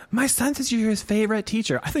 My son says you're his favorite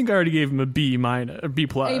teacher. I think I already gave him a B minus, B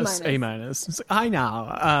plus, A minus. It's like, I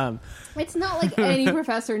know. It's not like any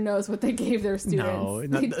professor knows what they gave their students. No,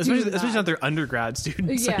 especially not their undergrad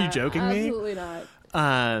students. Are you joking me? Absolutely not.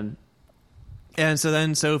 And so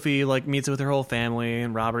then Sophie like meets with her whole family,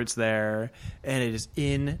 and Robert's there, and it is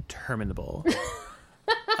interminable.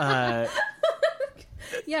 It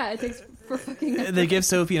takes for fucking. They give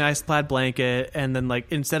Sophie an ice plaid blanket, and then like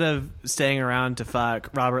instead of staying around to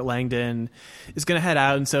fuck, Robert Langdon is gonna head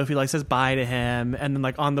out, and Sophie like says bye to him, and then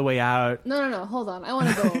like on the way out. No, hold on, I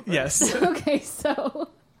want to go over Yes. Okay, so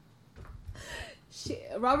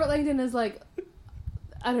Robert Langdon is like,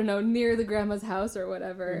 I don't know, near the grandma's house or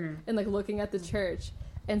whatever, and like looking at the church,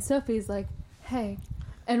 and Sophie's like, hey,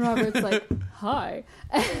 and Robert's like, hi,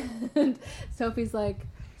 and Sophie's like,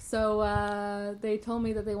 so they told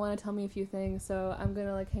me that they want to tell me a few things, so I'm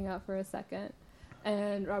gonna like hang out for a second.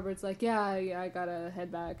 And Robert's like, yeah, I gotta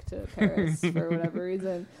head back to Paris for whatever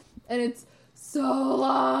reason, and it's so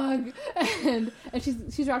long, and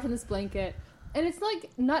she's wrapped in this blanket, and it's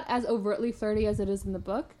like not as overtly flirty as it is in the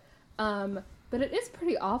book, but it is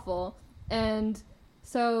pretty awful. And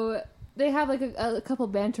so they have like a couple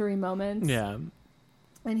bantery moments. Yeah.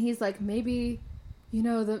 And he's like, maybe, you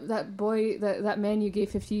know, that boy, that man you gave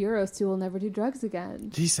 50 euros to will never do drugs again.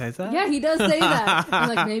 Did he say that? Yeah, he does say that.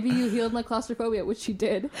 And like, maybe you healed my claustrophobia, which she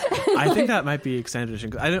did. I think that might be extended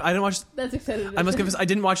edition. I didn't watch. That's extended edition. I must confess, I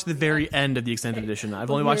didn't watch the very end of the extended edition. I've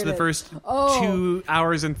only watched the first 2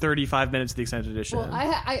 hours and 35 minutes of the extended edition. Well,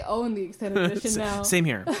 I own the extended edition now. Same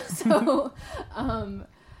here. So,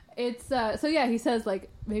 it's so yeah. He says like,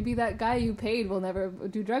 maybe that guy you paid will never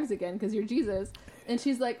do drugs again because you're Jesus. And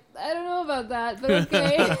she's like, I don't know about that, but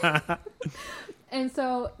okay. And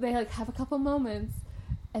so they like have a couple moments,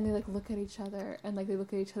 and they like look at each other, and like they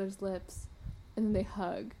look at each other's lips, and then they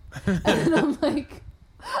hug. And then I'm like,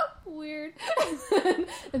 weird.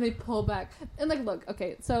 And they pull back, and like, look,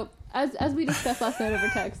 okay. So as we discussed last night over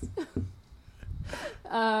text,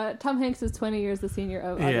 Tom Hanks is 20 years the senior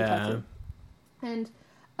of Audrey Tautou. And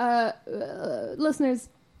listeners,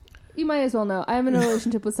 you might as well know, I'm in a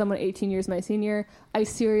relationship with someone 18 years my senior. I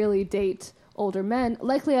serially date older men,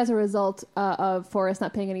 likely as a result of Forrest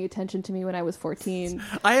not paying any attention to me when I was 14.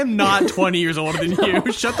 I am not 20 years older than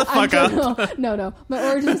you. Shut the fuck up. No.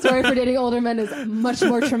 My origin story for dating older men is much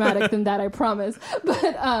more traumatic than that, I promise. But,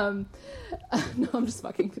 no, I'm just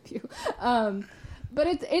fucking with you. But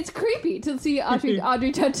it's creepy to see Audrey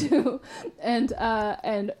Tautou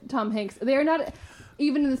and Tom Hanks. They are not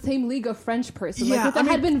even in the same league of French person. Yeah, like, if it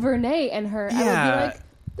had been Vernay and her, I would be like,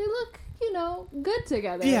 they look, good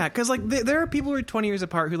together. Yeah, because like there are people who are 20 years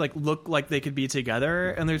apart who like look like they could be together,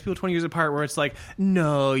 and there's people 20 years apart where it's like,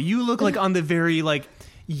 no, you look like on the very like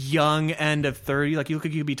young end of 30, like you look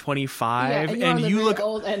like you could be 25, and you look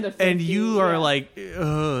old end of 50, and you are like,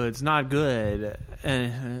 oh, it's not good,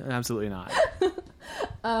 and absolutely not.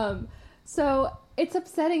 So it's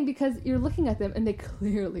upsetting because you're looking at them and they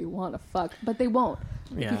clearly want to fuck, but they won't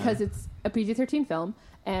because it's a PG-13 film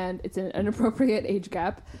and it's an inappropriate age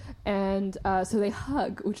gap, and so they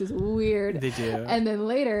hug, which is weird. They do, and then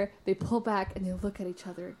later they pull back and they look at each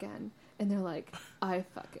other again, and they're like, "I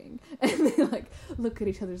fucking," and they like look at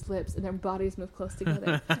each other's lips and their bodies move close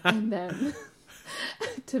together, and then.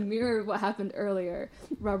 To mirror what happened earlier,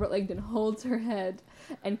 Robert Langdon holds her head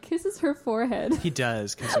and kisses her forehead. He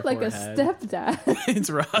does kiss her like forehead. a stepdad. It's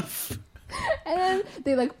rough. And then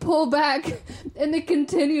they like pull back and they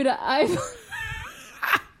continue to eye.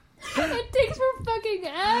 It takes for fucking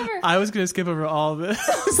ever. I was gonna skip over all of this.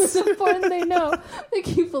 The point they know, they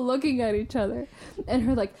keep looking at each other, and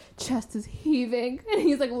her like chest is heaving, and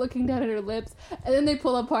he's like looking down at her lips, and then they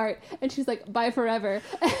pull apart, and she's like, "Bye forever."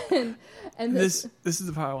 And this is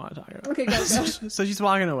the part I want to talk about. Okay, go. So she's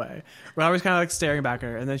walking away. Robert's kind of like staring back at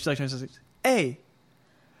her, and then she like turns to like, "Hey."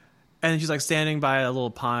 And she's like standing by a little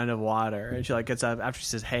pond of water, and she like gets up after she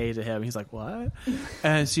says "hey" to him. He's like, "What?"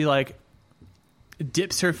 And she like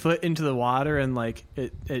dips her foot into the water, and like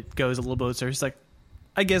it goes a little bit. So she's like,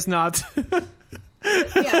 "I guess not."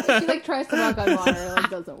 Yeah, she like tries to walk on water, and it like,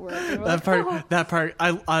 doesn't work. That part,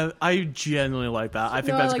 I genuinely like that. I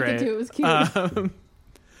think that's great. I liked it too. It was cute.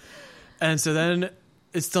 And so then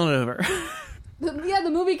it's still not over. The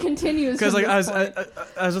movie continues because like I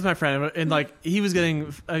was with my friend, and like he was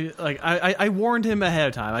getting I warned him ahead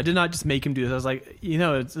of time. I did not just make him do this. I was like,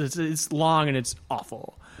 it's long and it's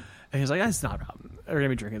awful, and he was like, that's not a problem. We're gonna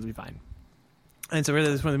be drinking, it'll be fine. And so we're at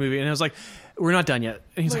this point of the movie, and I was like, we're not done yet.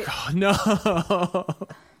 And he's like, oh no.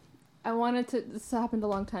 I wanted to. This happened a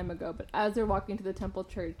long time ago, but as they're walking to the temple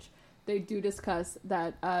church, they do discuss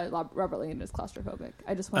that Robert Langdon is claustrophobic.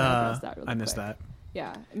 I just want to address that really quick. I missed that.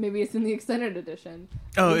 Yeah, maybe it's in the extended edition.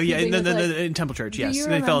 Oh, yeah, in Temple Church, yes.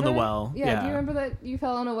 They fell in the well. Yeah, do you remember that you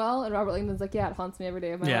fell in a well? And Robert Langdon's like, yeah, it haunts me every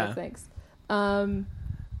day of my life, thanks.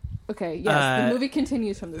 Okay, yes, the movie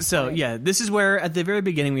continues from this point. Yeah, this is where, at the very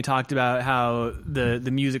beginning, we talked about how the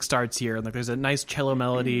music starts here. Like, there's a nice cello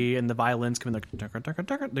melody, and the violins come in, like, they're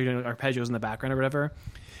doing arpeggios in the background or whatever.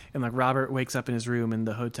 And like Robert wakes up in his room in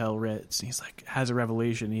the Hotel Ritz, and he's like has a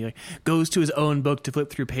revelation. He like goes to his own book to flip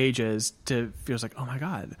through pages to feels like, oh my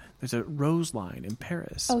god, there's a rose line in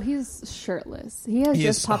Paris. Oh, he's shirtless. He has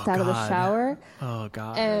just popped out of the shower. Oh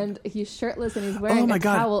god. And he's shirtless and he's wearing a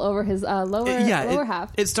towel over his lower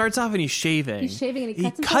half. It starts off and he's shaving. He's shaving and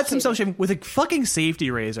he cuts himself shaving with a fucking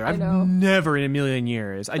safety razor. I've never in a million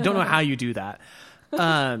years. I don't know how you do that.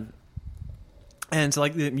 And so,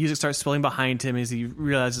 like, the music starts swelling behind him as he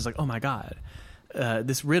realizes, like, oh my god,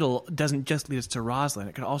 this riddle doesn't just lead us to Rosalind;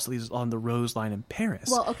 it could also lead us on the Rose Line in Paris.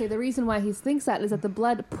 Well, okay, the reason why he thinks that is that the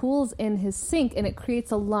blood pools in his sink and it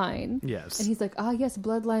creates a line. Yes, and he's like, yes,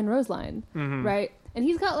 blood line, Rose Line, right? And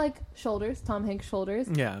he's got like shoulders, Tom Hanks shoulders.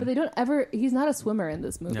 Yeah, but they don't ever. He's not a swimmer in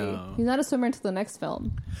this movie. No. He's not a swimmer until the next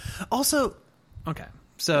film. Also, okay,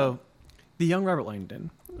 so the young Robert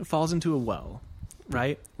Langdon falls into a well.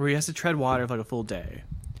 Right? Where he has to tread water for like a full day.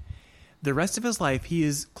 The rest of his life, he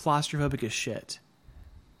is claustrophobic as shit.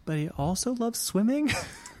 But he also loves swimming?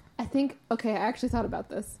 I think, I actually thought about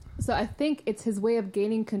this. So I think it's his way of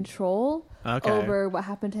gaining control over what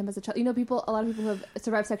happened to him as a child. You know, a lot of people who have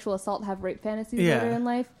survived sexual assault have rape fantasies later in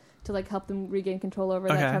life to like help them regain control over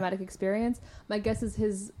that traumatic experience. My guess is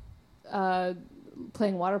his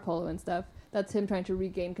playing water polo and stuff. That's him trying to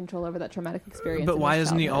regain control over that traumatic experience. But why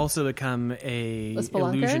doesn't he also become a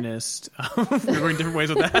illusionist? We're going different ways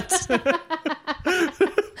with that.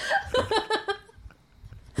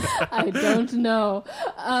 I don't know.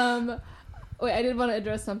 Wait, I did want to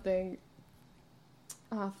address something.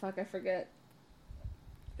 Oh, fuck, I forget.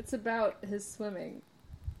 It's about his swimming.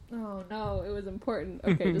 Oh no, it was important.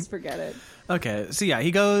 Okay, just forget it. Okay, so yeah,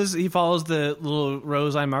 he follows the little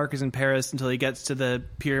rose line markers in Paris until he gets to the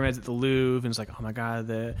pyramids at the Louvre, and it's like, oh my god,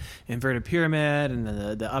 the inverted pyramid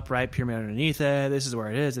and the upright pyramid underneath it. This is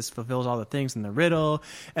where it is. This fulfills all the things in the riddle.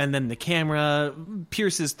 And then the camera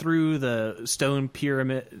pierces through the stone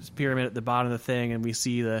pyramid at the bottom of the thing, and we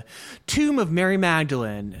see the Tomb of Mary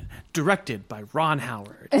Magdalene, directed by Ron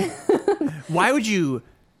Howard. Why would you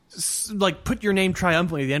like put your name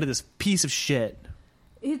triumphantly at the end of this piece of shit?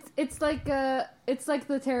 It's like the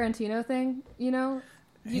Tarantino thing, you know,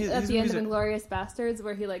 at the end of Inglourious Bastards,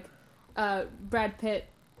 where he Brad Pitt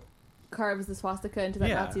carves the swastika into that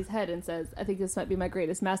Nazi's head and says, "I think this might be my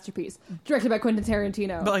greatest masterpiece," directed by Quentin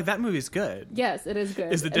Tarantino. But that movie's good. Yes, it is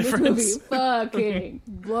good. Is the difference? This movie fucking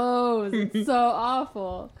blows. It's so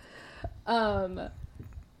awful.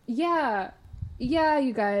 Yeah,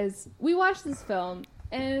 you guys, we watched this film.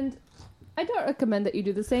 And I don't recommend that you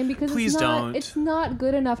do the same because it's not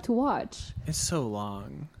good enough to watch. It's so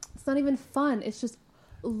long. It's not even fun. It's just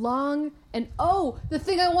long. And the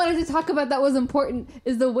thing I wanted to talk about that was important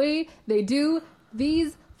is the way they do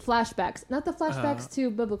these flashbacks. Not the flashbacks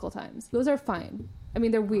to biblical times. Those are fine. I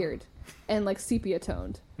mean, they're weird and sepia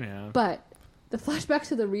toned. Yeah. But the flashbacks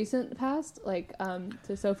to the recent past,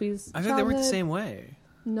 to Sophie's I think they work the same way.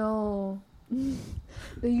 No.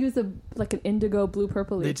 They use an indigo blue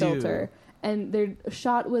purpley filter, and they're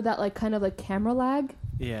shot with that kind of camera lag.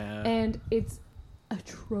 Yeah, and it's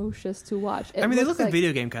atrocious to watch. They look like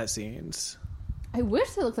video game cutscenes. I wish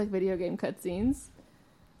they looked like video game cutscenes.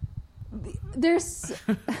 There's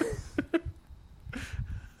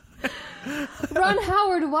Ron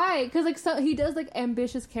Howard. Why? Because he does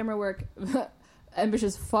ambitious camera work,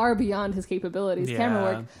 ambitious far beyond his capabilities. Yeah. Camera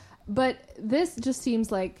work, but this just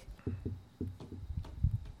seems like.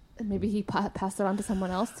 Maybe he passed it on to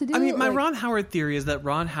someone else to do. I mean, my Ron Howard theory is that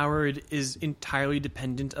Ron Howard is entirely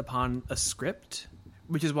dependent upon a script,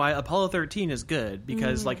 which is why Apollo 13 is good,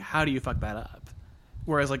 because how do you fuck that up?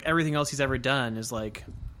 Whereas everything else he's ever done is yikes.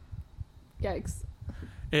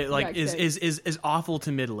 It is awful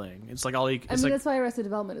to middling. It's all he. That's why Arrested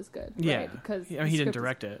Development is good. Yeah, right? Because he didn't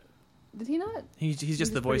direct it. Did he not? He's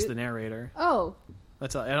just the voice of the narrator. Oh,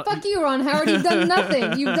 that's all. Fuck you, Ron Howard. You've done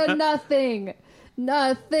nothing. You've done nothing.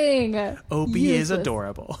 Nothing. Opie is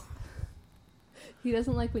adorable. He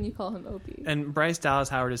doesn't like when you call him Opie. And Bryce Dallas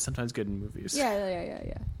Howard is sometimes good in movies.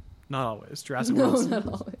 Yeah. Not always. Jurassic World's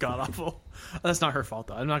god awful. That's not her fault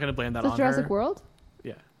though. I'm not going to blame that on Jurassic her. World?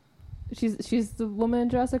 Yeah. She's the woman in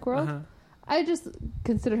Jurassic World? Uh-huh. I just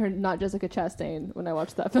consider her not Jessica Chastain when I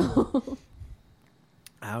watched that film.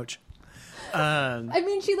 Ouch. I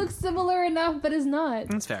mean, she looks similar enough, but is not.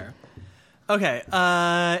 That's fair. Okay,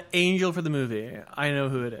 angel for the movie. I know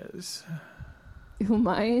who it is. Who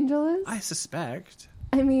my angel is? I suspect.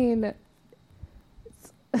 I mean,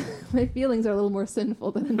 my feelings are a little more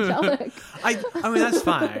sinful than angelic. I mean, that's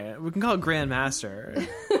fine. We can call it Grandmaster.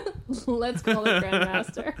 Let's call it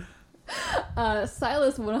Grandmaster.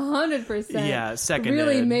 Silas 100%. Yeah, seconded.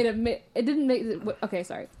 Really made it. It didn't make it. Okay,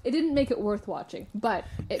 sorry. It didn't make it worth watching, but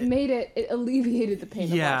it made it. It alleviated the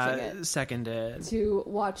pain of watching it. Yeah, seconded. To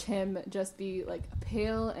watch him just be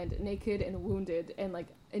pale and naked and wounded and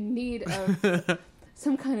in need of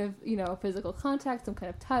some kind of physical contact, some kind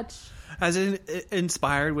of touch. Has it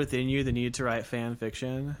inspired within you the need to write fan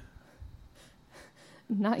fiction?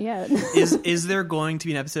 Not yet. Is there going to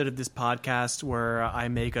be an episode of this podcast where I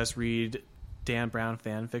make us read Dan Brown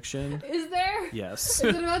fan fiction? Is there? Yes.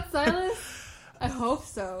 Is it about Silas? I hope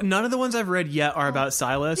so. None of the ones I've read yet are about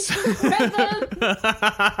Silas. Read them?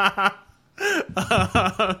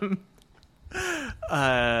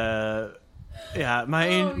 Yeah, my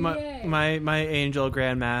angel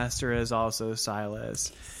Grandmaster is also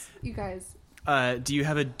Silas. You guys. Do you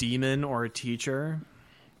have a demon or a teacher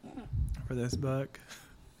for this book?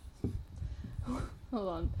 Hold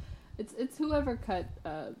on, it's whoever cut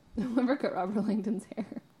Robert Langdon's hair.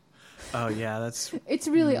 Oh yeah, that's. It's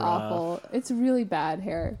really rough. Awful. It's really bad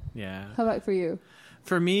hair. Yeah. How about for you?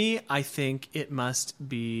 For me, I think it must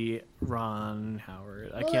be Ron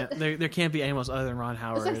Howard. I can't. There can't be anyone else other than Ron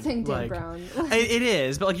Howard. It's like saying Dan Brown. It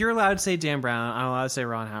is, but you're allowed to say Dan Brown. I'm allowed to say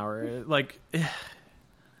Ron Howard.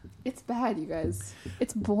 It's bad, you guys.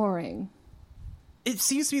 It's boring. It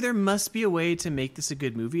seems to me there must be a way to make this a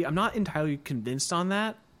good movie. I'm not entirely convinced on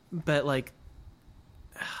that, but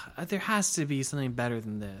there has to be something better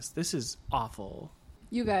than this. This is awful.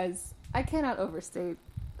 You guys, I cannot overstate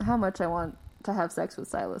how much I want to have sex with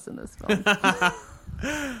Silas in this film.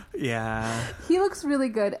 Yeah. He looks really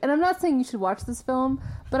good. And I'm not saying you should watch this film,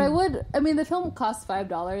 but I would. I mean, the film costs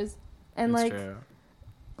 $5. And That's true.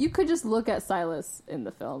 you could just look at Silas in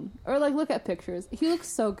the film, or like look at pictures. He looks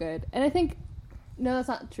so good, and I think no, that's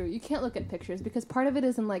not true. You can't look at pictures because part of it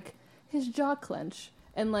is in like his jaw clench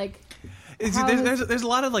and like there's a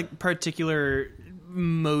lot of like particular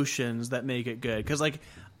motions that make it good because like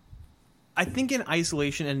I think in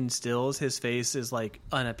isolation and in stills his face is like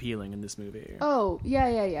unappealing in this movie. Oh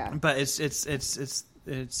yeah. But it's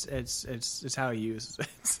how he uses it.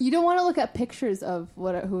 You don't want to look at pictures of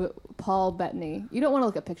who Paul Bettany. You don't want to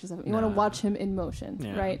look at pictures of him. You want to watch him in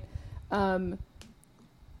motion, right? And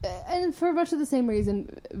for much of the same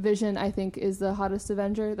reason, Vision I think is the hottest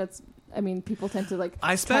Avenger. People tend to like.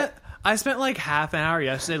 I spent like half an hour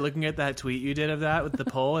yesterday looking at that tweet you did of that with the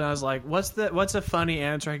poll, and I was like, "What's a funny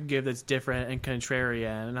answer I can give that's different and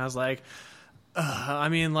contrarian?" And I was like,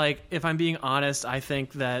 if I'm being honest, I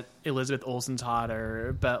think that Elizabeth Olsen's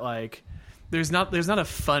hotter, but like, there's not a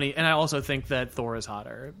funny, and I also think that Thor is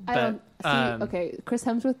hotter. But okay, Chris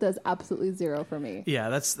Hemsworth does absolutely zero for me. Yeah,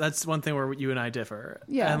 that's one thing where you and I differ.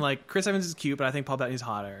 Yeah, and like Chris Evans is cute, but I think Paul Bettany's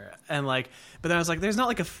hotter. And like, but then I was like, there's not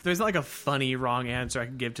like a funny wrong answer I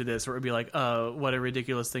could give to this, where it would be like, oh, what a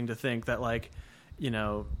ridiculous thing to think that like,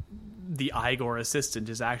 the Igor assistant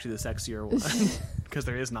is actually the sexier one, because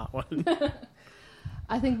there is not one.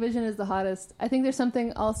 I think Vision is the hottest. I think there's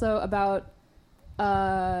something also about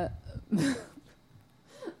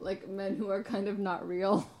like men who are kind of not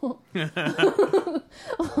real.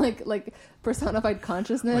 like personified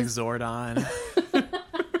consciousness. Like Zordon.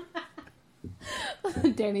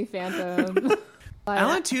 Danny Phantom.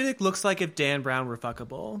 Alan Tudyk looks like if Dan Brown were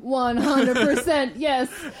fuckable. 100%, yes.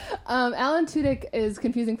 Alan Tudyk is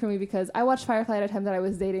confusing for me because I watched Firefly at a time that I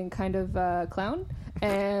was dating kind of a clown.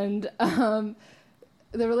 And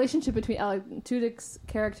the relationship between Alan Tudyk's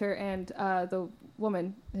character and the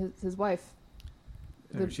woman, his wife.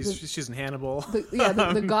 She's in Hannibal.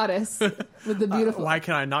 The goddess with the beautiful. Why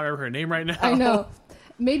can I not remember her name right now? I know.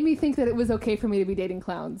 Made me think that it was okay for me to be dating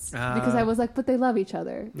clowns because I was like, but they love each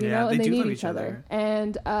other, you know, and they need each other.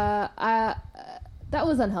 And that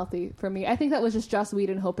was unhealthy for me. I think that was just Joss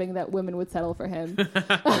Whedon hoping that women would settle for him.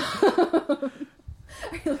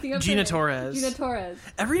 Gina Torres.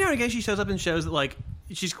 Every now and again, she shows up in shows that like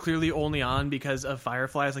she's clearly only on because of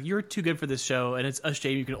Firefly. It's like, you're too good for this show, and it's a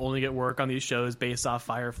shame you can only get work on these shows based off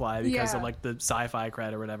Firefly because of like the sci-fi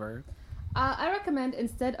cred or whatever. I recommend,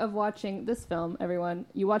 instead of watching this film, everyone,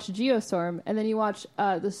 you watch Geostorm, and then you watch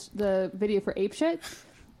the video for Apeshit,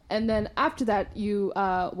 and then after that you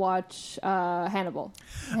watch Hannibal.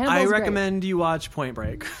 I recommend you watch Point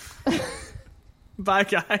Break. Bye,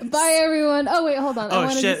 guys. Bye, everyone. Oh, wait, hold on. Oh,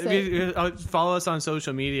 shit. Follow us on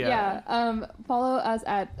social media. Yeah. Follow us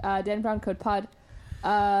at Dan Brown Code Pod.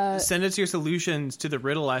 Send us your solutions to the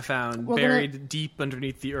riddle I found buried deep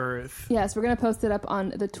underneath the earth. Yes, we're going to post it up on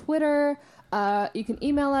the Twitter. You can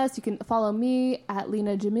email us. You can follow me at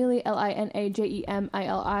Lina Jamili,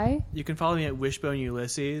 LinaJemili. You can follow me at Wishbone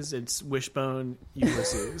Ulysses. It's Wishbone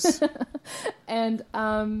Ulysses. And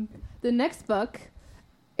the next book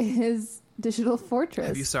is Digital Fortress.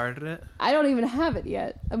 Have you started it? I don't even have it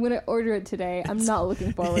yet. I'm going to order it today. I'm not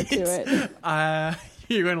looking forward to it.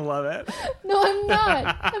 You're going to love it. No, I'm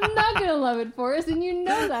not. I'm not going to love it, Forrest, and you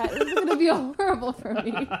know that. This is going to be horrible for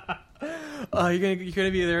me. You're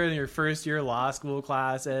gonna be there in your first year law school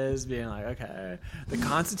classes, being like, okay, the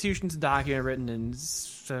Constitution's a document written in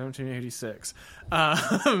 1786,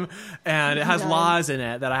 and it has laws in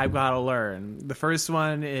it that I've got to learn. The first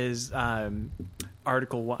one is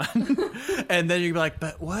Article 1, and then you're gonna be like,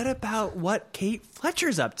 but what about what Kate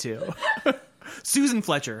Fletcher's up to? Susan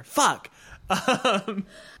Fletcher. Fuck.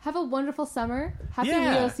 Have a wonderful summer. Happy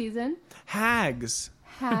Leo season. Hags,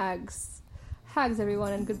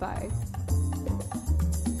 everyone, and goodbye.